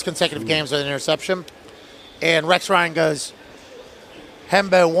 The most consecutive games with an interception. And Rex Ryan goes,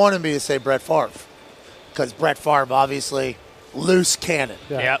 Hembo wanted me to say Brett Favre. Because Brett Favre, obviously, loose cannon.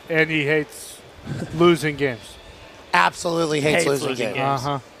 Yeah. And he hates losing games. Absolutely hates losing games.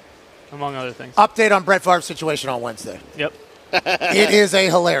 Among other things. Update on Brett Favre's situation on Wednesday. Yep. It is a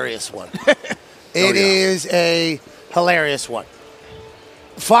hilarious one. It is a hilarious one.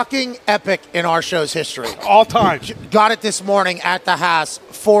 Fucking epic in our show's history. All time. Got it this morning at the house,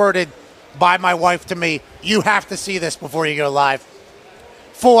 forwarded by my wife to me. You have to see this before you go live.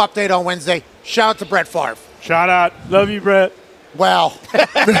 Full update on Wednesday. Shout out to Brett Favre. Shout out. Love you, Brett. Well, I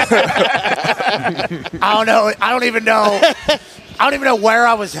don't know. I don't even know where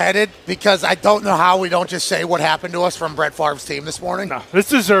I was headed because I don't know how we don't just say what happened to us from Brett Favre's team this morning. No, this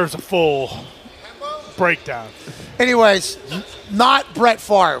deserves a full breakdown. Anyways, not Brett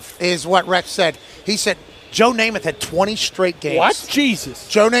Favre is what Rex said. He said Joe Namath had 20 straight games. What? Jesus.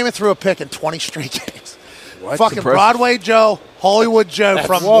 Joe Namath threw a pick in 20 straight games. What? Fucking Impressive. Broadway Joe, Hollywood Joe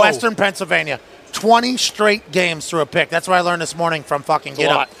from Western Pennsylvania. 20 straight games through a pick. That's what I learned this morning from fucking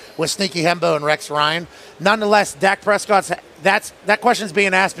Get Up with Sneaky Hembo and Rex Ryan. Nonetheless, Dak Prescott's that question's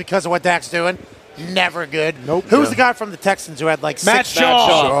being asked because of what Dak's doing. Never good. Nope. Who's the guy from the Texans who had like Matt 6?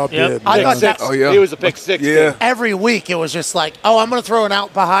 Shaw. Yep. I thought that He was a pick 6. Yeah. every week it was just like, oh, I'm going to throw an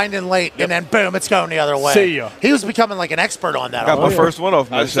out behind and late, and then boom, it's going the other way. See ya. He was becoming like an expert on that. Got my first one off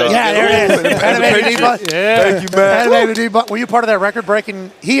my shot. Yeah, there it is. Animated D-Butt. Thank you, man. Animated D-Butt. Were you part of that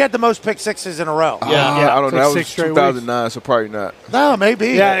record-breaking? He had the most pick 6s in a row. I don't know. That was 6 straight 2009, so probably not. No,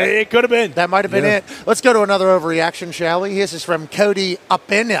 maybe. Yeah, it could have been. That might have been it. Let's go to another overreaction, shall we? This is from Cody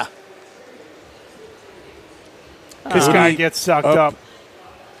Upenya. This guy gets sucked up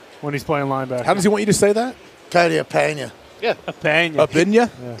when he's playing linebacker. How does he want you to say that? Cody Upenya. Yeah. Opinion.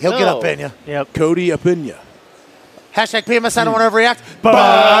 Apinya? He'll get Upenya. Yep. Cody Apinya. Hashtag PMS, I don't want to overreact.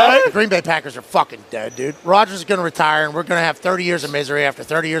 But the Green Bay Packers are fucking dead, dude. Rodgers is going to retire, and we're going to have 30 years of misery after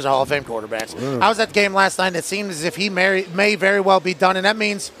 30 years of Hall of Fame quarterbacks. I was at the game last night, and it seemed as if he may very well be done, and that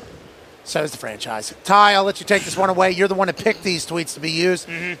means so is the franchise. Ty, I'll let you take this one away. You're the one who picked these tweets to be used.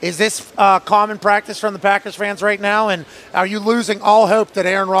 Is this common practice from the Packers fans right now, and are you losing all hope that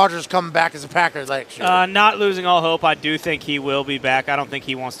Aaron Rodgers is coming back as a Packer next year? Not losing all hope. I do think he will be back. I don't think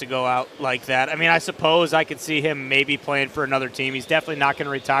he wants to go out like that. I mean, I suppose I could see him maybe playing for another team. He's definitely not going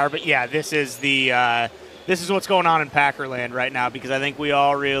to retire. But, yeah, this is what's going on in Packerland right now, because I think we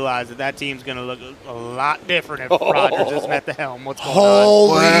all realize that team's going to look a lot different if Rodgers isn't at the helm. What's going on?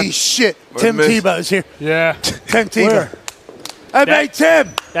 Holy shit. Tim Tebow's here. Yeah. Tim Tebow. Hey,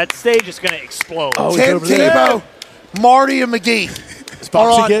 Tim. That stage is going to explode. Tim Tebow, Marty and McGee. Is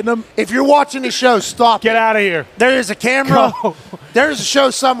Foxy getting them? If you're watching the show, stop. Get out of here. There is a camera. There's a show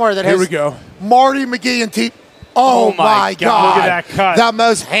somewhere that has Here we go. Marty, McGee, and Tebow. Oh, my God. Look at that cut. The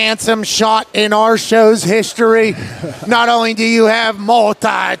most handsome shot in our show's history. Not only do you have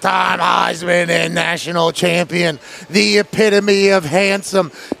multi-time Heisman and national champion, the epitome of handsome,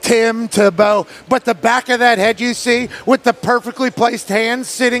 Tim Tebow, but the back of that head you see with the perfectly placed hands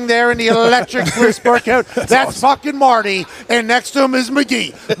sitting there in the electric blue sport coat, that's fucking Marty, and next to him is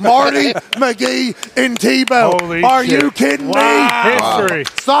McGee. Marty, McGee, and Tebow. Holy Are shit. you kidding me? History.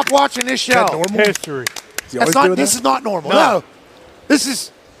 Stop watching this show. History. This is not normal. No. This is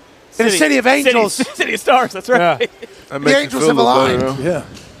in a city of angels. City of stars, that's right. Yeah. The angels have aligned. Yeah.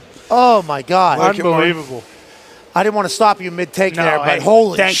 Oh, my God. Unbelievable. I didn't want to stop you mid-take there, but hey,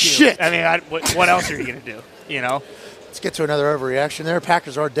 holy thank shit. You. I mean, what else are you going to do, you know? Let's get to another overreaction there.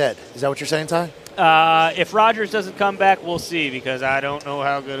 Packers are dead. Is that what you're saying, Ty? If Rodgers doesn't come back, we'll see, because I don't know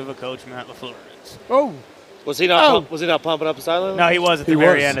how good of a coach Matt LaFleur is. Oh. Was he not pumping up the sideline? No, he was at the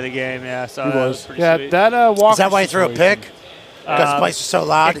very end of the game, yeah. So He that was. pretty Yeah, sweet. that walk. Is that why he threw a pick? Because the place was so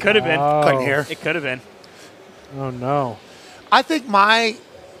loud? It could have been. Couldn't hear. It could have been. Oh, no. I think my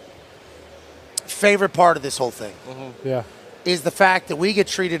favorite part of this whole thing Yeah. is the fact that we get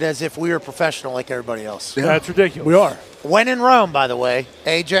treated as if we are professional like everybody else. Yeah. That's ridiculous. We are. When in Rome, by the way,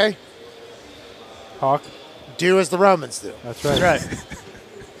 AJ, Hawk. do as the Romans do. That's right. That's right.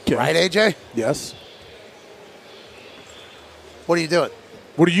 Okay. Right, AJ? Yes. What are you doing?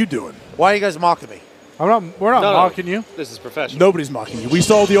 What are you doing? Why are you guys mocking me? We're not mocking you. This is professional. Nobody's mocking you. We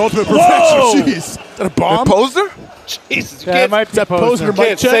saw the ultimate perfection. Jeez. Is that a bomb? Posner? Jesus, Yeah, it might be that Posner you mic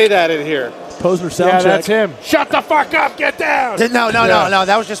can't check? say that in here. Posner sound Yeah, check. that's him. Shut the fuck up. Get down. No.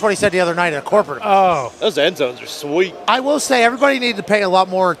 That was just what he said the other night at a corporate. Oh. Those end zones are sweet. I will say everybody needed to pay a lot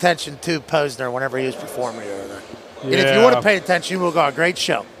more attention to Posner whenever he was performing the other night. And if you would have paid attention, you would have got a great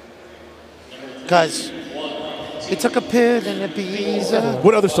show. Because he took a pill and a pizza.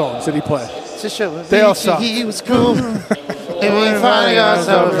 What other songs did he play? To show They all suck. He was cool. And we finally got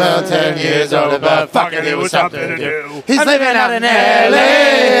so about 10 years old, but fucking it was something to do. He's living out in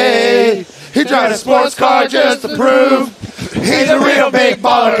L.A. He drives a sports car just to prove he's a real big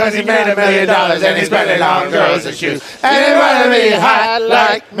baller because he made $1 million and he's spending on girls and shoes. And he wanted to be high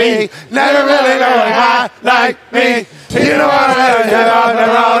like me, never really going high like me. You don't want to get on the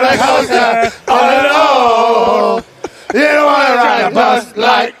roller coaster all alone. You don't want to ride a bus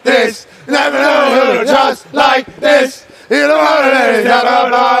like this, never know who to trust like this. You don't want to let it step up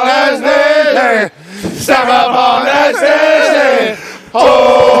on that stage, step up on that stage.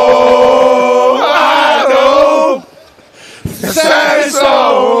 Oh, I know. Sad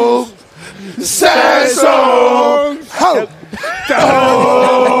songs.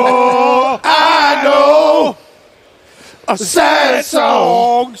 Oh, I know. Sad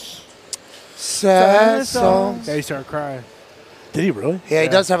songs. Sad songs. Yeah, he started crying. Did he really? Yeah, he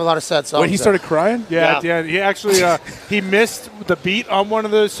does have a lot of sad songs. Wait, he started crying? Yeah, at the end. He actually he missed the beat on one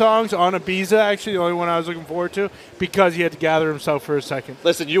of those songs on Ibiza, actually, the only one I was looking forward to, because he had to gather himself for a second.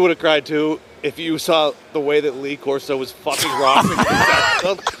 Listen, you would have cried too if you saw the way that Lee Corso was fucking rocking.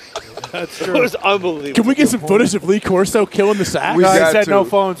 That's true. It was unbelievable. Can we get some footage of Lee Corso killing the sack? No, he said no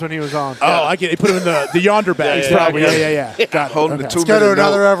phones when he was on. Oh, I get it. He put him in the yonder bags, Yeah, probably. Yeah. Got it. Holding Okay. the 2 Let's go to minute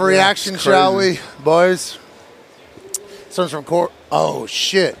another note. overreaction, That's shall crazy. we, boys? This one's from Oh,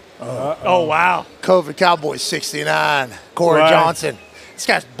 shit. Oh, wow. COVID Cowboys 69. Corey Wow. Johnson. This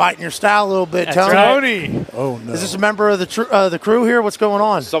guy's biting your style a little bit, That's Tony. right. Tony. Oh, no. Is this a member of the crew here? What's going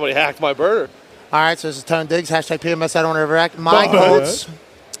on? Somebody hacked my burner. All right, so this is Tone Diggs. Hashtag PMS, I don't overact. My Colts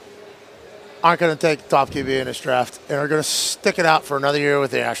aren't going to take the top QB in this draft and are going to stick it out for another year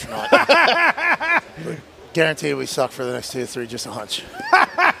with the astronaut. Guarantee we suck for the next 2 or 3, just a hunch.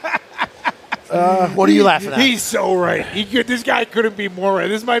 What are you laughing at? He's so right. This guy couldn't be more right.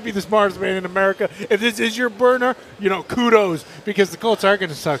 This might be the smartest man in America. If this is your burner, kudos, because the Colts are going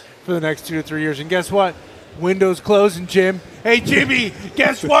to suck for the next 2 to 3 years. And guess what? Windows closing, Jim. Hey, Jimmy,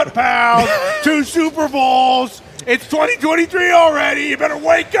 guess what, pal? 2 Super Bowls. It's 2023 already. You better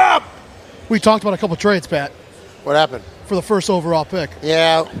wake up. We talked about a couple trades, Pat. What happened? For the first overall pick.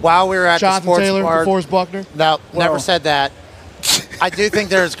 Yeah, while we were at Jonathan the sports Taylor bar. for Forrest Buckner. No, never said that. I do think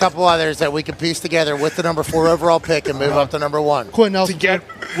there's a couple others that we can piece together with the number 4 overall pick and move up to number 1. Quentin Nelson. To get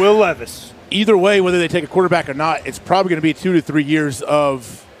Will Levis. Either way, whether they take a quarterback or not, it's probably going to be 2 to 3 years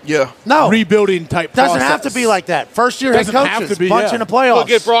of rebuilding type Doesn't process. have to be like that. First year head Doesn't have coaches, to be, bunch in the playoffs.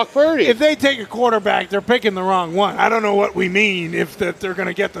 Look at Brock Purdy. If they take a quarterback, they're picking the wrong one. I don't know what we mean if that they're going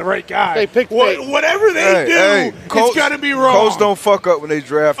to get the right guy. They picked whatever they do, it's got to be wrong. Colts don't fuck up when they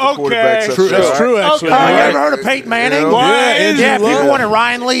draft the quarterbacks. That's true, actually. You ever heard of Peyton Manning? Yeah, people wanted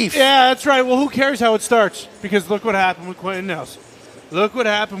Ryan Leaf. Yeah, that's right. Well, who cares how it starts? Because look what happened with Quentin Nelson. Look what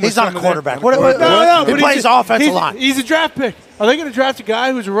happened with He's not a some of quarterback. them. He plays offensive line. He's a draft pick. Are they going to draft a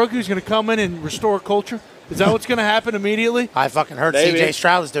guy who's a rookie who's going to come in and restore culture? Is that what's going to happen immediately? I fucking heard C.J.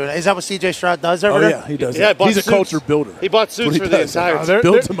 Stroud is doing it. Is that what C.J. Stroud does over there? Yeah, he does. Yeah, He's a culture builder. He bought suits for the entire team.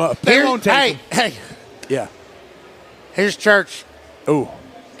 Built him up. They won't take him. Hey, Yeah. here's church. Oh.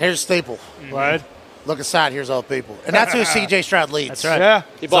 Here's Staple. Right. Look aside. Here's all the people. And that's who C.J. Stroud leads. That's right. Yeah.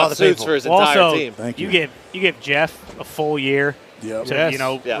 He It's all bought the suits people. for his entire Also, team. Thank you you. give Jeff a full year Yep.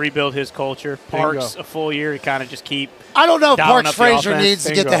 to Yes. rebuild his culture. Parks a full year to kind of just keep. I don't know if dialing Parks up the Frazier offense. needs to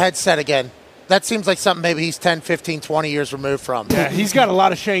get Bingo. the headset again. That seems like something maybe he's 10, 15, 20 years removed from. Yeah, he's got a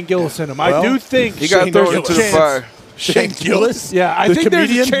lot of Shane Gillis in him. I do think He got thrown into the chance. fire. Shane Gillis? Yeah, I The think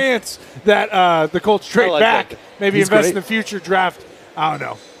comedian? there's a chance that the Colts trade like back, that. maybe He's invest great. in the future draft. I don't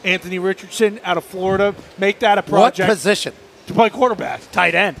know. Anthony Richardson out of Florida, make that a What project position? to play quarterback.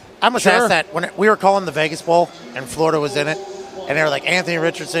 Tight end. I must Sure. ask that when we were calling the Vegas Bowl and Florida was in it, and they were like, Anthony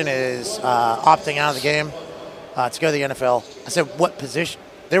Richardson is opting out of the game to go to the NFL. I said, what position?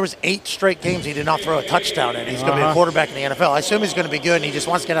 There was 8 straight games he did not throw a touchdown in. He's going to be a quarterback in the NFL. I assume he's going to be good, and he just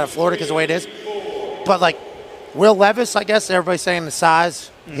wants to get out of Florida because of the way it is. But, like, Will Levis, I guess everybody's saying the size.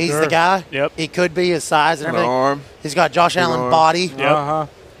 He's the guy. Yep. He could be his size and everything. arm. He's got Josh Allen arm. body. Yep.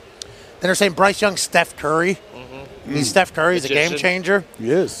 Then they're saying Bryce Young, Steph Curry. He's Steph Curry. He's a game Magician. changer.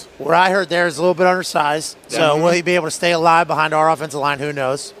 He is. What I heard there is a little bit undersized. So will he be able to stay alive behind our offensive line? Who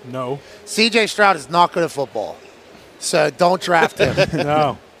knows? No. C.J. Stroud is not good at football. So don't draft him.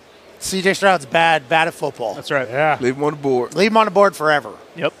 No. C.J. Stroud's bad at football. That's right. Yeah. Leave him on the board. Leave him on the board forever.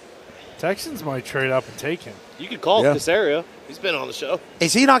 Yep. Texans might trade up and take him. You could call Yeah. Casario. He's been on the show.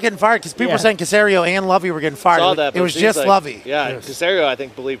 Is he not getting fired? Because people Yeah. were saying Casario and Lovie were getting fired. Saw that. It but was seems just like- Lovie. Yeah, Yes. Casario, I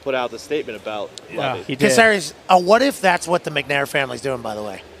think, put out the statement about Lovie. He did. Casario's, what if that's what the McNair family's doing, by the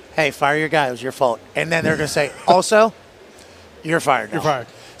way? Hey, fire your guy. It was your fault. And then they're going to say, also, you're fired now. You're fired.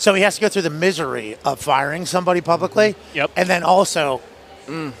 So he has to go through the misery of firing somebody publicly. Yep. And then also,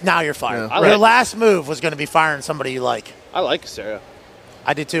 now you're fired. I Your like- last move was going to be firing somebody you like. I like Casario.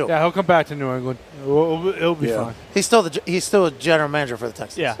 I did too. Yeah, he'll come back to New England. It'll be fine. He's still a general manager for the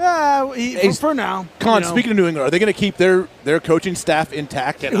Texans. Yeah. Yeah, for now. Con, you know. speaking of New England, are they going to keep their coaching staff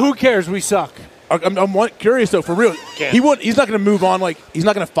intact? Who cares? We suck. I'm curious, though, for real. Can't. He's not going to move on. Like, he's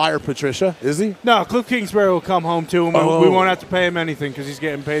not going to fire Patricia, is he? No, Kliff Kingsbury will come home too, and Oh. we won't have to pay him anything because he's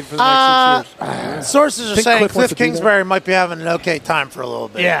getting paid for the next 6 years. Sources are Think saying Kliff wants Kliff to do Kingsbury might be having an okay time for a little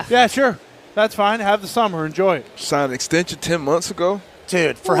bit. Yeah, sure. That's fine. Have the summer. Enjoy it. Signed an extension 10 months ago.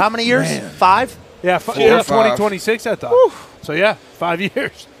 Dude, for how many years? 5? Yeah, 4 or 5. 2026, I thought. So, yeah, 5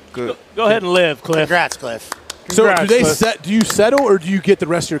 years. Good. Go ahead and live, Kliff. Congrats, Kliff. So Congrats, Kliff. do you settle or do you get the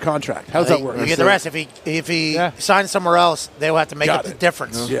rest of your contract? How does that work? You get the rest. If he signs somewhere else, they will have to make Got up the it.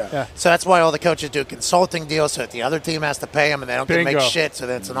 difference. Yeah. So that's why all the coaches do consulting deals so that the other team has to pay them and they don't get to make Bingo. shit. So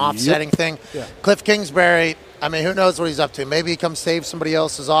then it's an offsetting thing. Yeah. Kliff Kingsbury, I mean, who knows what he's up to? Maybe he comes save somebody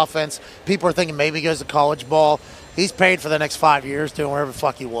else's offense. People are thinking maybe he goes to college ball. He's paid for the next 5 years doing whatever the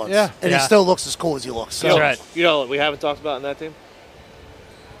fuck he wants. Yeah. And he still looks as cool as he looks. So You know, right. You know what we haven't talked about in that team?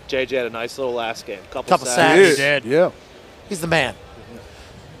 JJ had a nice little last game. Couple sacks. sacks. He did. Yeah. he's the man.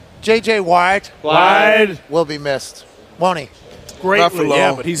 J.J. Watt Wide. will be missed, won't he? Not for long.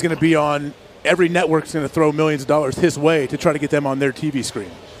 Yeah, but he's going to be on every network's going to throw millions of dollars his way to try to get them on their TV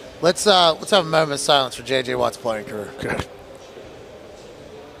screen. Let's have a moment of silence for J.J. Watt's playing career. Okay.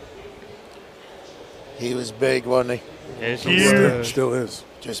 He was big, wasn't he? Still is.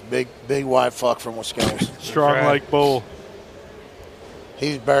 Just big white fuck from Wisconsin. Strong Right. like bull. He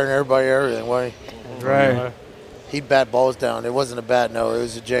was better than everything, wasn't he? Right. He'd bat balls down. It wasn't a bat, no. It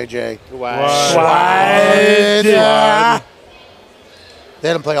was a JJ. Wide. Wide. They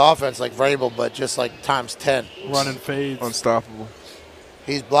had him play offense like Vrabel, but just like times 10. Running fades. Unstoppable.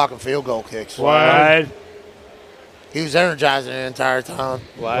 He's blocking field goal kicks. Wide. He was energizing the entire time.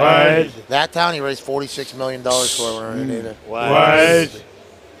 Wide. That town, he raised $46 million for when he needed. Wide.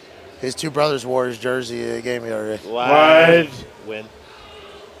 His two brothers wore his jersey. They gave me already. Wide. Win.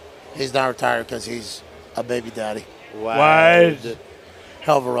 He's not retired because he's a baby daddy. Wide.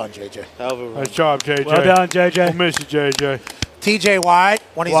 Hell of a run, JJ. Hell of a run. Nice job, JJ. Well done, JJ. We'll miss you, JJ. TJ White,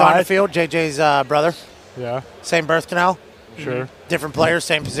 when he's on the field, JJ's brother. Yeah. Same birth canal. Sure. Different players,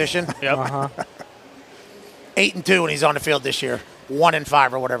 same position. Yep. 8-2 when he's on the field this year.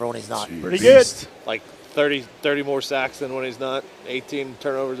 1-5 or whatever when he's not. Pretty good. Like 30 more sacks than when he's not. 18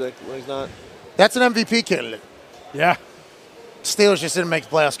 turnovers when he's not. That's an MVP candidate. Yeah. Steelers just didn't make the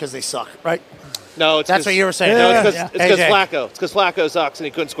playoffs because they suck, right? No, it's That's what you were saying. No, Yeah. it's because Flacco. It's because Flacco sucks and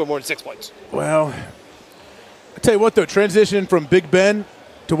he couldn't score more than 6 points. Well, I tell you what, though, transition from Big Ben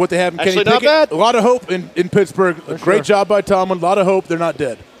to what they have in Kenny Actually, not Pickett, bad. a lot of hope in Pittsburgh. Great job by Tomlin. A lot of hope. They're not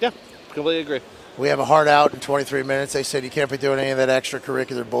dead. Yeah, completely agree. We have a hard out in 23 minutes. They said you can't be doing any of that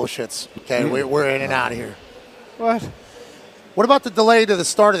extracurricular bullshits. Okay, we're in and out of here. What? What about the delay to the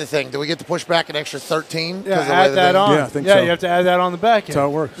start of the thing? Do we get to push back an extra 13? Yeah, add that on. Yeah, I think so. You have to add that on the back end. That's how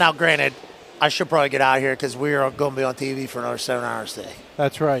it works. Now, granted, I should probably get out of here because we are going to be on TV for another 7 hours today.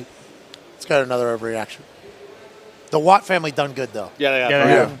 That's right. Let's go to another overreaction. The Watt family done good, though. Yeah, they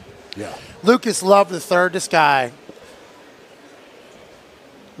have. Yeah. Lucas Love III, this guy,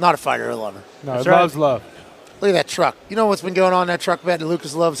 not a fighter, a lover. No, he loves love. Look at that truck. You know what's been going on in that truck bed at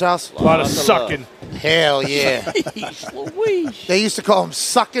Lucas Love's house? A lot of sucking. Hell yeah. They used to call him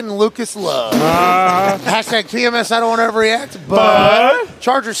Sucking Lucas Love. Hashtag PMS, I don't want to overreact, but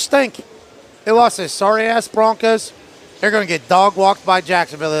Chargers stink. They lost their sorry-ass Broncos. They're going to get dog-walked by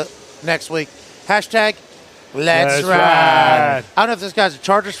Jacksonville next week. Hashtag Let's ride. I don't know if this guy's a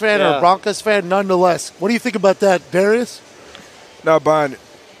Chargers fan or a Broncos fan, nonetheless. What do you think about that, Darius? Not buying it.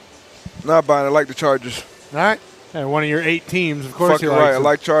 Not buying it. I like the Chargers. All right. And one of your 8 teams, of course. Fucking right. I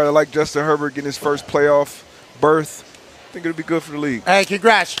like Chargers. I like Justin Herbert getting his first playoff berth. I think it'll be good for the league. Hey,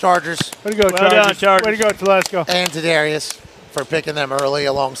 congrats, Chargers. Way to go, Chargers. Way to go, Telesco. And to Darius for picking them early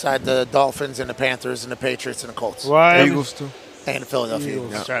alongside the Dolphins and the Panthers and the Patriots and the Colts. Right. Eagles, too. And the Philadelphia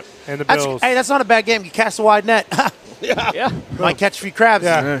Eagles. That's right. And the Bills. Hey, that's not a bad game. You cast a wide net. Yeah. Might catch a few crabs,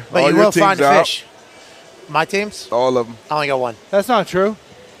 Yeah. but All you your will find teams out. fish. My teams? All of them. I only got one. That's not true.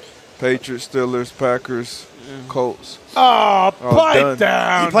 Patriots, Steelers, Packers, Colts. Oh, pipe done.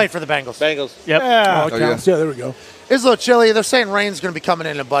 down. You played for the Bengals. Bengals. Yep. Yeah. Oh, it counts. Yeah, there we go. It's a little chilly. They're saying rain's going to be coming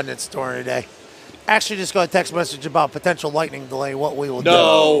in abundance during the day. Actually, just got a text message about potential lightning delay, what we will do.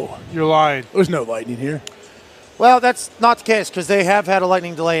 No. You're lying. There's no lightning here. Well, that's not the case because they have had a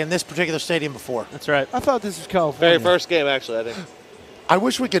lightning delay in this particular stadium before. That's right. I thought this was California. Very first game, actually, I think. I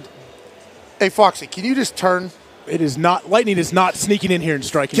wish we could. Hey, Foxy, can you just turn? It is not. Lightning is not sneaking in here and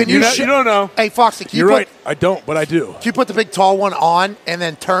striking. Can you? You don't know. Hey, Foxy, can You're you right. I don't, but I do. Can you put the big tall one on and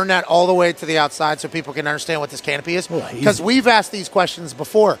then turn that all the way to the outside so people can understand what this canopy is? Because we've asked these questions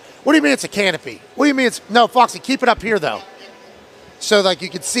before. What do you mean it's a canopy? What do you mean it's no, Foxy? Keep it up here though, so like you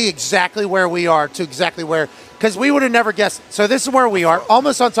can see exactly where we are to exactly where. Because we would have never guessed. So this is where we are,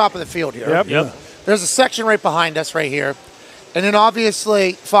 almost on top of the field here. Yep. There's a section right behind us right here, and then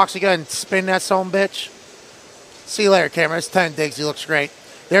obviously Foxy, go ahead and spin that son of a bitch. See you later, camera. It's 10 digs. He looks great.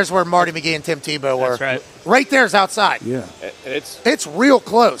 There's where Marty McGee and Tim Tebow were. That's right. Right there's outside. Yeah. And It's real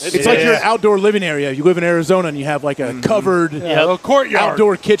close. It's like your outdoor living area. You live in Arizona and you have like a covered A courtyard.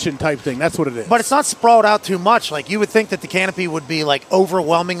 outdoor kitchen type thing. That's what it is. But it's not sprawled out too much. Like you would think that the canopy would be like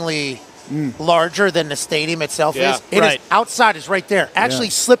overwhelmingly larger than the stadium itself Yeah, is. It is outside is right there. Actually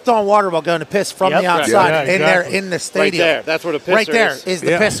slipped on water while going to piss from the outside in there in the right stadium. there. That's where the pisser Right there is. is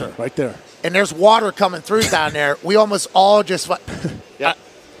the pisser. Right there. And there's water coming through down there. We almost all just Yeah.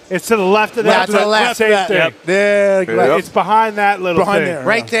 It's to the left of that. to the left. Same thing. There. Yep. It's behind that little Behind thing. there.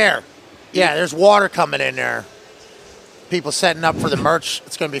 right there. Yeah, there's water coming in there. People setting up for the merch.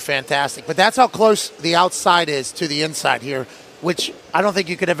 It's going to be fantastic. But that's how close the outside is to the inside here, which I don't think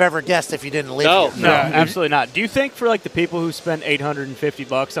you could have ever guessed if you didn't live No. here. No, absolutely not. Do you think for like the people who spend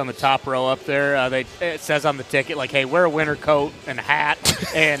 $850 on the top row up there, it says on the ticket like, "Hey, wear a winter coat and a hat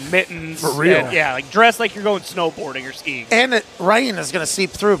and mittens." For real? And, yeah, like dress like you're going snowboarding or skiing. And the rain is going to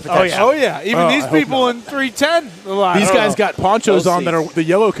seep through. Oh yeah. Even these I hope people in 310. These guys got ponchos We'll on see. that are the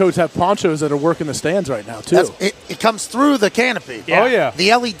yellow coats have ponchos that are working the stands right now too. It comes through the canopy. Oh yeah.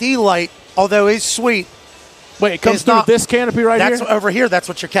 The LED light, although is sweet, Wait, it comes It's through not- this canopy right that's here? over here. That's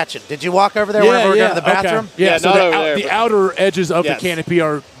what you're catching. Did you walk over there whenever we were going to the bathroom? Okay. Yeah, so not the, over there, the but- outer edges of Yes. the canopy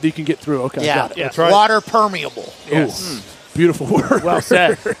are you can get through. Okay, Yeah. got it. That's right. Water permeable. Yes. Beautiful word. Well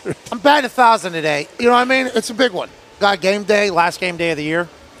said. I'm batting 1,000 today. You know what I mean? It's a big one. Got game day, last game day of the year.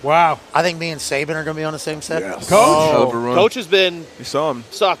 Wow. I think me and Saban are going to be on the same set. Yes. Coach has been. You saw him.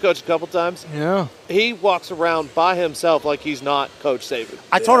 Saw Coach a couple times. Yeah. He walks around by himself like he's not Coach Saban.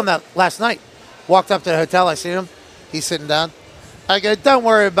 I told him that last night. Walked up to the hotel. I seen him. He's sitting down. I go, don't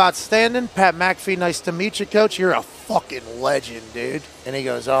worry about standing. Pat McAfee, nice to meet you, Coach. You're a fucking legend, dude. And he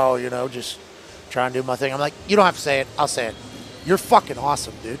goes, oh, just trying to do my thing. I'm like, you don't have to say it. I'll say it. You're fucking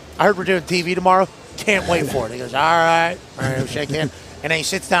awesome, dude. I heard we're doing TV tomorrow. Can't wait for it. He goes, all right, we'll shake hands. And then he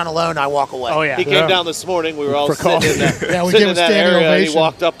sits down alone. I walk away. Oh, yeah. He came down this morning. We were all sitting in that, Yeah, we sitting gave in him that standing area. And he ovation.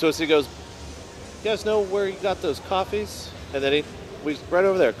 walked up to us. He goes, you guys know where you got those coffees? And then we right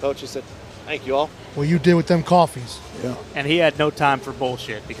over there, Coach. He said, thank you all. Well, you did with them coffees. Yeah. And he had no time for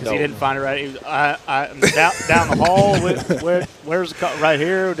bullshit because he didn't find it right. He was, I'm down the hall. Where's the right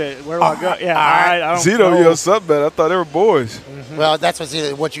here? Where do I go? Yeah, all right. I don't Zito, know. yo, something bad. I thought they were boys. Well, that's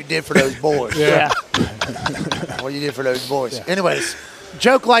what you did for those boys. Yeah. What you did for those boys. Yeah. Anyways,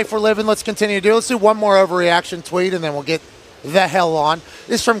 joke life we're living. Let's continue to do. Let's do one more overreaction tweet, and then we'll get the hell on.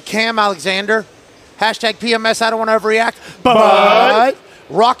 This is from Cam Alexander. Hashtag PMS, I don't want to overreact. But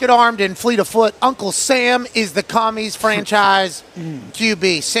rocket-armed and fleet of foot, Uncle Sam is the Commies franchise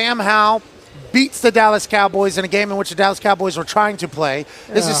QB. Sam Howell beats the Dallas Cowboys in a game in which the Dallas Cowboys were trying to play.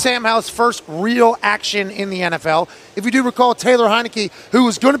 This is Sam Howell's first real action in the NFL. If you do recall, Taylor Heineke, who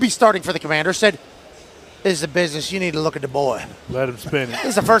was going to be starting for the Commanders, said, this is a business. You need to look at the boy. Let him spin it. This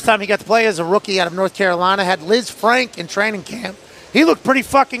is the first time he got to play as a rookie out of North Carolina. Had Liz Frank in training camp. He looked pretty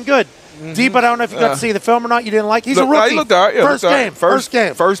fucking good. Deep, I don't know if you got to see the film or not. You didn't like. He's a rookie. He looked all right. Yeah, First game. First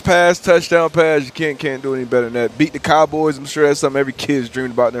game. First pass, touchdown pass. You can't do any better than that. Beat the Cowboys. I'm sure that's something every kid's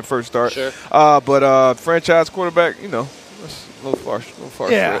dreamed about in their first start. Sure. But franchise quarterback, that's a little far-fetched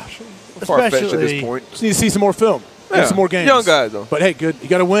at this point. Just need to see some more film. Yeah. Some more games. Young guys, though. But, hey, good. You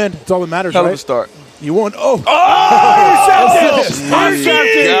got to win. That's all that matters, Hell right? of a start. You won. Oh! Got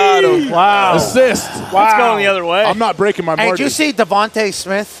him. Wow. Assist. Wow. It's going the other way. I'm not breaking my margin. Hey, did you see Devontae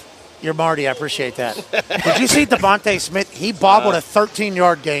Smith? You're Marty. I appreciate that. Did you see Devontae Smith? He bobbled a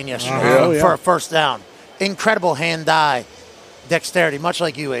 13-yard gain yesterday for a first down. Incredible hand-eye dexterity, much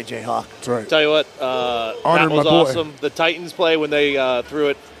like you, AJ Hawk. That's right. Tell you what, that was awesome. The Titans play when they threw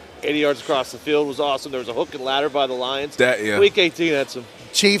it 80 yards across the field was awesome. There was a hook and ladder by the Lions. Week 18 had some.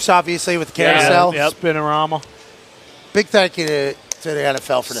 Chiefs, obviously, with the carousel. Yep. Spinorama. Big thank you to the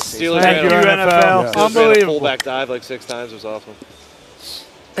NFL for the season. Thank you, NFL. Yeah. Unbelievable. Fullback dive like 6 times. It was awesome.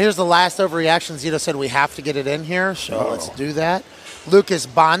 Here's the last overreaction. Zito said we have to get it in here, so let's do that. Lucas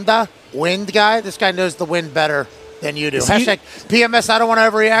Banda, wind guy. This guy knows the wind better than you do. Hashtag PMS, I don't want to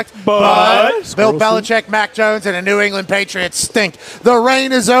overreact, but Bill Belichick, Mac Jones, and the New England Patriots stink. The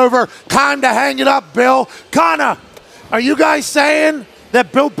rain is over. Time to hang it up, Bill. Kana, are you guys saying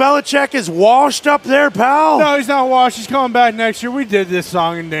that Bill Belichick is washed up there, pal? No, he's not washed. He's coming back next year. We did this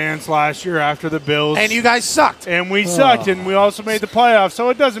song and dance last year after the Bills. And you guys sucked. And we sucked, and we also made the playoffs, so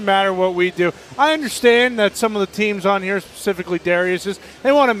it doesn't matter what we do. I understand that some of the teams on here, specifically Darius's,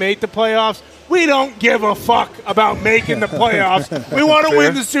 they want to make the playoffs. We don't give a fuck about making the playoffs. We want to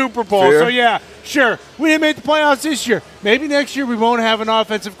win the Super Bowl. So, yeah, sure. We didn't make the playoffs this year. Maybe next year we won't have an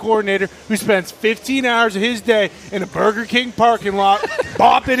offensive coordinator who spends 15 hours of his day in a Burger King parking lot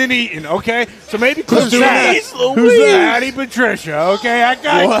bopping and eating, okay? So maybe Who's Patty Patricia, okay? That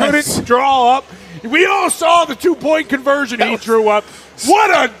guy couldn't draw up. We all saw the 2-point conversion he drew up.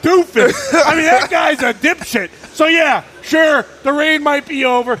 What a doofus. I mean, that guy's a dipshit. So, yeah, sure, the rain might be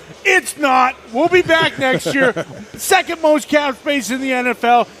over. It's not. We'll be back next year. Second most cap space in the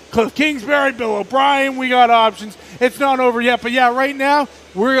NFL. Kliff Kingsbury, Bill O'Brien, we got options. It's not over yet. But, yeah, right now,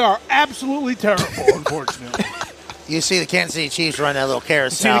 we are absolutely terrible, unfortunately. You see the Kansas City Chiefs run that little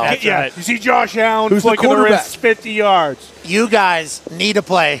carousel. You see Josh Allen flicking the wrist 50 yards. You guys need to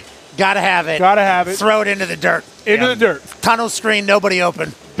play. Got to have it. Got to have it. Throw it into the dirt. Into the dirt. Tunnel screen, nobody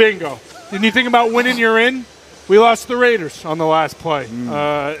open. Bingo. Didn't you think about winning, you're in? We lost the Raiders on the last play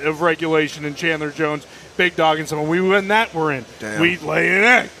of regulation, and Chandler Jones, big dog, and someone. We win that, we're in. Damn. We lay an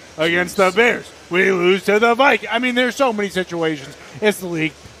egg against the Bears. We lose to the Vikings. I mean, there's so many situations. It's the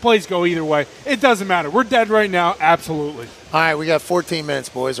league. Plays go either way. It doesn't matter. We're dead right now. Absolutely. All right, we got 14 minutes,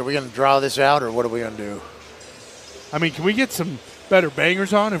 boys. Are we going to draw this out, or what are we going to do? I mean, can we get some better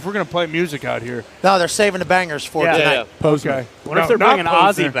bangers on if we're going to play music out here? No, they're saving the bangers for tonight. Okay. What if they're bringing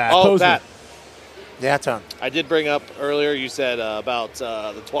Ozzy back? Oh, Pat. Yeah, Tom. I did bring up earlier, you said about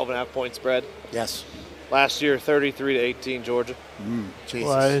the 12.5-point spread. Yes. Last year, 33-18 Georgia.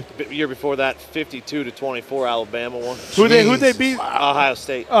 Jesus. The year before that, 52-24 Alabama won. Who they beat? Ohio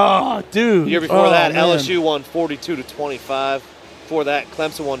State. Oh, dude. The year before that, LSU won 42-25. Before that,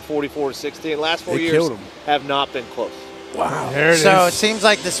 Clemson won 44-16. Last 4 years have not been close. Wow. It seems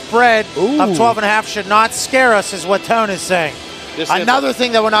like the spread of 12.5 should not scare us, is what Tone is saying. Another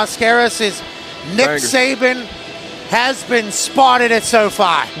thing that will not scare us is Nick Saban has been spotted at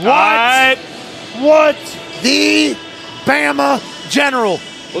SoFi. What? The Bama General.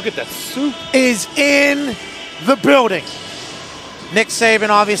 Look at that suit. Is in the building. Nick Saban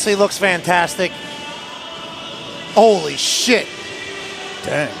obviously looks fantastic. Holy shit.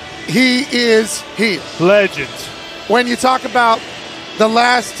 Dang. He is here. Legend. When you talk about the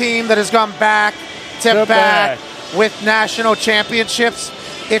last team that has gone back to back with national championships,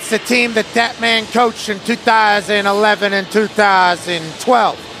 it's the team that man coached in 2011 and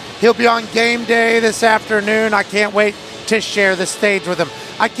 2012. He'll be on game day this afternoon. I can't wait to share the stage with him.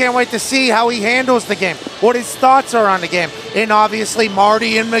 I can't wait to see how he handles the game, what his thoughts are on the game. And obviously,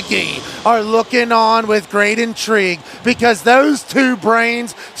 Marty and McGee are looking on with great intrigue because those two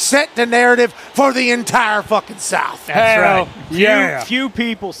brains set the narrative for the entire fucking South. That's right. Few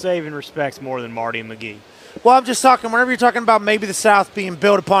people Saban respects more than Marty and McGee. Well, I'm just talking, whenever you're talking about maybe the South being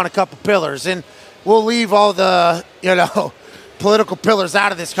built upon a couple pillars, and we'll leave all the, political pillars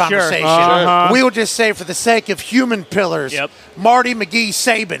out of this conversation. Sure. We will just say, for the sake of human pillars, Marty, McGee,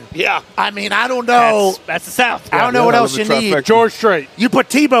 Saban. Yeah. I mean, I don't know. That's the South. I don't know what else you need. George Strait. You put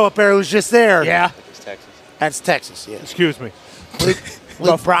Tebow up there, who's just there. Yeah. It's Texas. That's Texas, yeah. Excuse me.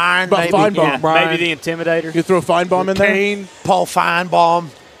 Luke Bryan, maybe. Maybe the Intimidator. You throw Feinbaum in there? Kane. Paul Feinbaum.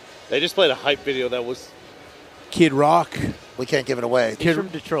 They just played a hype video that was... Kid Rock. We can't give it away. He's from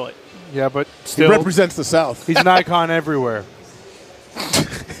Detroit. Yeah, but He still. represents the South. He's an icon everywhere.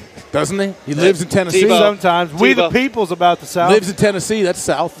 Doesn't he? He lives in Tennessee. Sometimes. We the people's about the South. Lives in Tennessee. That's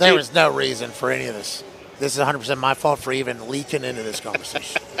South. There was no reason for any of this. This is 100% my fault for even leaking into this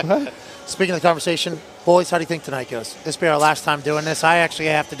conversation. Speaking of the conversation, boys, how do you think tonight goes? This will be our last time doing this. I actually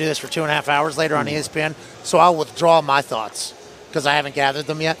have to do this for 2.5 hours later on ESPN, so I'll withdraw my thoughts because I haven't gathered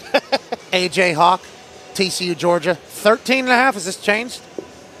them yet. AJ Hawk, TCU, Georgia, 13.5. Has this changed?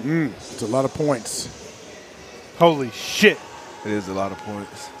 It's a lot of points. Holy shit. It is a lot of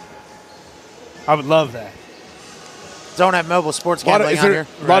points. I would love that. Don't have mobile sports gambling out here.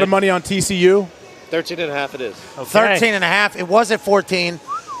 A lot of money on TCU. 13.5 it is. Okay. 13.5. It was at 14.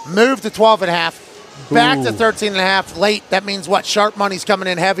 Moved to 12.5. Back to 13.5 late. That means what? Sharp money's coming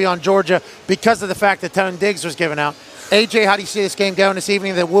in heavy on Georgia because of the fact that Tone Diggs was given out. AJ, how do you see this game going this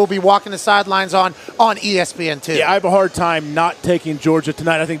evening that we'll be walking the sidelines on ESPN2? Yeah, I have a hard time not taking Georgia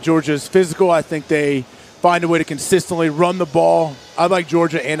tonight. I think Georgia is physical. I think they find a way to consistently run the ball. I like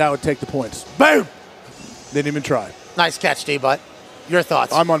Georgia, and I would take the points. Boom! They didn't even try. Nice catch, D-Butt. Your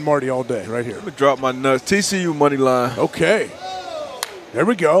thoughts? I'm on Marty all day right here. Let me drop my nuts. TCU money line. Okay. There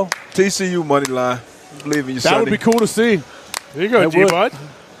we go. TCU money line. Believe in you, Sonny. That would be cool to see. There you go, G-Bud.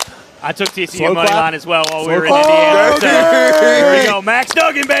 I took TCU money line as well while we were in Indiana. Indiana. There we go. Max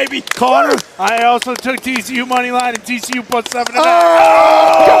Duggan, baby. Connor. I also took TCU money line and TCU plus 7.5.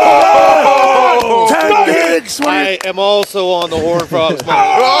 Oh! 10 Diggs. I am also on the Horned Frogs money.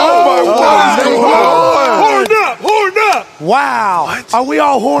 Horned up. Wow. What? Are we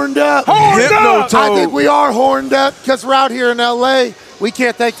all horned up? Horned up. I think we are horned up because we're out here in L.A. We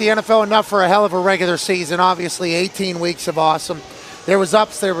can't thank the NFL enough for a hell of a regular season. Obviously, 18 weeks of awesome. There was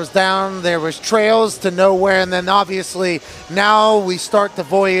ups, there was down, there was trails to nowhere, and then obviously now we start the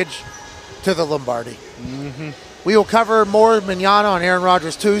voyage to the Lombardi. We will cover more manana on Aaron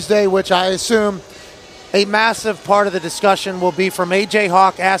Rodgers Tuesday, which I assume a massive part of the discussion will be from AJ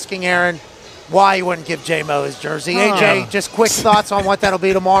Hawk asking Aaron why he wouldn't give J-Mo his jersey. AJ, just quick thoughts on what that'll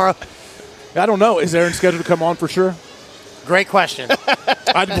be tomorrow. I don't know. Is Aaron scheduled to come on for sure? Great question.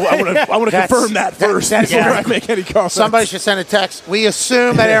 I want to confirm that first before I make any comments. Somebody should send a text. We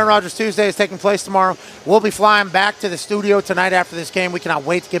assume that Aaron Rodgers Tuesday is taking place tomorrow. We'll be flying back to the studio tonight after this game. We cannot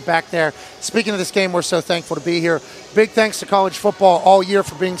wait to get back there. Speaking of this game, we're so thankful to be here. Big thanks to college football all year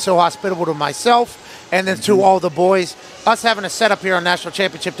for being so hospitable to myself and then to all the boys. Us having a setup here on National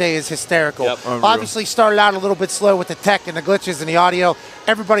Championship Day is hysterical. Obviously started out a little bit slow with the tech and the glitches and the audio.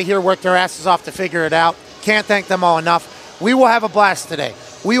 Everybody here worked their asses off to figure it out. Can't thank them all enough. We will have a blast today.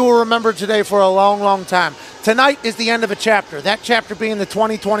 We will remember today for a long, long time. Tonight is the end of a chapter, that chapter being the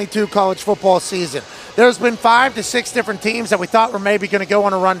 2022 college football season. There's been 5 to 6 different teams that we thought were maybe going to go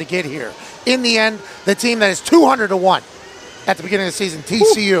on a run to get here. In the end, the team that is 200-1 at the beginning of the season,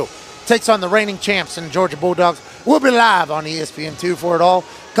 TCU, takes on the reigning champs and Georgia Bulldogs. We'll be live on ESPN2 for it all.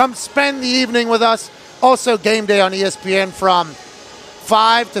 Come spend the evening with us. Also, game day on ESPN from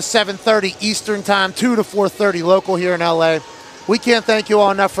 5 to 7:30 Eastern Time, 2 to 4:30 local here in LA. We can't thank you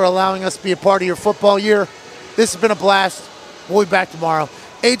all enough for allowing us to be a part of your football year. This has been a blast. We'll be back tomorrow.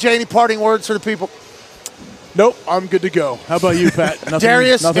 AJ, any parting words for the people? Nope, I'm good to go. How about you, Pat?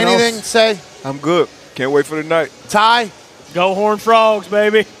 Darius, anything else? to say? I'm good. Can't wait for the night. Ty? Go Horned Frogs,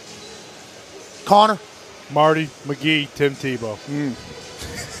 baby. Connor? Marty, McGee, Tim Tebow.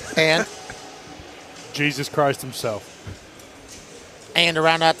 And? Jesus Christ himself. And to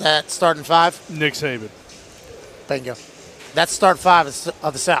round out that starting five? Nick Saban. Bingo. That's start five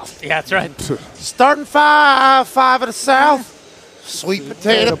of the South. Yeah, that's right. Starting five of the South. Sweet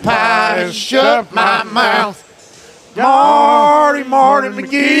potato pie, shut my mouth. Marty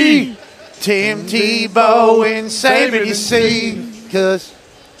McGee. Tim Tebow and Saban, you see. Because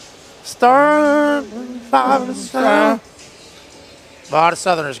starting five of the South. A lot of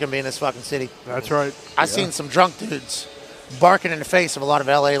Southerners going to be in this fucking city. That's right. I've seen some drunk dudes barking in the face of a lot of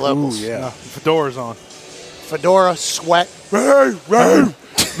LA locals. Ooh, yeah. Fedora's on. Fedora, sweat. Right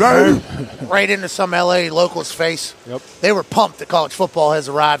into some LA local's face. Yep. They were pumped that college football has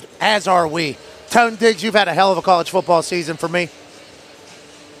arrived, as are we. Tone Diggs, you've had a hell of a college football season for me.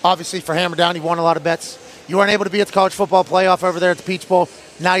 Obviously, for Hammer Down, you won a lot of bets. You weren't able to be at the college football playoff over there at the Peach Bowl.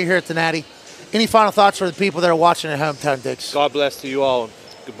 Now you're here at the Natty. Any final thoughts for the people that are watching at home, Tone Diggs? God bless to you all.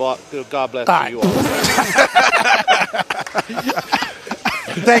 God bless to you all.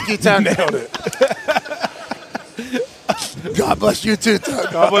 Thank you, Tone. Nailed it. God bless you too, Tone.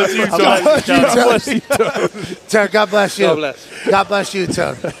 God bless you, Tone. God bless you, Tone. Tone, God bless you. God bless. God bless you,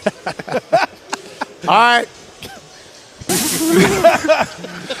 Tone. All right.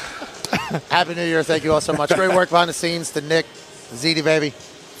 Happy New Year. Thank you all so much. Great work behind the scenes to Nick, ZD Baby,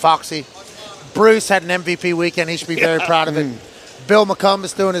 Foxy. Bruce had an MVP weekend. He should be very proud of it. Bill McCumb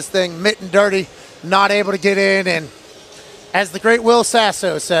is doing his thing, mitten dirty, not able to get in. And as the great Will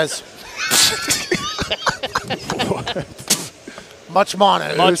Sasso says, much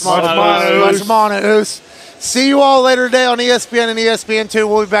mono. Much mono. See you all later today on ESPN and ESPN2.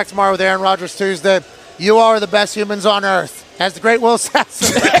 We'll be back tomorrow with Aaron Rodgers Tuesday. You are the best humans on earth. As the great Will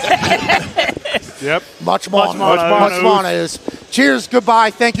Sasso. Yep. Much mono. Cheers. Goodbye.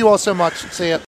 Thank you all so much. See ya.